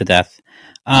movie to death.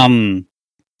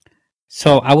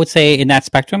 So I would say in that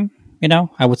spectrum,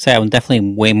 I would say I was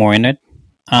definitely way more in it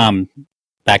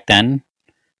back then.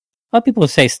 A lot of people would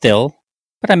say still,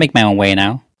 but I make my own way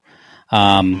now.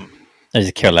 I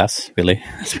just care less, really.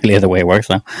 That's really the way it works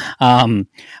now.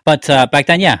 But back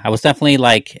then, yeah, I was definitely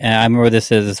like, I remember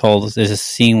there's a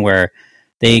scene where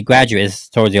they graduate, it's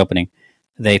towards the opening.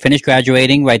 They finish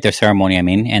graduating, right? Their ceremony,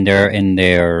 and they're in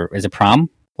is it prom?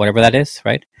 Whatever that is,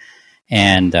 right?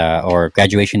 And, or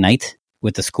graduation night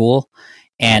with the school.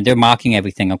 And they're mocking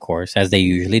everything, of course, as they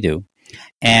usually do.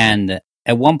 And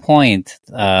at one point,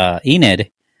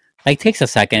 Enid, takes a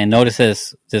second and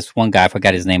notices this one guy, I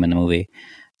forgot his name in the movie.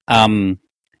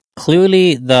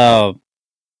 Clearly one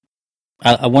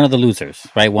of the losers,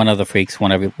 right? One of the freaks,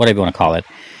 whatever you want to call it.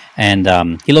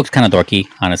 And he looks kind of dorky,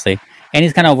 honestly. And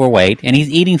he's kind of overweight. And he's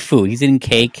eating food. He's eating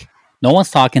cake. No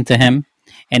one's talking to him.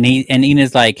 And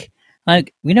Enid's like,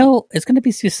 it's going to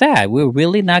be so sad. We're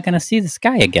really not going to see this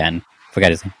guy again.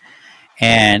 Forgot his name.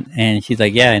 And she's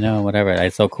like, yeah, I know, whatever.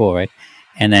 It's so cool, right?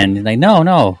 And then he's like,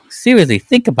 no, seriously,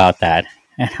 think about that.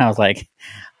 And I was like,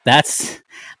 that's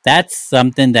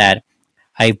something that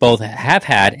I both have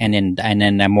had, and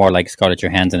then I'm more like Scarlett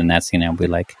Johansson in that scene. I'll be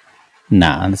like,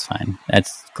 nah, that's fine.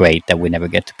 That's great that we never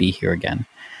get to be here again,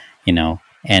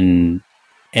 And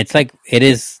it's like it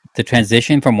is the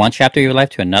transition from one chapter of your life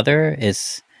to another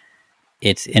it's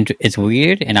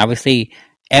weird, and obviously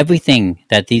everything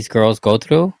that these girls go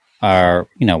through are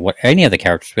what any of the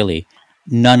characters really.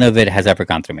 None of it has ever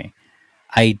gone through me.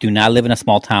 I do not live in a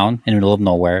small town in the middle of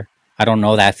nowhere. I don't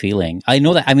know that feeling. I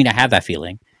know that. I have that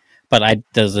feeling, but it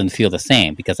doesn't feel the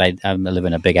same because I live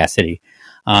in a big ass city.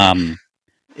 Yeah,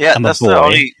 that's the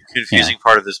only confusing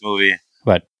part of this movie.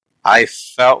 But I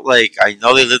felt like I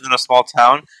know they lived in a small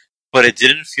town, but it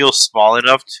didn't feel small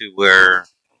enough to where,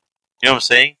 you know what I'm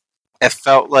saying? It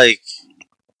felt like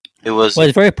it was. Well,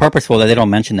 it's very purposeful that they don't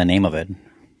mention the name of it.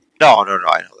 No, I know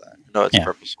that. know it's Yeah.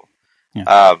 purposeful.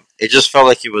 Yeah. It just felt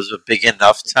like it was a big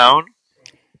enough town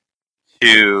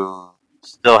to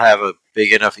still have a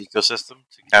big enough ecosystem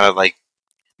to kind of like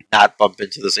not bump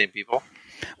into the same people.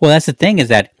 Well, that's the thing is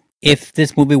that if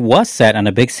this movie was set on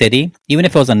a big city, even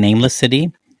if it was a nameless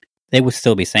city, they would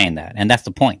still be saying that, and that's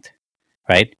the point,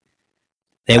 right?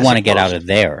 They want to get out of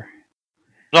there.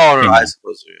 No, I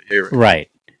suppose you're right.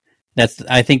 Right.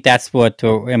 I think that's what.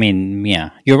 I mean, yeah,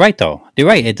 you're right though. You're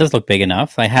right. It does look big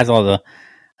enough. It has all the.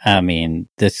 I mean,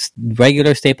 the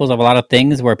regular staples of a lot of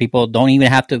things where people don't even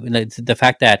have to. The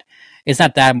fact that it's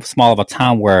not that small of a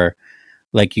town where,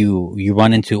 like, you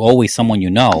run into always someone you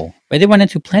know, but they run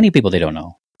into plenty of people they don't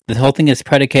know. The whole thing is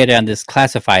predicated on this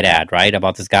classified ad, right,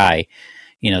 about this guy,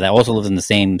 that also lives in the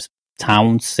same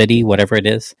town, city, whatever it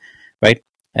is, right?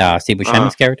 Steve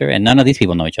Buscemi's character, and none of these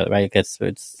people know each other, right?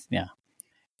 It's yeah.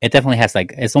 It definitely has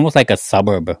it's almost like a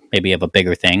suburb, maybe, of a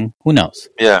bigger thing. Who knows?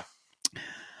 Yeah.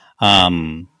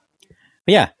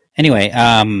 But yeah. Anyway,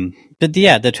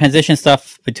 the transition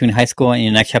stuff between high school and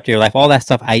your next chapter of your life, all that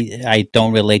stuff, I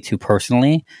don't relate to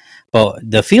personally, but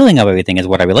the feeling of everything is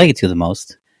what I relate to the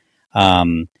most.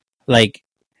 Like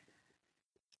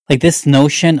this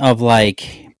notion of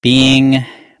being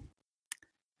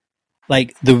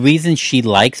the reason she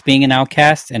likes being an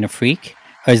outcast and a freak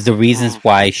is the reasons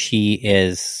why she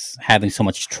is having so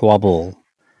much trouble,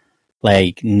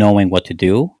 knowing what to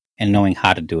do and knowing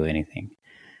how to do anything,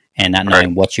 and not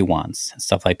knowing what she wants and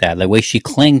stuff like that. The way she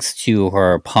clings to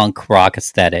her punk rock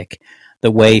aesthetic,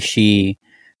 the way she,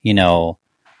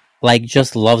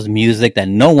 just loves music that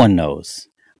no one knows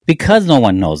because no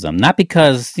one knows them, not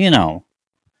because they're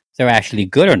actually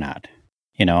good or not.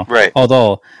 Right.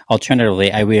 Although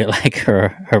alternatively, I really like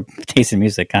her taste in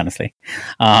music, honestly.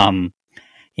 And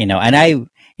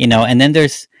then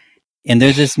there's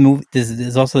this movie.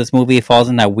 There's also this movie. It falls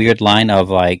in that weird line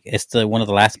of it's one of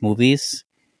the last movies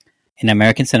in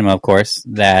American cinema, of course,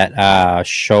 that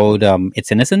showed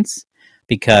its innocence,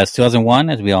 because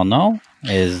 2001, as we all know,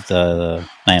 is the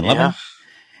 9/11,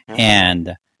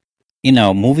 and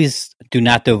movies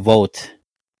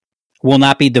will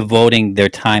not be devoting their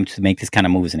time to make this kind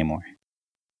of movies anymore.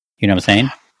 You know what I'm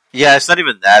saying? Yeah, it's not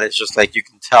even that. It's just you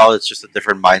can tell it's just a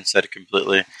different mindset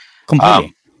completely.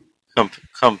 Completely.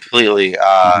 Completely.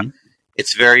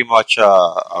 It's very much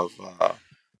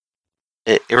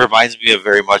it reminds me of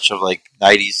very much of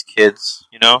 90s kids,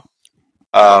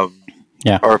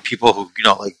 yeah, or people who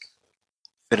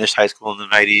finished high school in the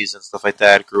 90s and stuff like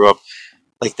that, grew up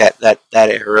that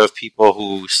era of people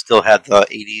who still had the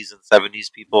 80s and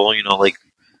 70s people,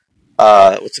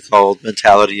 what's it called,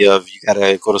 mentality of you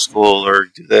gotta go to school or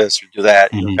do this or do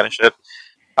that, kind of shit.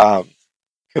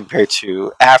 Compared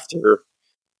to after,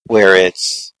 where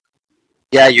it's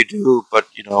you do, but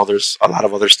there's a lot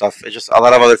of other stuff. It's just a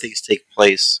lot of other things take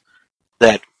place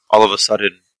that all of a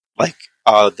sudden, what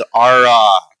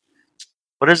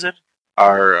is it?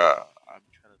 Our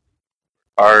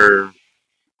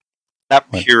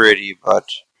not purity, but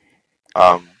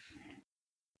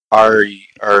our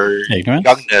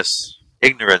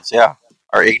ignorance, yeah,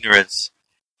 our ignorance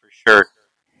for sure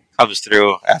comes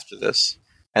through after this,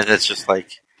 and it's just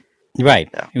right.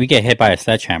 Yeah. We get hit by a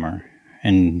sledgehammer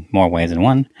in more ways than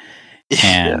one,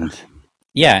 and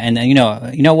and you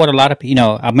know what, a lot of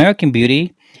American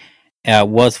Beauty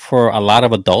was for a lot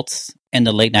of adults in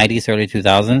the late 90s, early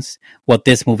 2000s. What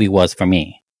this movie was for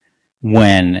me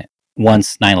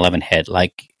once 9/11 hit,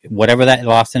 whatever that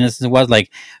lost innocence was,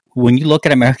 when you look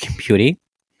at American Beauty,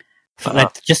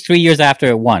 just 3 years after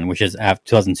it won, which is after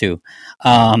 2002,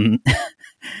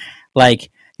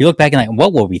 you look back and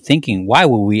what were we thinking? Why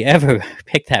would we ever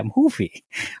pick that movie?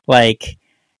 That's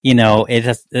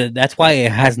why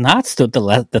it has not stood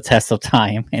the test of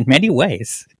time in many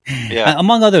ways. Yeah.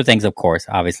 Among other things, of course,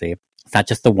 obviously. It's not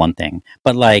just the one thing.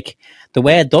 But the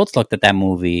way adults looked at that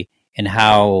movie and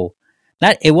how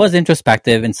it was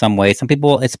introspective in some ways. Some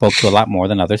people it spoke to a lot more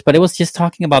than others, but it was just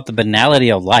talking about the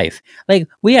banality of life.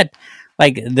 We had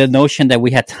the notion that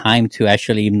we had time to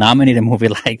actually nominate a movie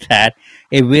like that.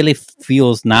 It really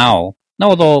feels now,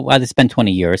 although it's been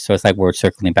 20 years, so it's we're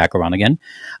circling back around again.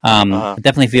 It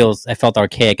definitely I felt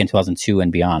archaic in 2002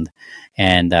 and beyond.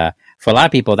 And for a lot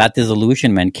of people, that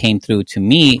disillusionment came through to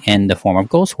me in the form of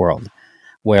Ghost World,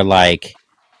 where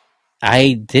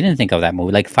I didn't think of that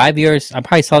movie. 5 years, I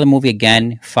probably saw the movie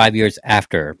again 5 years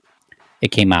after it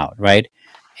came out, right?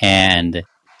 And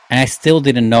I still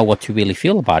didn't know what to really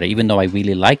feel about it, even though I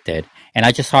really liked it. And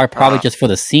I just saw it probably just for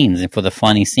the scenes and for the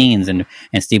funny scenes and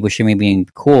Steve Buscemi being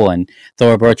cool and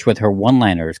Thora Birch with her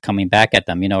one-liners coming back at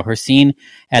them. Her scene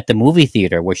at the movie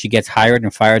theater where she gets hired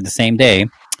and fired the same day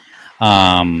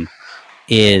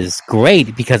is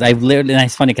great because I've literally, and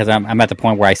it's funny because I'm at the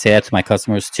point where I say that to my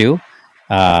customers too.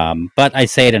 But I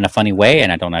say it in a funny way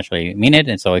and I don't actually mean it.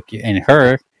 And so in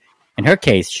her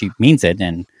case, she means it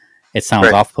and it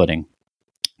sounds off-putting.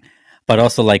 But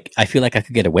also, like, I feel like I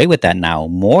could get away with that now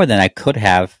more than I could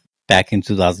have back in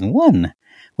 2001,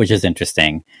 which is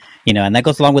interesting. And that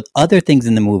goes along with other things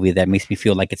in the movie that makes me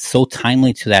feel like it's so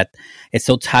timely to that. It's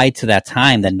so tied to that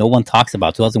time that no one talks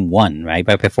about 2001, right?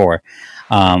 Right before,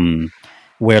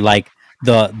 where like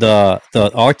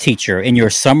the art teacher in your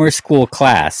summer school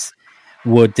class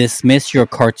would dismiss your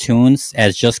cartoons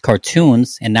as just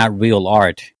cartoons and not real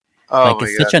art. Oh, like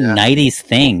it's such a 90s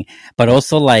thing, but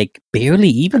also like barely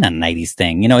even a 90s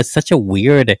thing. It's such a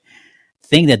weird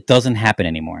thing that doesn't happen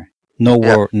anymore.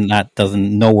 Nowhere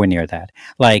near that.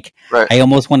 Like I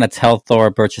almost want to tell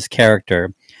Thora Birch's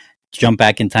character, jump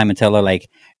back in time and tell her like,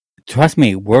 trust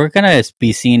me, we're gonna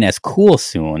be seen as cool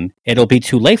soon. It'll be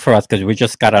too late for us because we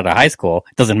just got out of high school.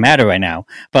 It doesn't matter right now,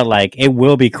 but like it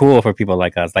will be cool for people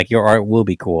like us. Like your art will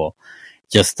be cool.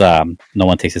 Just no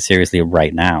one takes it seriously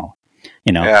right now.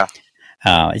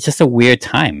 It's just a weird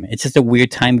time. It's just a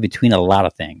weird time between a lot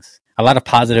of things, a lot of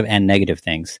positive and negative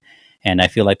things. And I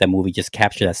feel like that movie just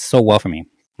captured that so well for me.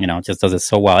 It just does it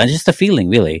so well. And it's just a feeling,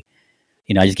 really.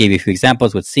 I just gave you a few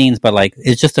examples with scenes, but like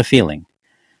it's just a feeling.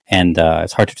 And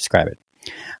it's hard to describe it.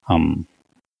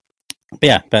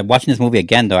 But watching this movie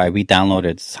again, though, I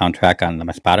re-downloaded the soundtrack on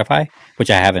my Spotify,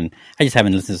 which I just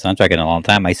haven't listened to the soundtrack in a long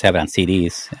time. I used to have it on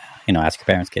CDs, Ask Your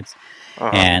Parents, Kids.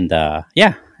 And I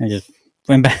just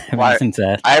went back and listened to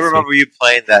that. I remember you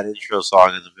playing that intro song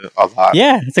in the movie a lot.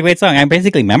 Yeah, it's a great song. I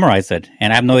basically memorized it,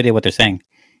 and I have no idea what they're saying.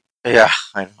 Yeah,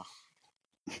 I know.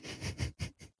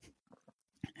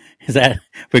 Is that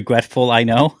regretful? I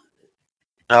know.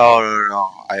 No.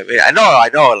 I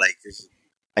know. Like,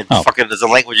 fucking, there's a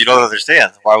language you don't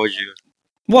understand. Why would you?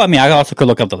 Well, I mean, I also could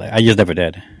look up the. I just never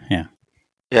did. Yeah.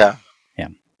 Yeah.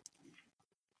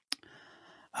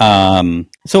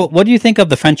 So, what do you think of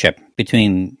the friendship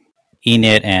between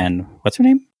Enid and what's her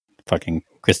name? Fucking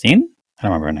Christine? I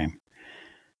don't remember her name.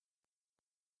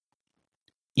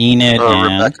 Enid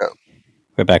and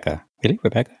Rebecca. Really?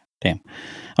 Rebecca? Damn.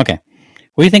 Okay.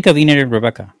 What do you think of Enid and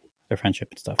Rebecca? Their friendship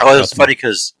and stuff. Oh, it's funny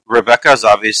because Rebecca's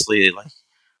obviously like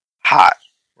hot,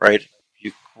 right?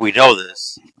 We know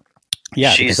this.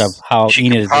 Yeah, because of how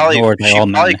Enid is ignored by all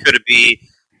men. She probably could be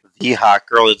the hot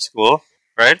girl in school,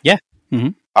 right? Yeah.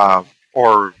 Mm-hmm.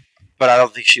 But I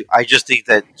don't think I just think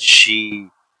that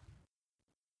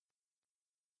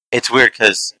it's weird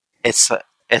because it's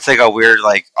like a weird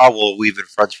like, oh well, we've been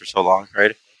friends for so long,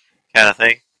 right? Kind of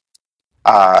thing.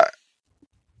 But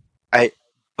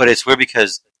it's weird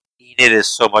because Enid is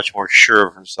so much more sure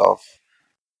of herself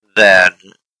than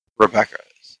Rebecca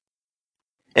is,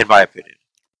 in my opinion.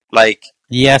 Like,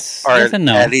 yes, or yes and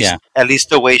no. At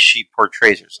least the way she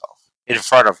portrays herself in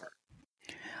front of her.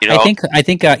 I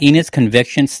think Enid's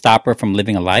convictions stop her from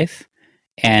living a life,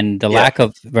 and the lack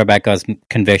of Rebecca's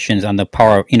convictions on the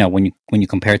power, when you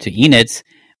compare it to Enid's,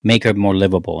 make her more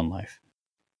livable in life.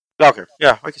 Okay,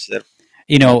 yeah, I can see that.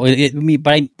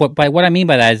 But what I mean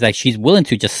by that is like she's willing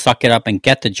to just suck it up and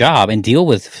get the job and deal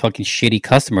with fucking shitty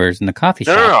customers in the coffee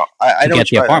shop. No. I to get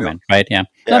the apartment, right? Yeah.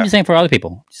 No, I'm just saying for other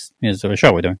people. It's a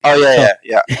show we're doing. Oh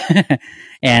yeah.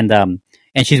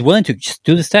 And she's willing to just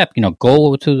do the step.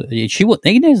 Go to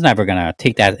Enid's never gonna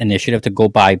take that initiative to go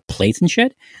buy plates and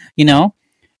shit.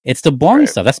 It's the boring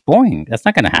stuff. That's boring. That's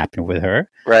not gonna happen with her.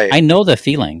 Right. I know the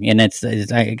feeling, and it's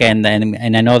again,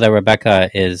 and I know that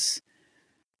Rebecca is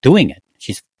doing it.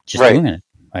 She's just doing it.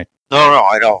 Right. No,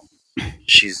 I know.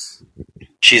 She's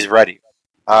ready.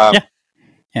 Yeah.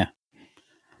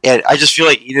 And I just feel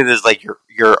like Enid is like your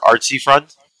artsy friend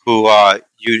who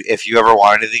if you ever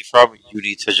want anything from, you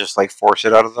need to just like force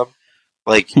it out of them.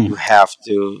 Like you have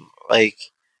to like,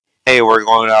 hey, we're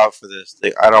going out for this.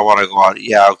 Like, I don't want to go out.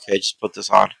 Yeah, okay, just put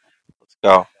this on. Let's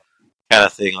go. Kind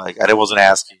of thing. Like I wasn't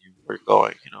asking you where you're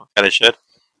going. Kind of shit.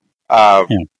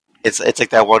 It's like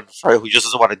that one friend who just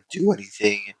doesn't want to do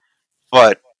anything,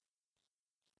 but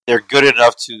they're good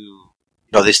enough to,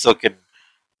 they still can,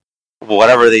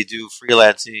 whatever they do,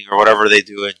 freelancing or whatever they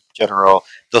do in general,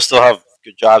 they'll still have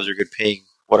good jobs or good paying,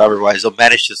 whatever. Wise, they'll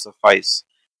manage to suffice,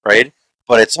 right?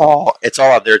 But it's all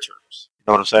on their terms. You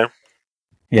know what I'm saying?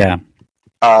 Yeah.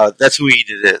 That's who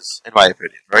Enid is, in my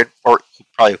opinion, right? Or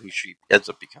probably who she ends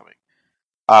up becoming.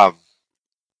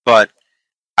 But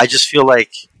I just feel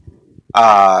like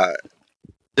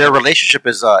their relationship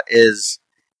is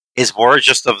more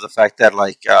just of the fact that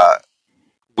like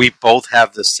we both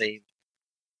have the same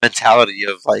mentality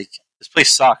of like, this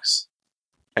place sucks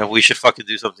and we should fucking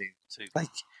do something to like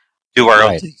do our own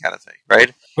Right. thing kind of thing,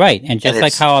 right? Right, and just like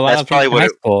it's- how a lot that's of probably things in what high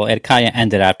it- school, it kind of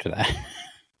ended after that.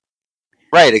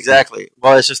 Right, exactly.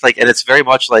 Well, it's just like, and it's very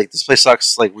much like, this place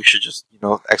sucks, like, we should just,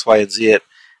 X, Y, and Z it.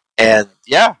 And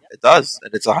yeah, it does.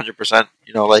 And it's 100%,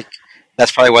 like,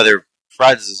 that's probably why they're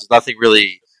friends. Is nothing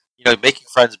really, making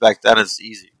friends back then is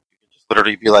easy. You can just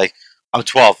literally be like, I'm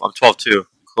 12 too.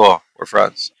 Cool, we're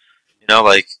friends.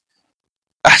 Like,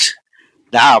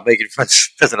 now making friends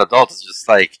as an adult is just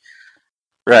like,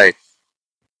 right.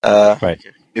 Right.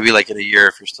 Maybe like in a year,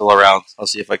 if you're still around, I'll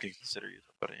see if I can consider you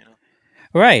somebody,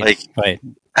 Right, Like- right.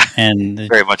 And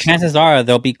Very much so. chances are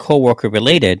they'll be co-worker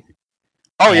related.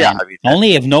 Oh, yeah. And I mean,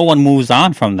 only if no one moves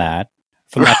on from that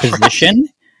position.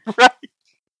 Right.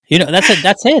 That's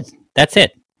it. That's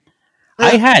it.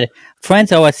 I had friends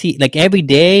who I see like every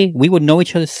day. We would know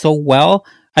each other so well.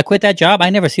 I quit that job. I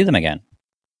never see them again.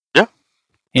 Yeah.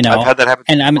 I've had that happen.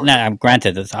 And I'm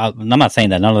granted. I'm not saying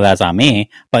that none of that's on me,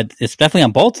 but it's definitely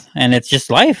on both. And it's just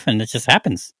life, and it just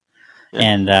happens. Yeah.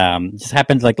 And it just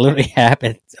happens like literally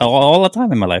happens all the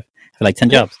time in my life for like 10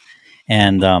 jobs.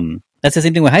 And that's the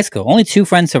same thing with high school. Only 2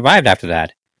 friends survived after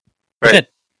that. That's Right.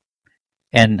 it.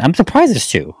 And I'm surprised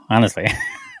it's 2, honestly.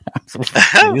 I'm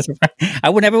surprised. I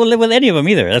would never live with any of them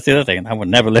either. That's the other thing. I would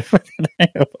never live with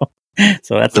any of them.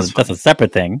 So that's a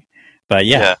separate thing. But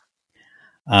yeah.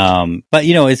 But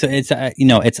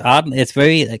it's odd. It's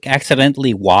very like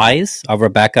accidentally wise of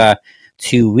Rebecca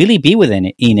to really be with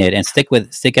Enid and stick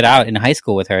it out in high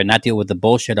school with her and not deal with the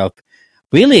bullshit of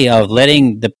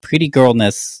letting the pretty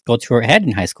girlness go to her head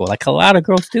in high school, like a lot of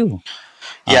girls do.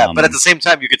 Yeah, but at the same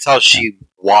time, you could tell she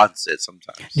wants it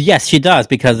sometimes. Yes, she does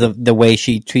because of the way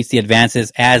she treats the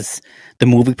advances as the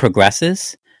movie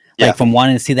progresses. Like from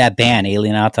wanting to see that band,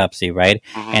 Alien Autopsy, right?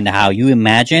 Mm-hmm. And how you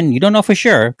imagine, you don't know for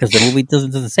sure because the movie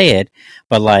doesn't say it,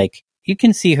 but like you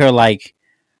can see her like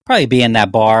probably be in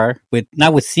that bar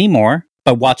not with Seymour,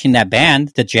 but watching that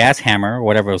band, the Jazz Hammer or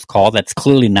whatever it was called. That's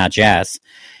clearly not jazz,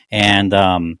 and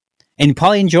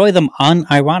probably enjoy them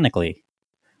unironically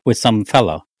with some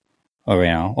fellow,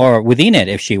 or with Enid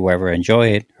if she were ever enjoy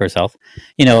it herself,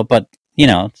 But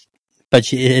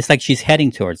it's like she's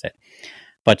heading towards it.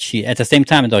 But she, at the same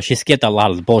time, though, she skipped a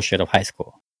lot of the bullshit of high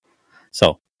school.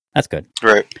 So, that's good.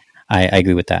 Right. I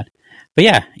agree with that. But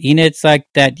yeah, Enid's like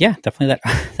that, definitely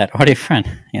that arty friend,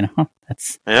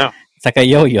 That's it's like a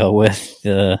yo-yo with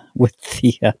the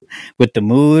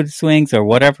mood swings or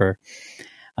whatever.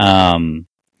 In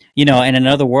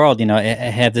another world, it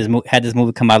had this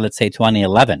movie come out, let's say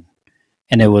 2011,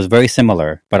 and it was very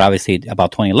similar, but obviously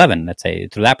about 2011, let's say,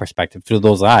 through that perspective, through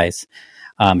those eyes,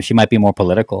 she might be more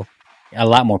political. A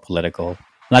lot more political,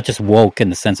 not just woke in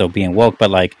the sense of being woke, but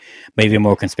like maybe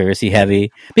more conspiracy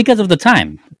heavy because of the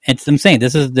time. I'm saying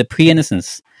this is the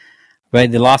pre-innocence,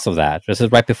 right? The loss of that. This is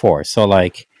right before. So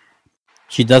like,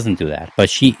 she doesn't do that, but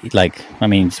she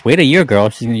just wait a year,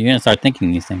 girl. You're gonna start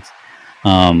thinking these things,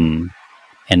 and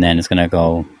then it's gonna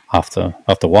go off the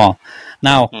wall.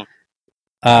 Now,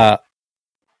 the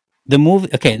movie.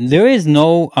 Okay, there's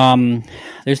no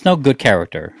good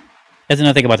character. That's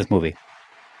another thing about this movie.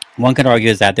 One could argue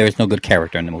is that there is no good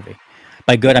character in the movie.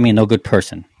 By good, I mean no good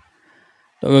person.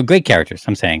 Great characters,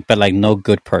 I'm saying, but like no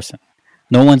good person.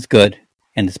 No one's good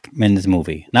in this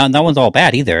movie. Now, no one's all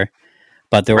bad either,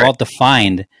 but they're all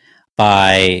defined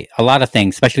by a lot of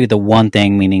things, especially the one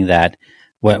thing, meaning that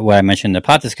what I mentioned in the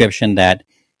plot description, that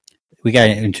we got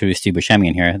to introduce Steve Buscemi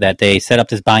in here, that they set up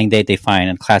this buying date they find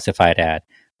and classified ad,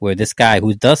 where this guy,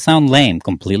 who does sound lame,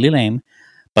 completely lame,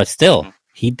 but still,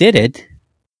 he did it,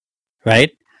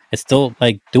 right? It's still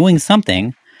like doing something.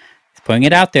 He's putting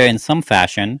it out there in some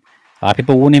fashion. A lot of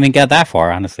people wouldn't even get that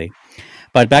far, honestly.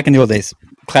 But back in the old days,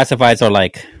 classifieds are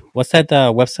like, what's that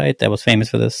website that was famous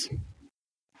for this?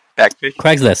 Backpage?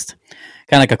 Craigslist.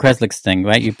 Kind of like a Craigslist thing,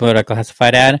 right? You put a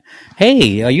classified ad.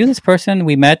 Hey, are you this person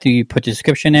we met? You put your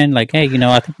description in, like, hey,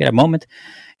 I think we had a moment.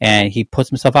 And he puts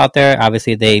himself out there.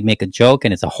 Obviously, they make a joke,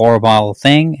 and it's a horrible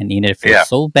thing. And Enid feels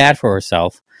so bad for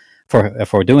herself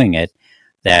for doing it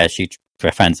that she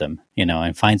befriends him,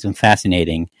 and finds him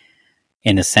fascinating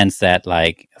in the sense that,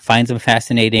 like, finds him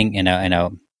fascinating in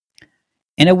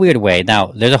a weird way. Now,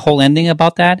 there's a whole ending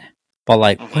about that, but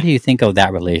like, what do you think of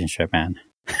that relationship, man?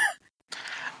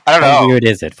 I don't know. How weird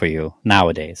is it for you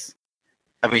nowadays?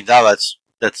 I mean, now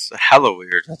that's hella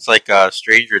weird. That's like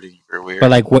Stranger Things or weird. But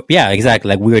like, yeah, exactly,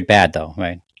 like weird bad though,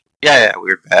 right? Yeah,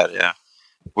 weird bad. Yeah,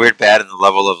 weird bad in the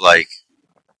level of like,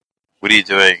 what are you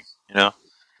doing?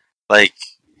 Like.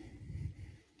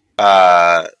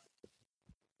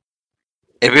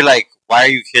 It'd be like, why are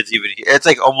you kids even here? It's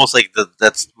like almost like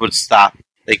that would stop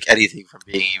like anything from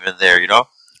being even there,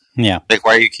 Yeah. Like,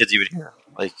 why are you kids even here?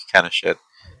 Like, kind of shit.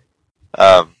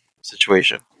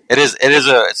 situation. It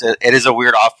is a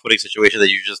weird off-putting situation that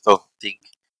you just don't think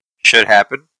should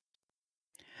happen.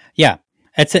 Yeah,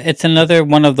 it's another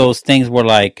one of those things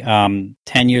where 10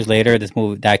 years later, this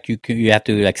movie that you have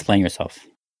to explain yourself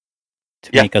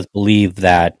to make us believe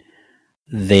that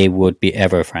they would be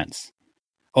ever friends,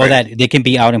 or that they can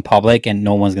be out in public and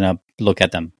no one's gonna look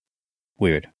at them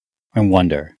weird and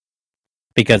wonder,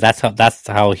 because that's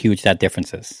how huge that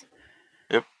difference is.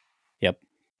 Yep.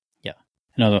 Yeah.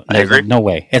 No, I agree. No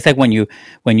way. It's like when you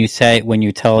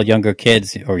tell younger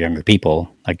kids or younger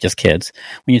people, like just kids,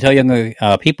 when you tell younger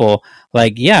people,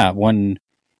 when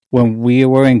we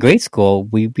were in grade school,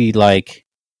 we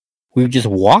would just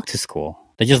walk to school.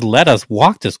 They just let us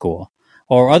walk to school,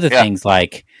 or other things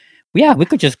like, we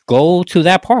could just go to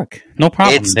that park, no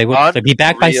problem. They'd be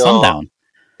back by sundown.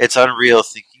 It's unreal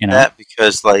thinking that,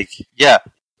 because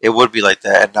it would be like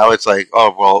that, and now it's like,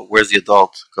 oh well, where's the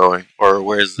adult going, or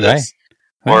where's this,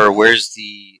 or where's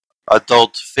the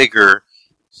adult figure?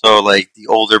 So like the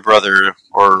older brother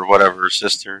or whatever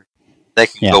sister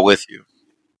that can go with you.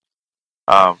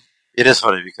 It is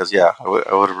funny because I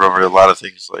would remember a lot of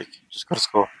things like just go to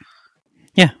school.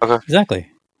 Yeah. Okay. Exactly.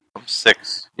 I'm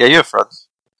 6. Yeah, you have friends.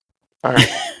 All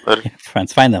right. Later.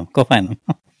 Friends, find them. Go find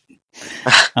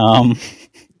them.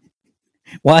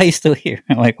 Why are you still here?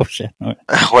 I'm like, oh shit. Why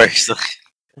are you still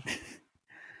here?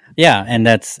 Yeah, and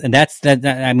that's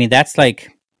I mean, that's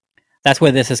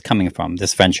where this is coming from.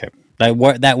 This friendship,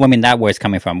 where it's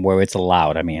coming from, where it's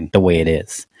allowed. I mean, the way it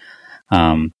is.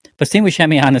 But Steve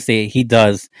Buscemi, honestly, he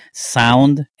does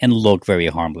sound and look very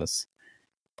harmless.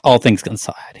 All things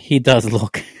considered, he does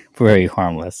look very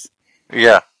harmless.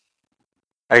 Yeah,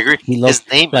 I agree. His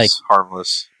name is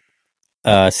harmless.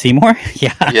 Seymour?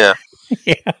 Yeah. Yeah.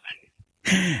 Yeah.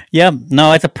 Yeah.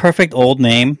 No, it's a perfect old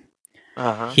name.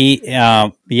 He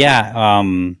is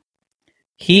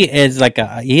he's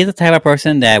the type of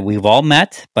person that we've all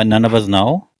met, but none of us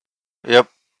know. Yep.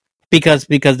 Because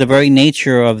the very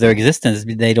nature of their existence,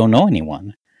 they don't know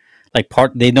anyone.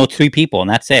 They know 3 people, and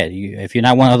that's it. If you're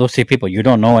not one of those 3 people, you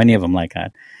don't know any of them like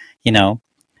that,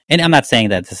 And I'm not saying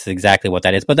that this is exactly what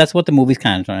that is, but that's what the movie's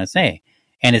kind of trying to say,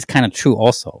 and it's kind of true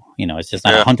also. It's just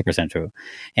not 100% true,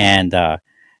 and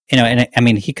and I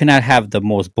mean, he could not have the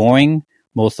most boring,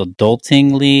 most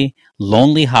adultingly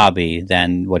lonely hobby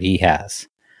than what he has.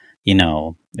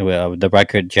 The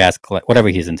record, jazz, whatever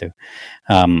he's into.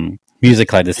 Music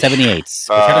collector, the 78s.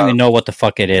 Which I don't even know what the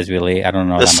fuck it is, really. I don't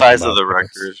know. The size of the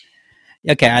record.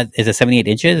 Okay, is it 78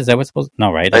 inches? Is that what's supposed?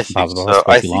 No, right? That's impossible. So.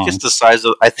 I think it's the size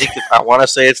of. I want to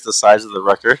say it's the size of the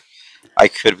record. I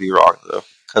could be wrong though,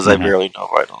 because I barely know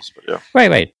vinyls. But yeah,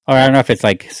 right. Or I don't know if it's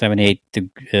like 78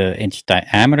 inch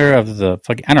diameter of the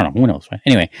fucking. I don't know. Who knows? Right?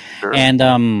 Anyway, sure.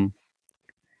 And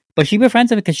but she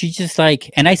befriends him because she's just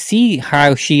and I see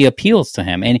how she appeals to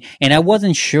him, and I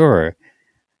wasn't sure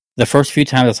the first few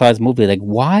times I saw this movie,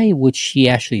 why would she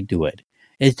actually do it?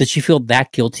 Does she feel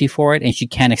that guilty for it and she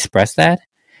can't express that?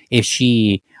 If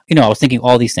she, I was thinking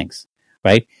all these things,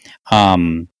 right?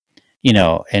 And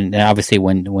obviously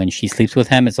when she sleeps with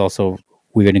him, it's also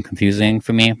weird and confusing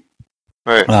for me.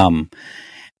 Right.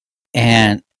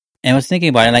 And I was thinking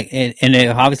about it,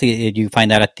 obviously you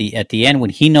find out at the end when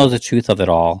he knows the truth of it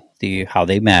all, how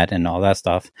they met and all that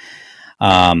stuff.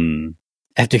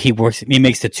 After he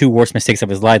makes the 2 worst mistakes of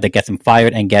his life that gets him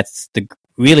fired and gets the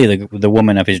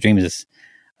woman of his dreams,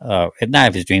 not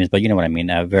of his dreams, but you know what I mean,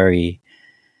 a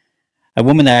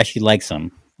woman that actually likes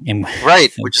him.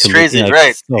 Right, which is crazy,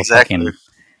 right? So exactly.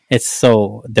 It's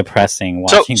so depressing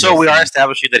watching. So we are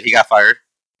establishing that he got fired?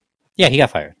 Yeah, he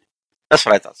got fired. That's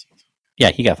what I thought.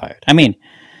 Yeah, he got fired. I mean,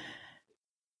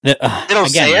 they don't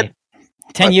say it.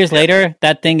 10 years later,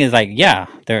 that thing is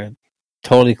they're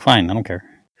totally fine. I don't care.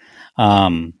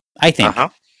 I think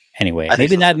anyway.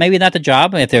 Maybe not the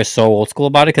job if they're so old school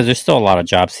about it, because there's still a lot of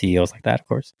job CEOs like that, of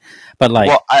course. But I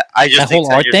just that think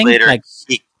whole art thing, later,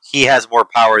 he has more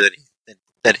power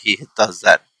than he does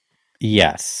that.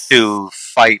 Yes. To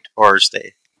fight or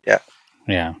stay. Yeah.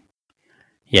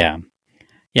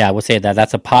 I would say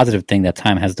that's a positive thing that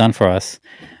time has done for us.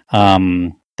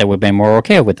 That we've been more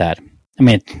okay with that. I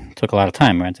mean, it took a lot of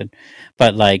time, granted.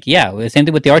 But, same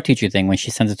thing with the art teacher thing. When she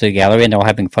sends it to the gallery and they're all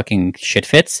having fucking shit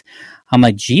fits, I'm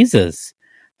like, Jesus.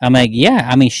 I'm like, yeah,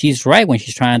 I mean, she's right when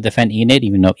she's trying to defend Enid,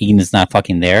 even though Enid is not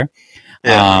fucking there.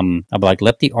 Yeah. I'm like,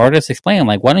 let the artist explain. I'm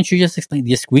like, why don't you just explain?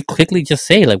 We quickly just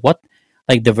say, what?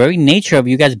 The very nature of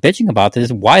you guys bitching about this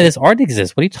is why this art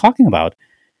exists. What are you talking about?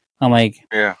 I'm like,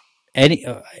 yeah.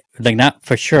 Not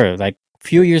for sure.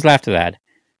 Few years after that,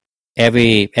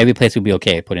 every place would be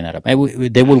okay putting that up. They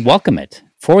would welcome it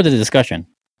for the discussion.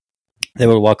 They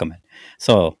would welcome it.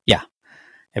 So yeah,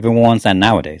 Everyone wants that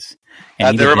nowadays.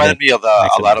 And That reminded me of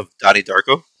a lot of Donnie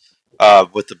Darko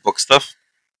with the book stuff.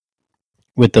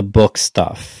 With the book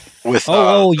stuff. With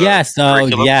yes,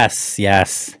 curriculum.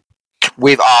 yes.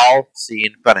 We've all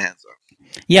seen Bonanza.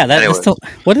 Yeah, that's still.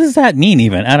 What does that mean?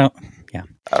 Even I don't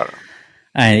know.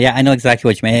 I know exactly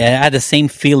what you mean. I had the same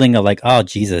feeling of like, oh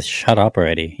Jesus, shut up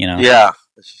already. You know? Yeah,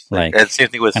 it's just and same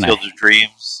thing with Field of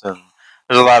Dreams, and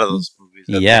there's a lot of those movies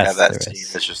that have that scene.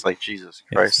 It's just like Jesus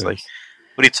Christ, like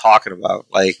what are you talking about?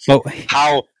 Like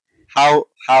how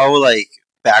like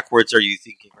backwards are you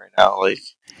thinking right now? Like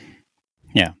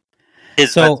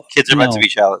kids are meant to be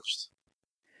challenged.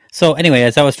 So anyway,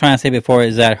 as I was trying to say before,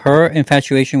 is that her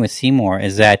infatuation with Seymour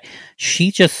is that she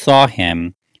just saw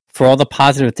him for all the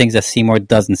positive things that Seymour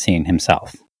doesn't see in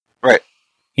himself. Right.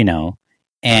 You know,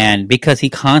 and because he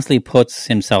constantly puts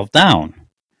himself down,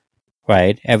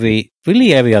 right? Every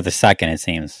other second, it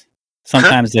seems.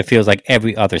 Sometimes it feels like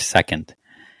every other second.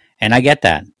 And I get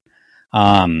that.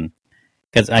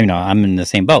 Because, I'm in the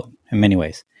same boat in many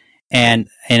ways. And,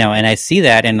 and I see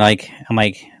that and I'm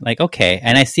like, okay.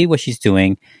 And I see what she's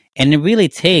doing. And it really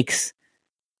takes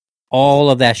all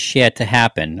of that shit to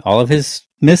happen, all of his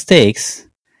mistakes,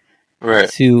 right?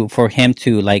 For him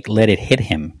to let it hit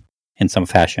him in some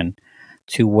fashion,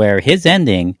 to where his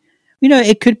ending,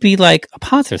 it could be like a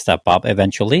positive step up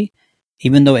eventually,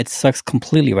 even though it sucks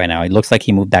completely right now. It looks like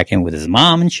he moved back in with his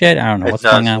mom and shit. I don't know what's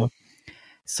going on.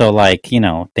 So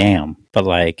damn, but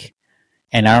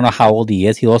and I don't know how old he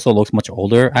is. He also looks much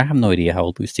older. I have no idea how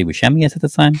old Steve Buscemi is at the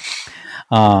time.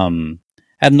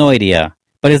 I have no idea,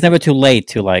 but it's never too late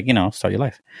to start your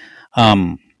life.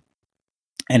 And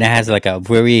it has a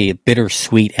very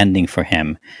bittersweet ending for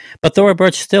him. But Thora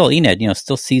Birch still, Enid,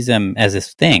 still sees him as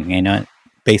his thing,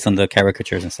 based on the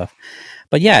caricatures and stuff.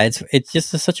 But yeah, it's just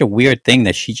such a weird thing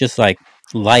that she just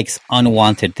likes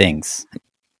unwanted things.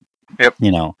 Yep.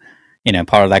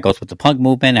 Part of that goes with the punk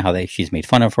movement and how she's made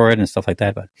fun of for it and stuff like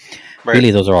that. But really,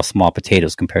 those are all small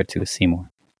potatoes compared to Seymour.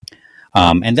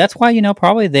 And that's why,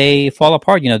 probably they fall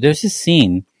apart. There's this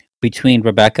scene between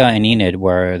Rebecca and Enid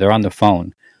where they're on the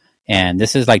phone. And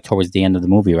this is towards the end of the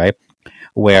movie, right?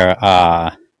 Where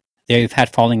they've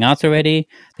had falling outs already.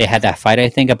 They had that fight, I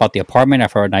think, about the apartment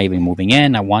of her not even moving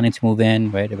in, not wanting to move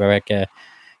in, right? Rebecca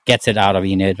gets it out of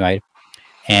Enid, right?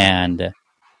 And,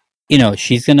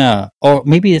 she's gonna, or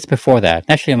maybe it's before that.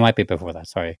 Actually, it might be before that,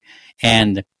 sorry.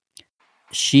 And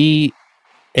she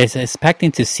is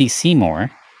expecting to see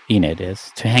Seymour, Enid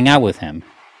is, to hang out with him.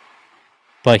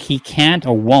 But he can't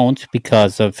or won't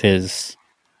because his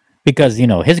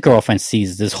girlfriend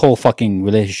sees this whole fucking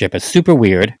relationship as super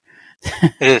weird.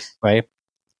 Right?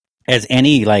 As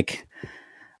any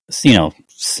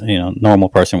normal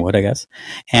person would, I guess.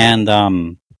 And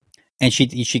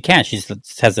she can't. She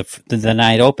has the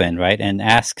night open, right? And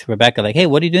asks Rebecca, hey,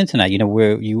 what are you doing tonight?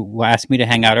 You asked me to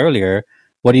hang out earlier.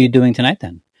 What are you doing tonight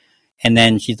then? And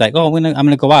then she's like, oh, I'm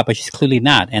gonna go out, but she's clearly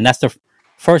not. And that's the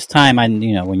first time when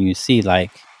you see the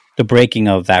breaking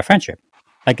of that friendship.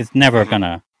 It's never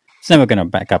gonna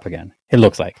back up again. It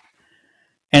looks like,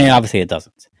 and obviously it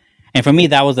doesn't. And for me,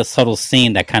 that was a subtle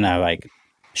scene that kind of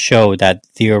showed that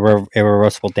the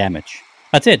irreversible damage.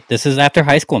 That's it. This is after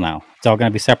high school now. It's all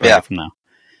gonna be separated from now.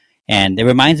 And it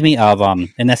reminds me of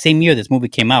in that same year this movie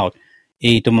came out,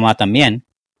 Y Tu Mamá También,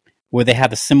 where they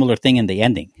have a similar thing in the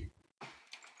ending.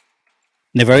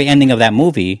 In the very ending of that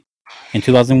movie, in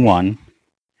 2001,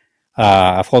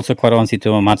 Alfonso Cuarón, Y Tu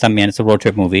Mamá También, it's a road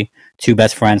trip movie. Two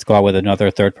best friends go out with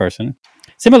another third person.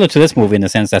 Similar to this movie in the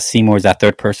sense that Seymour is that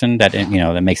third person that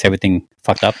that makes everything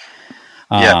fucked up.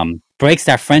 Breaks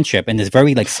that friendship and is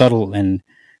very subtle and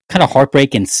kind of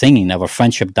heartbreaking singing of a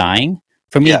friendship dying.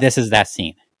 For me, this is that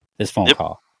scene. This phone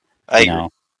call. I agree.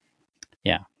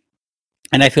 Yeah.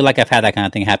 And I feel like I've had that kind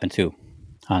of thing happen too,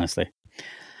 honestly.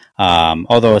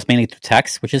 Although it's mainly through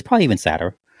text, which is probably even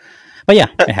sadder. But yeah,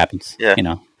 it happens. Yeah.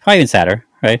 Probably even sadder,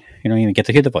 right? You don't even get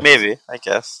to hear the voice. Maybe, I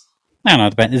guess. I don't know,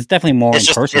 but it's definitely more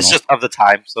impersonal. It's just of the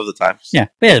times. Yeah,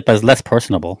 but it's less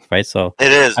personable, right? So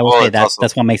it is. I would say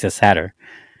that's what makes it sadder.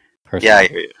 Personally. Yeah, I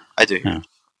hear you. I do.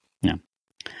 Yeah.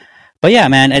 But yeah,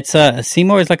 man, it's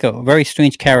Seymour is a very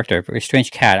strange character, very strange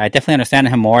cat. I definitely understand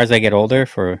him more as I get older,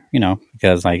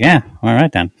 because all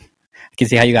right then, I can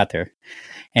see how you got there.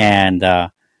 And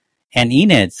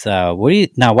Enid's, what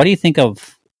do you think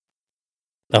of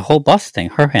the whole bus thing,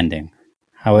 her ending,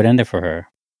 how it ended for her?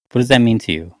 What does that mean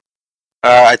to you?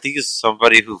 I think it's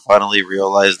somebody who finally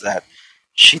realized that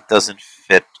she doesn't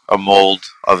fit a mold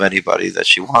of anybody that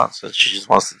she wants, and she just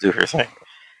wants to do her thing.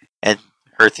 And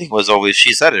her thing was always,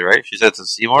 she said it, right? She said to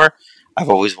Seymour, I've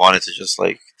always wanted to just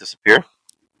disappear.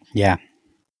 Yeah.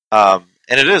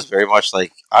 and it is very much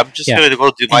like I'm just going to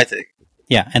go do my thing.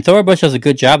 Yeah, and Thora Birch does a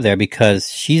good job there because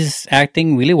she's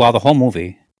acting really well the whole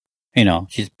movie. You know,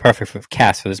 she's perfect for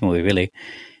cast for this movie, really.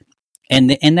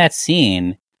 And in that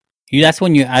scene, that's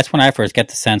when I first get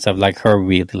the sense of like her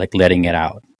really like letting it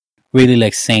out, really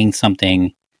like saying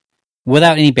something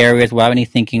without any barriers, without any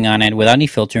thinking on it, without any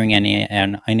filtering any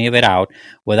of it out,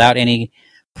 without any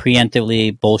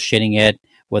preemptively bullshitting it,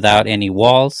 without any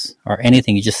walls or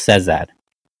anything. He just says that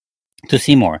to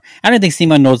Seymour. I don't think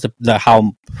Seymour knows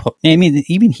how. I mean,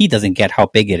 even he doesn't get how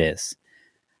big it is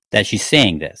that she's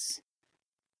saying this.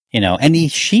 You know, and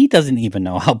she doesn't even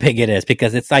know how big it is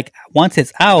because it's like once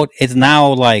it's out, it's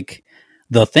now like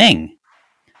the thing.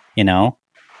 You know,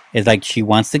 it's like she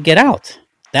wants to get out.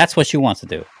 That's what she wants to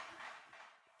do.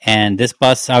 And this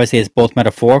bus obviously is both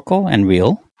metaphorical and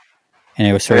real, and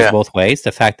it serves both ways.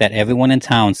 The fact that everyone in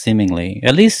town seemingly,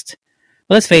 at least,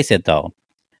 let's face it though,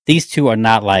 these two are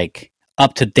not like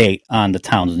up to date on the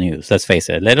town's news. Let's face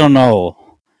it. They don't know.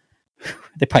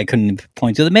 They probably couldn't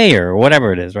point to the mayor or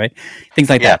whatever it is, right? Things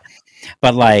like that.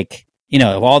 But like, you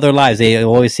know, all their lives, they've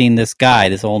always seen this guy,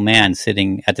 this old man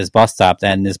sitting at this bus stop,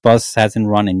 and this bus hasn't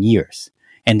run in years.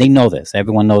 And they know this.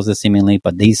 Everyone knows this seemingly,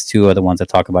 but these two are the ones that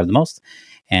talk about it the most.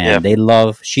 And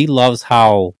she loves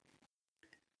how,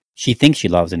 she thinks she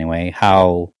loves anyway,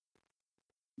 how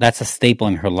that's a staple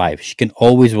in her life. She can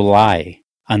always rely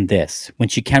on this when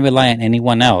she can't rely on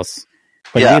anyone else.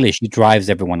 But really, she drives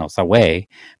everyone else away.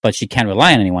 But she can't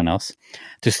rely on anyone else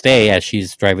to stay as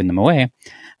she's driving them away.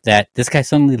 That this guy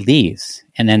suddenly leaves.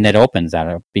 And then that opens at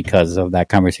her because of that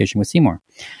conversation with Seymour,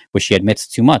 which she admits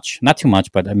too much. Not too much,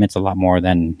 but admits a lot more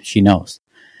than she knows.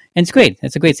 And it's great.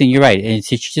 It's a great scene. You're right. And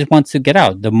she just wants to get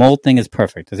out. The mold thing is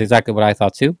perfect. That's exactly what I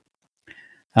thought too.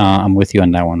 I'm with you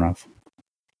on that one, Ralph.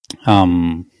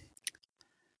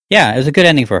 Yeah, it was a good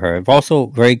ending for her. Also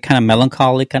very kind of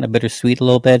melancholy, kind of bittersweet a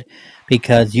little bit,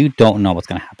 because you don't know what's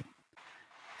going to happen.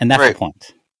 And that's the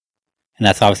point. And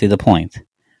that's obviously the point.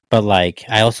 But like,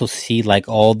 I also see like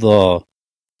all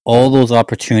those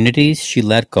opportunities she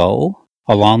let go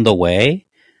along the way.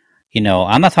 You know,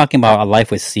 I'm not talking about a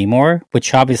life with Seymour,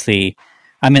 which obviously,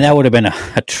 I mean, that would have been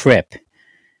a trip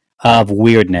of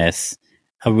weirdness.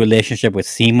 A relationship with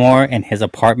Seymour and his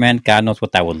apartment. God knows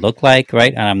what that would look like,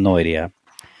 right? I have no idea.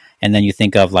 And then you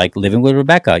think of like living with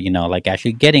Rebecca, you know, like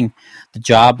actually getting the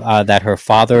job that her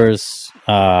father's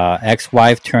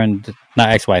ex-wife turned, not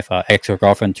ex-wife,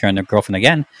 ex-girlfriend turned her girlfriend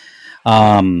again,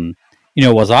 you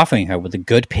know, was offering her with a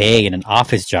good pay and an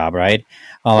office job, right?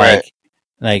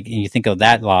 Like you think of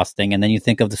that lost thing, and then you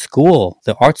think of the school,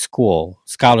 the art school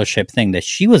scholarship thing that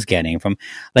she was getting from,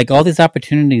 like all these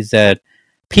opportunities that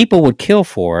people would kill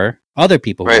for, other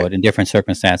people would in different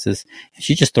circumstances, and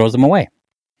she just throws them away.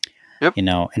 Yep. You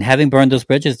know, and having burned those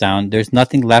bridges down, there's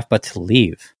nothing left but to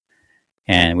leave,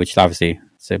 and which obviously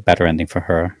is a better ending for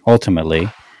her ultimately.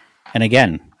 And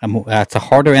again, it's a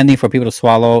harder ending for people to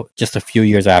swallow just a few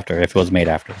years after, if it was made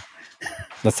after.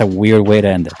 That's a weird way to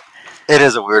end it. It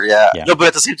is a weird, yeah. No, but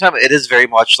at the same time, it is very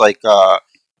much like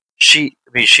she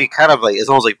kind of like, it's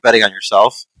almost like betting on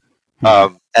yourself.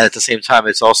 And at the same time,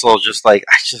 it's also just like,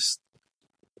 she's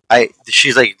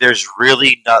like, there's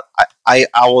really not, I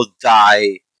will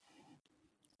die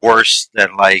worse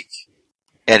than like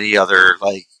any other,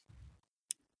 like,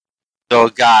 the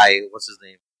guy, what's his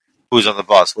name, who's on the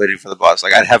bus, waiting for the bus.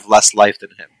 Like, I'd have less life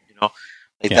than him, you know?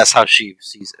 Like, that's how she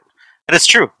sees it. And it's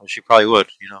true. She probably would,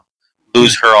 you know,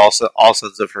 lose her all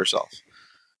sense of herself.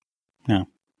 Yeah.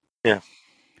 Yeah.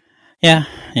 Yeah,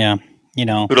 yeah. You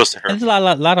know, kudos to her. There's a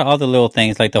lot of other little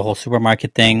things, like the whole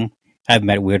supermarket thing. I've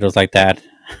met weirdos like that.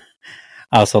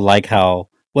 I also like how,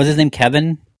 what's his name,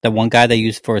 Kevin? The one guy they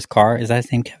used for his car? Is that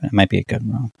his name, Kevin? It might be a good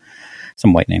wrong.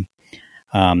 Some white name.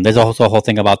 There's also a whole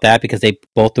thing about that because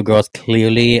both the girls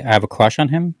clearly have a crush on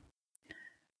him.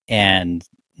 And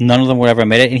none of them would ever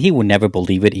admit it. And he would never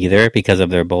believe it either because of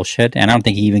their bullshit. And I don't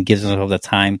think he even gives himself the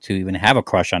time to even have a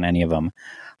crush on any of them.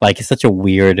 Like, it's such a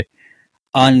weird,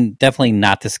 definitely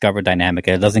not discovered dynamic.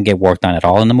 It doesn't get worked on at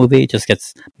all in the movie. It just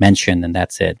gets mentioned and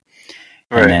that's it.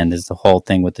 Right. And then there's the whole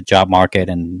thing with the job market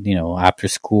and, you know, after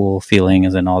school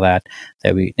feelings and all that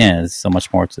there's so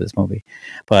much more to this movie.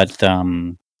 But,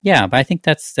 but I think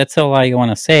that's all I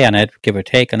want to say on it, give or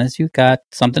take, unless you got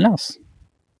something else.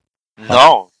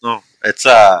 No. It's,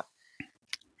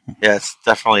 it's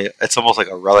definitely, it's almost like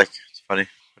a relic. It's funny.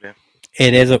 But yeah.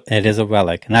 It is a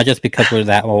relic. Not just because we're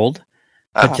that old,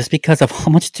 but just because of how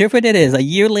much different it is a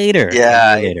year later.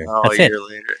 Yeah, a year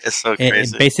later. It's so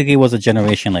crazy. It basically was a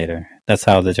generation later. That's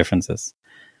how the difference is.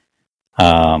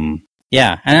 And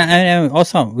Yeah, and I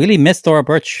also really missed Thora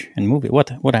Birch in the movie. What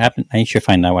happened? I should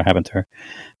find out what happened to her.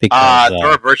 Because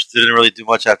Thora Birch didn't really do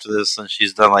much after this, and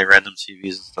she's done like random TVs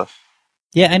and stuff.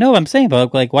 Yeah, I know what I'm saying,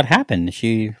 but like, what happened?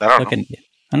 I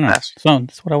don't know. So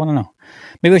that's what I want to know.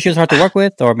 Maybe she was hard to work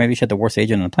with, or maybe she had the worst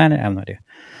agent on the planet. I have no idea.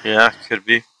 Yeah, could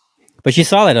be. But she's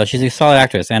solid, though. She's a solid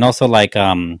actress. And also, like,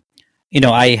 I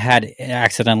had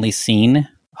accidentally seen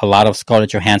a lot of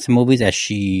Scarlett Johansson movies as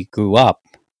she grew up,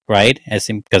 right?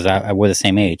 Because we're the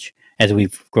same age. As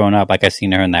we've grown up, like, I've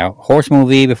seen her in that horse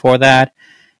movie before that,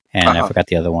 and I forgot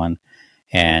the other one.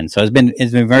 And so it's been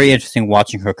very interesting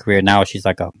watching her career. Now she's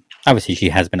like obviously she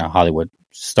has been a Hollywood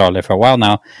starlet for a while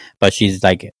now, but she's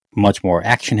like much more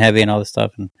action heavy and all this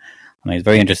stuff. And I mean, it's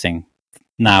very interesting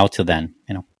now to then,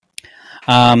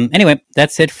 Anyway,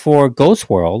 that's it for Ghost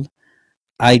World.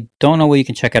 I don't know where you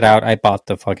can check it out. I bought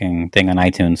the fucking thing on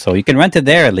iTunes, so you can rent it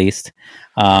there at least.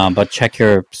 But check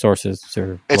your sources.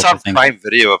 It's on Prime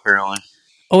Video, apparently.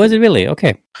 Oh, is it really?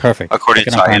 Okay, perfect. According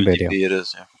to Prime Video, it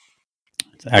is. Yeah.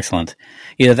 Excellent.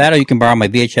 Either that or you can borrow my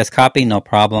VHS copy, no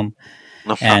problem.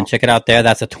 And check it out there.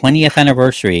 That's the 20th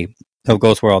anniversary of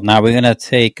Ghost World. Now we're going to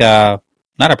take not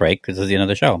a break because this is the end of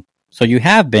the show. So you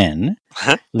have been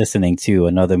listening to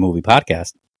another movie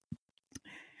podcast.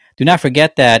 Do not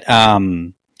forget that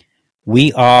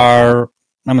we are...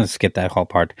 I'm going to skip that whole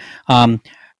part.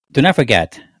 Do not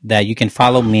forget that you can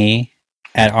follow me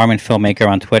at Armin Filmmaker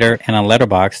on Twitter and on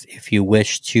Letterboxd if you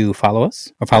wish to follow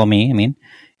us, or follow me,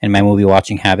 in my movie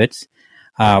watching habits.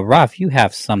 Ralph, you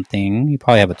have something. You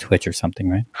probably have a Twitch or something,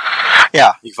 right?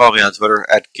 Yeah, you can follow me on Twitter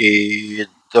at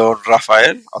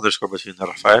 @GaydonRafael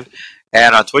 _between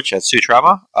and on Twitch at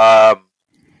Sutrama.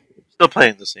 Still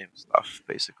playing the same stuff,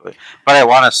 basically. But I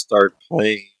want to start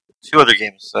playing 2 other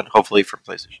games, and hopefully from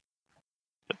PlayStation.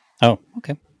 Oh,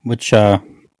 okay. Which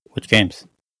games?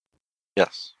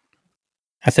 Yes.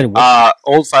 I said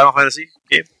old Final Fantasy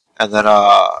game, and then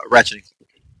Ratchet & Clank.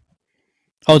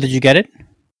 Oh, did you get it?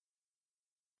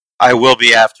 I will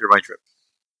be after my trip.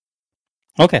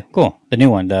 Okay, cool. The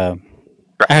new one. I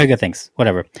heard good things.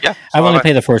 Whatever. Yeah. I've only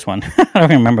played the first one. I don't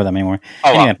even remember them anymore. Oh,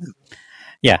 anyway, wow.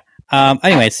 Yeah.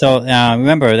 Anyway, so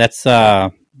remember that's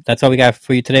all we got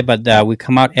for you today. But we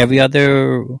come out every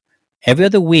other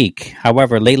week.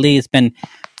 However, lately it's been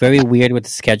very weird with the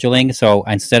scheduling. So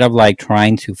instead of like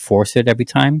trying to force it every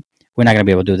time, we're not going to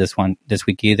be able to do this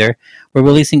week either. We're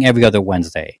releasing every other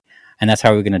Wednesday, and that's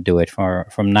how we're going to do it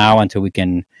from now until we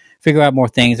can figure out more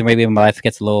things, and maybe my life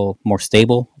gets a little more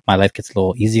stable. My life gets a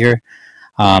little easier.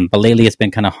 But lately it's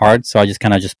been kind of hard, so I just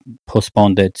kind of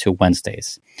postponed it to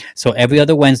Wednesdays. So every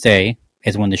other Wednesday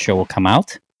is when the show will come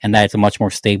out, and that is a much more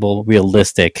stable,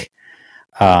 realistic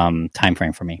time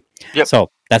frame for me. Yep. So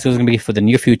that's what's going to be for the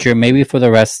near future, maybe for the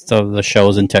rest of the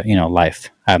shows into life.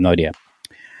 I have no idea.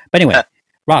 But anyway,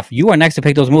 Ralph, you are next to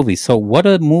pick those movies. So what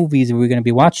are movies are we going to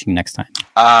be watching next time?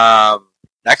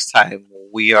 Next time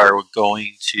we are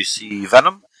going to see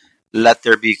Venom, Let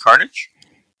There Be Carnage.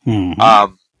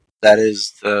 Mm-hmm. That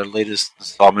is the latest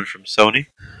installment from Sony,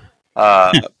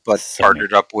 but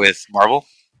partnered up with Marvel,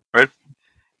 right?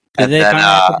 And then,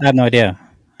 I have no idea.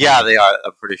 Yeah, they are.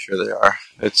 I'm pretty sure they are.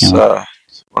 It's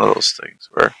one of those things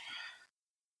where...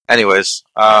 Anyways,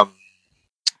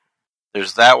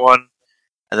 there's that one.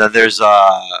 And then there's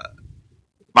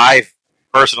my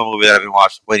personal movie that I've been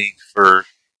waiting for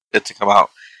it to come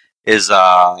out is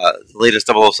the latest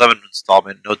 007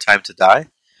 installment, No Time to Die.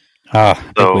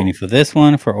 I've been waiting for this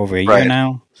one for over a year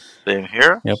now. Same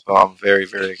here. Yep. So I'm very,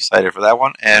 very excited for that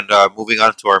one. And moving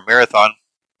on to our marathon,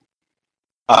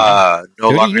 no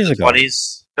longer in the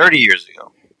 20s, 30 years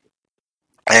ago.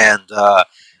 And I'm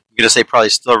going to say probably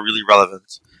still really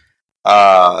relevant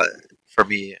for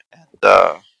me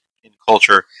and in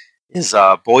culture is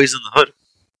Boys in the Hood.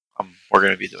 We're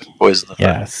going to be doing Boys in the Hood.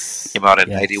 Yes. Came out in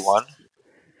 91.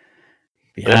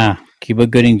 Yeah. Cuba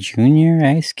Gooding Jr.,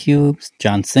 Ice Cube,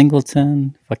 John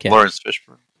Singleton. Fuck yeah. Lawrence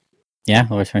Fishburne. Yeah,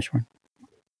 Lawrence Fishburne.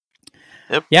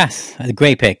 Yep. Yes, a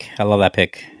great pick. I love that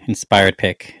pick. Inspired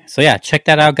pick. So yeah, check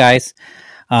that out, guys.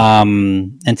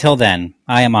 Until then,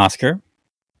 I am Oscar.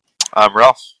 I'm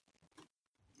Ralph.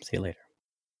 See you later.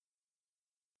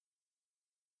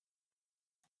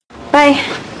 Bye.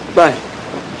 Bye.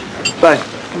 Bye.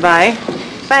 Bye.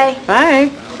 Bye.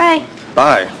 Bye. Bye.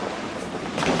 Bye.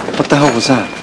 What the hell was that?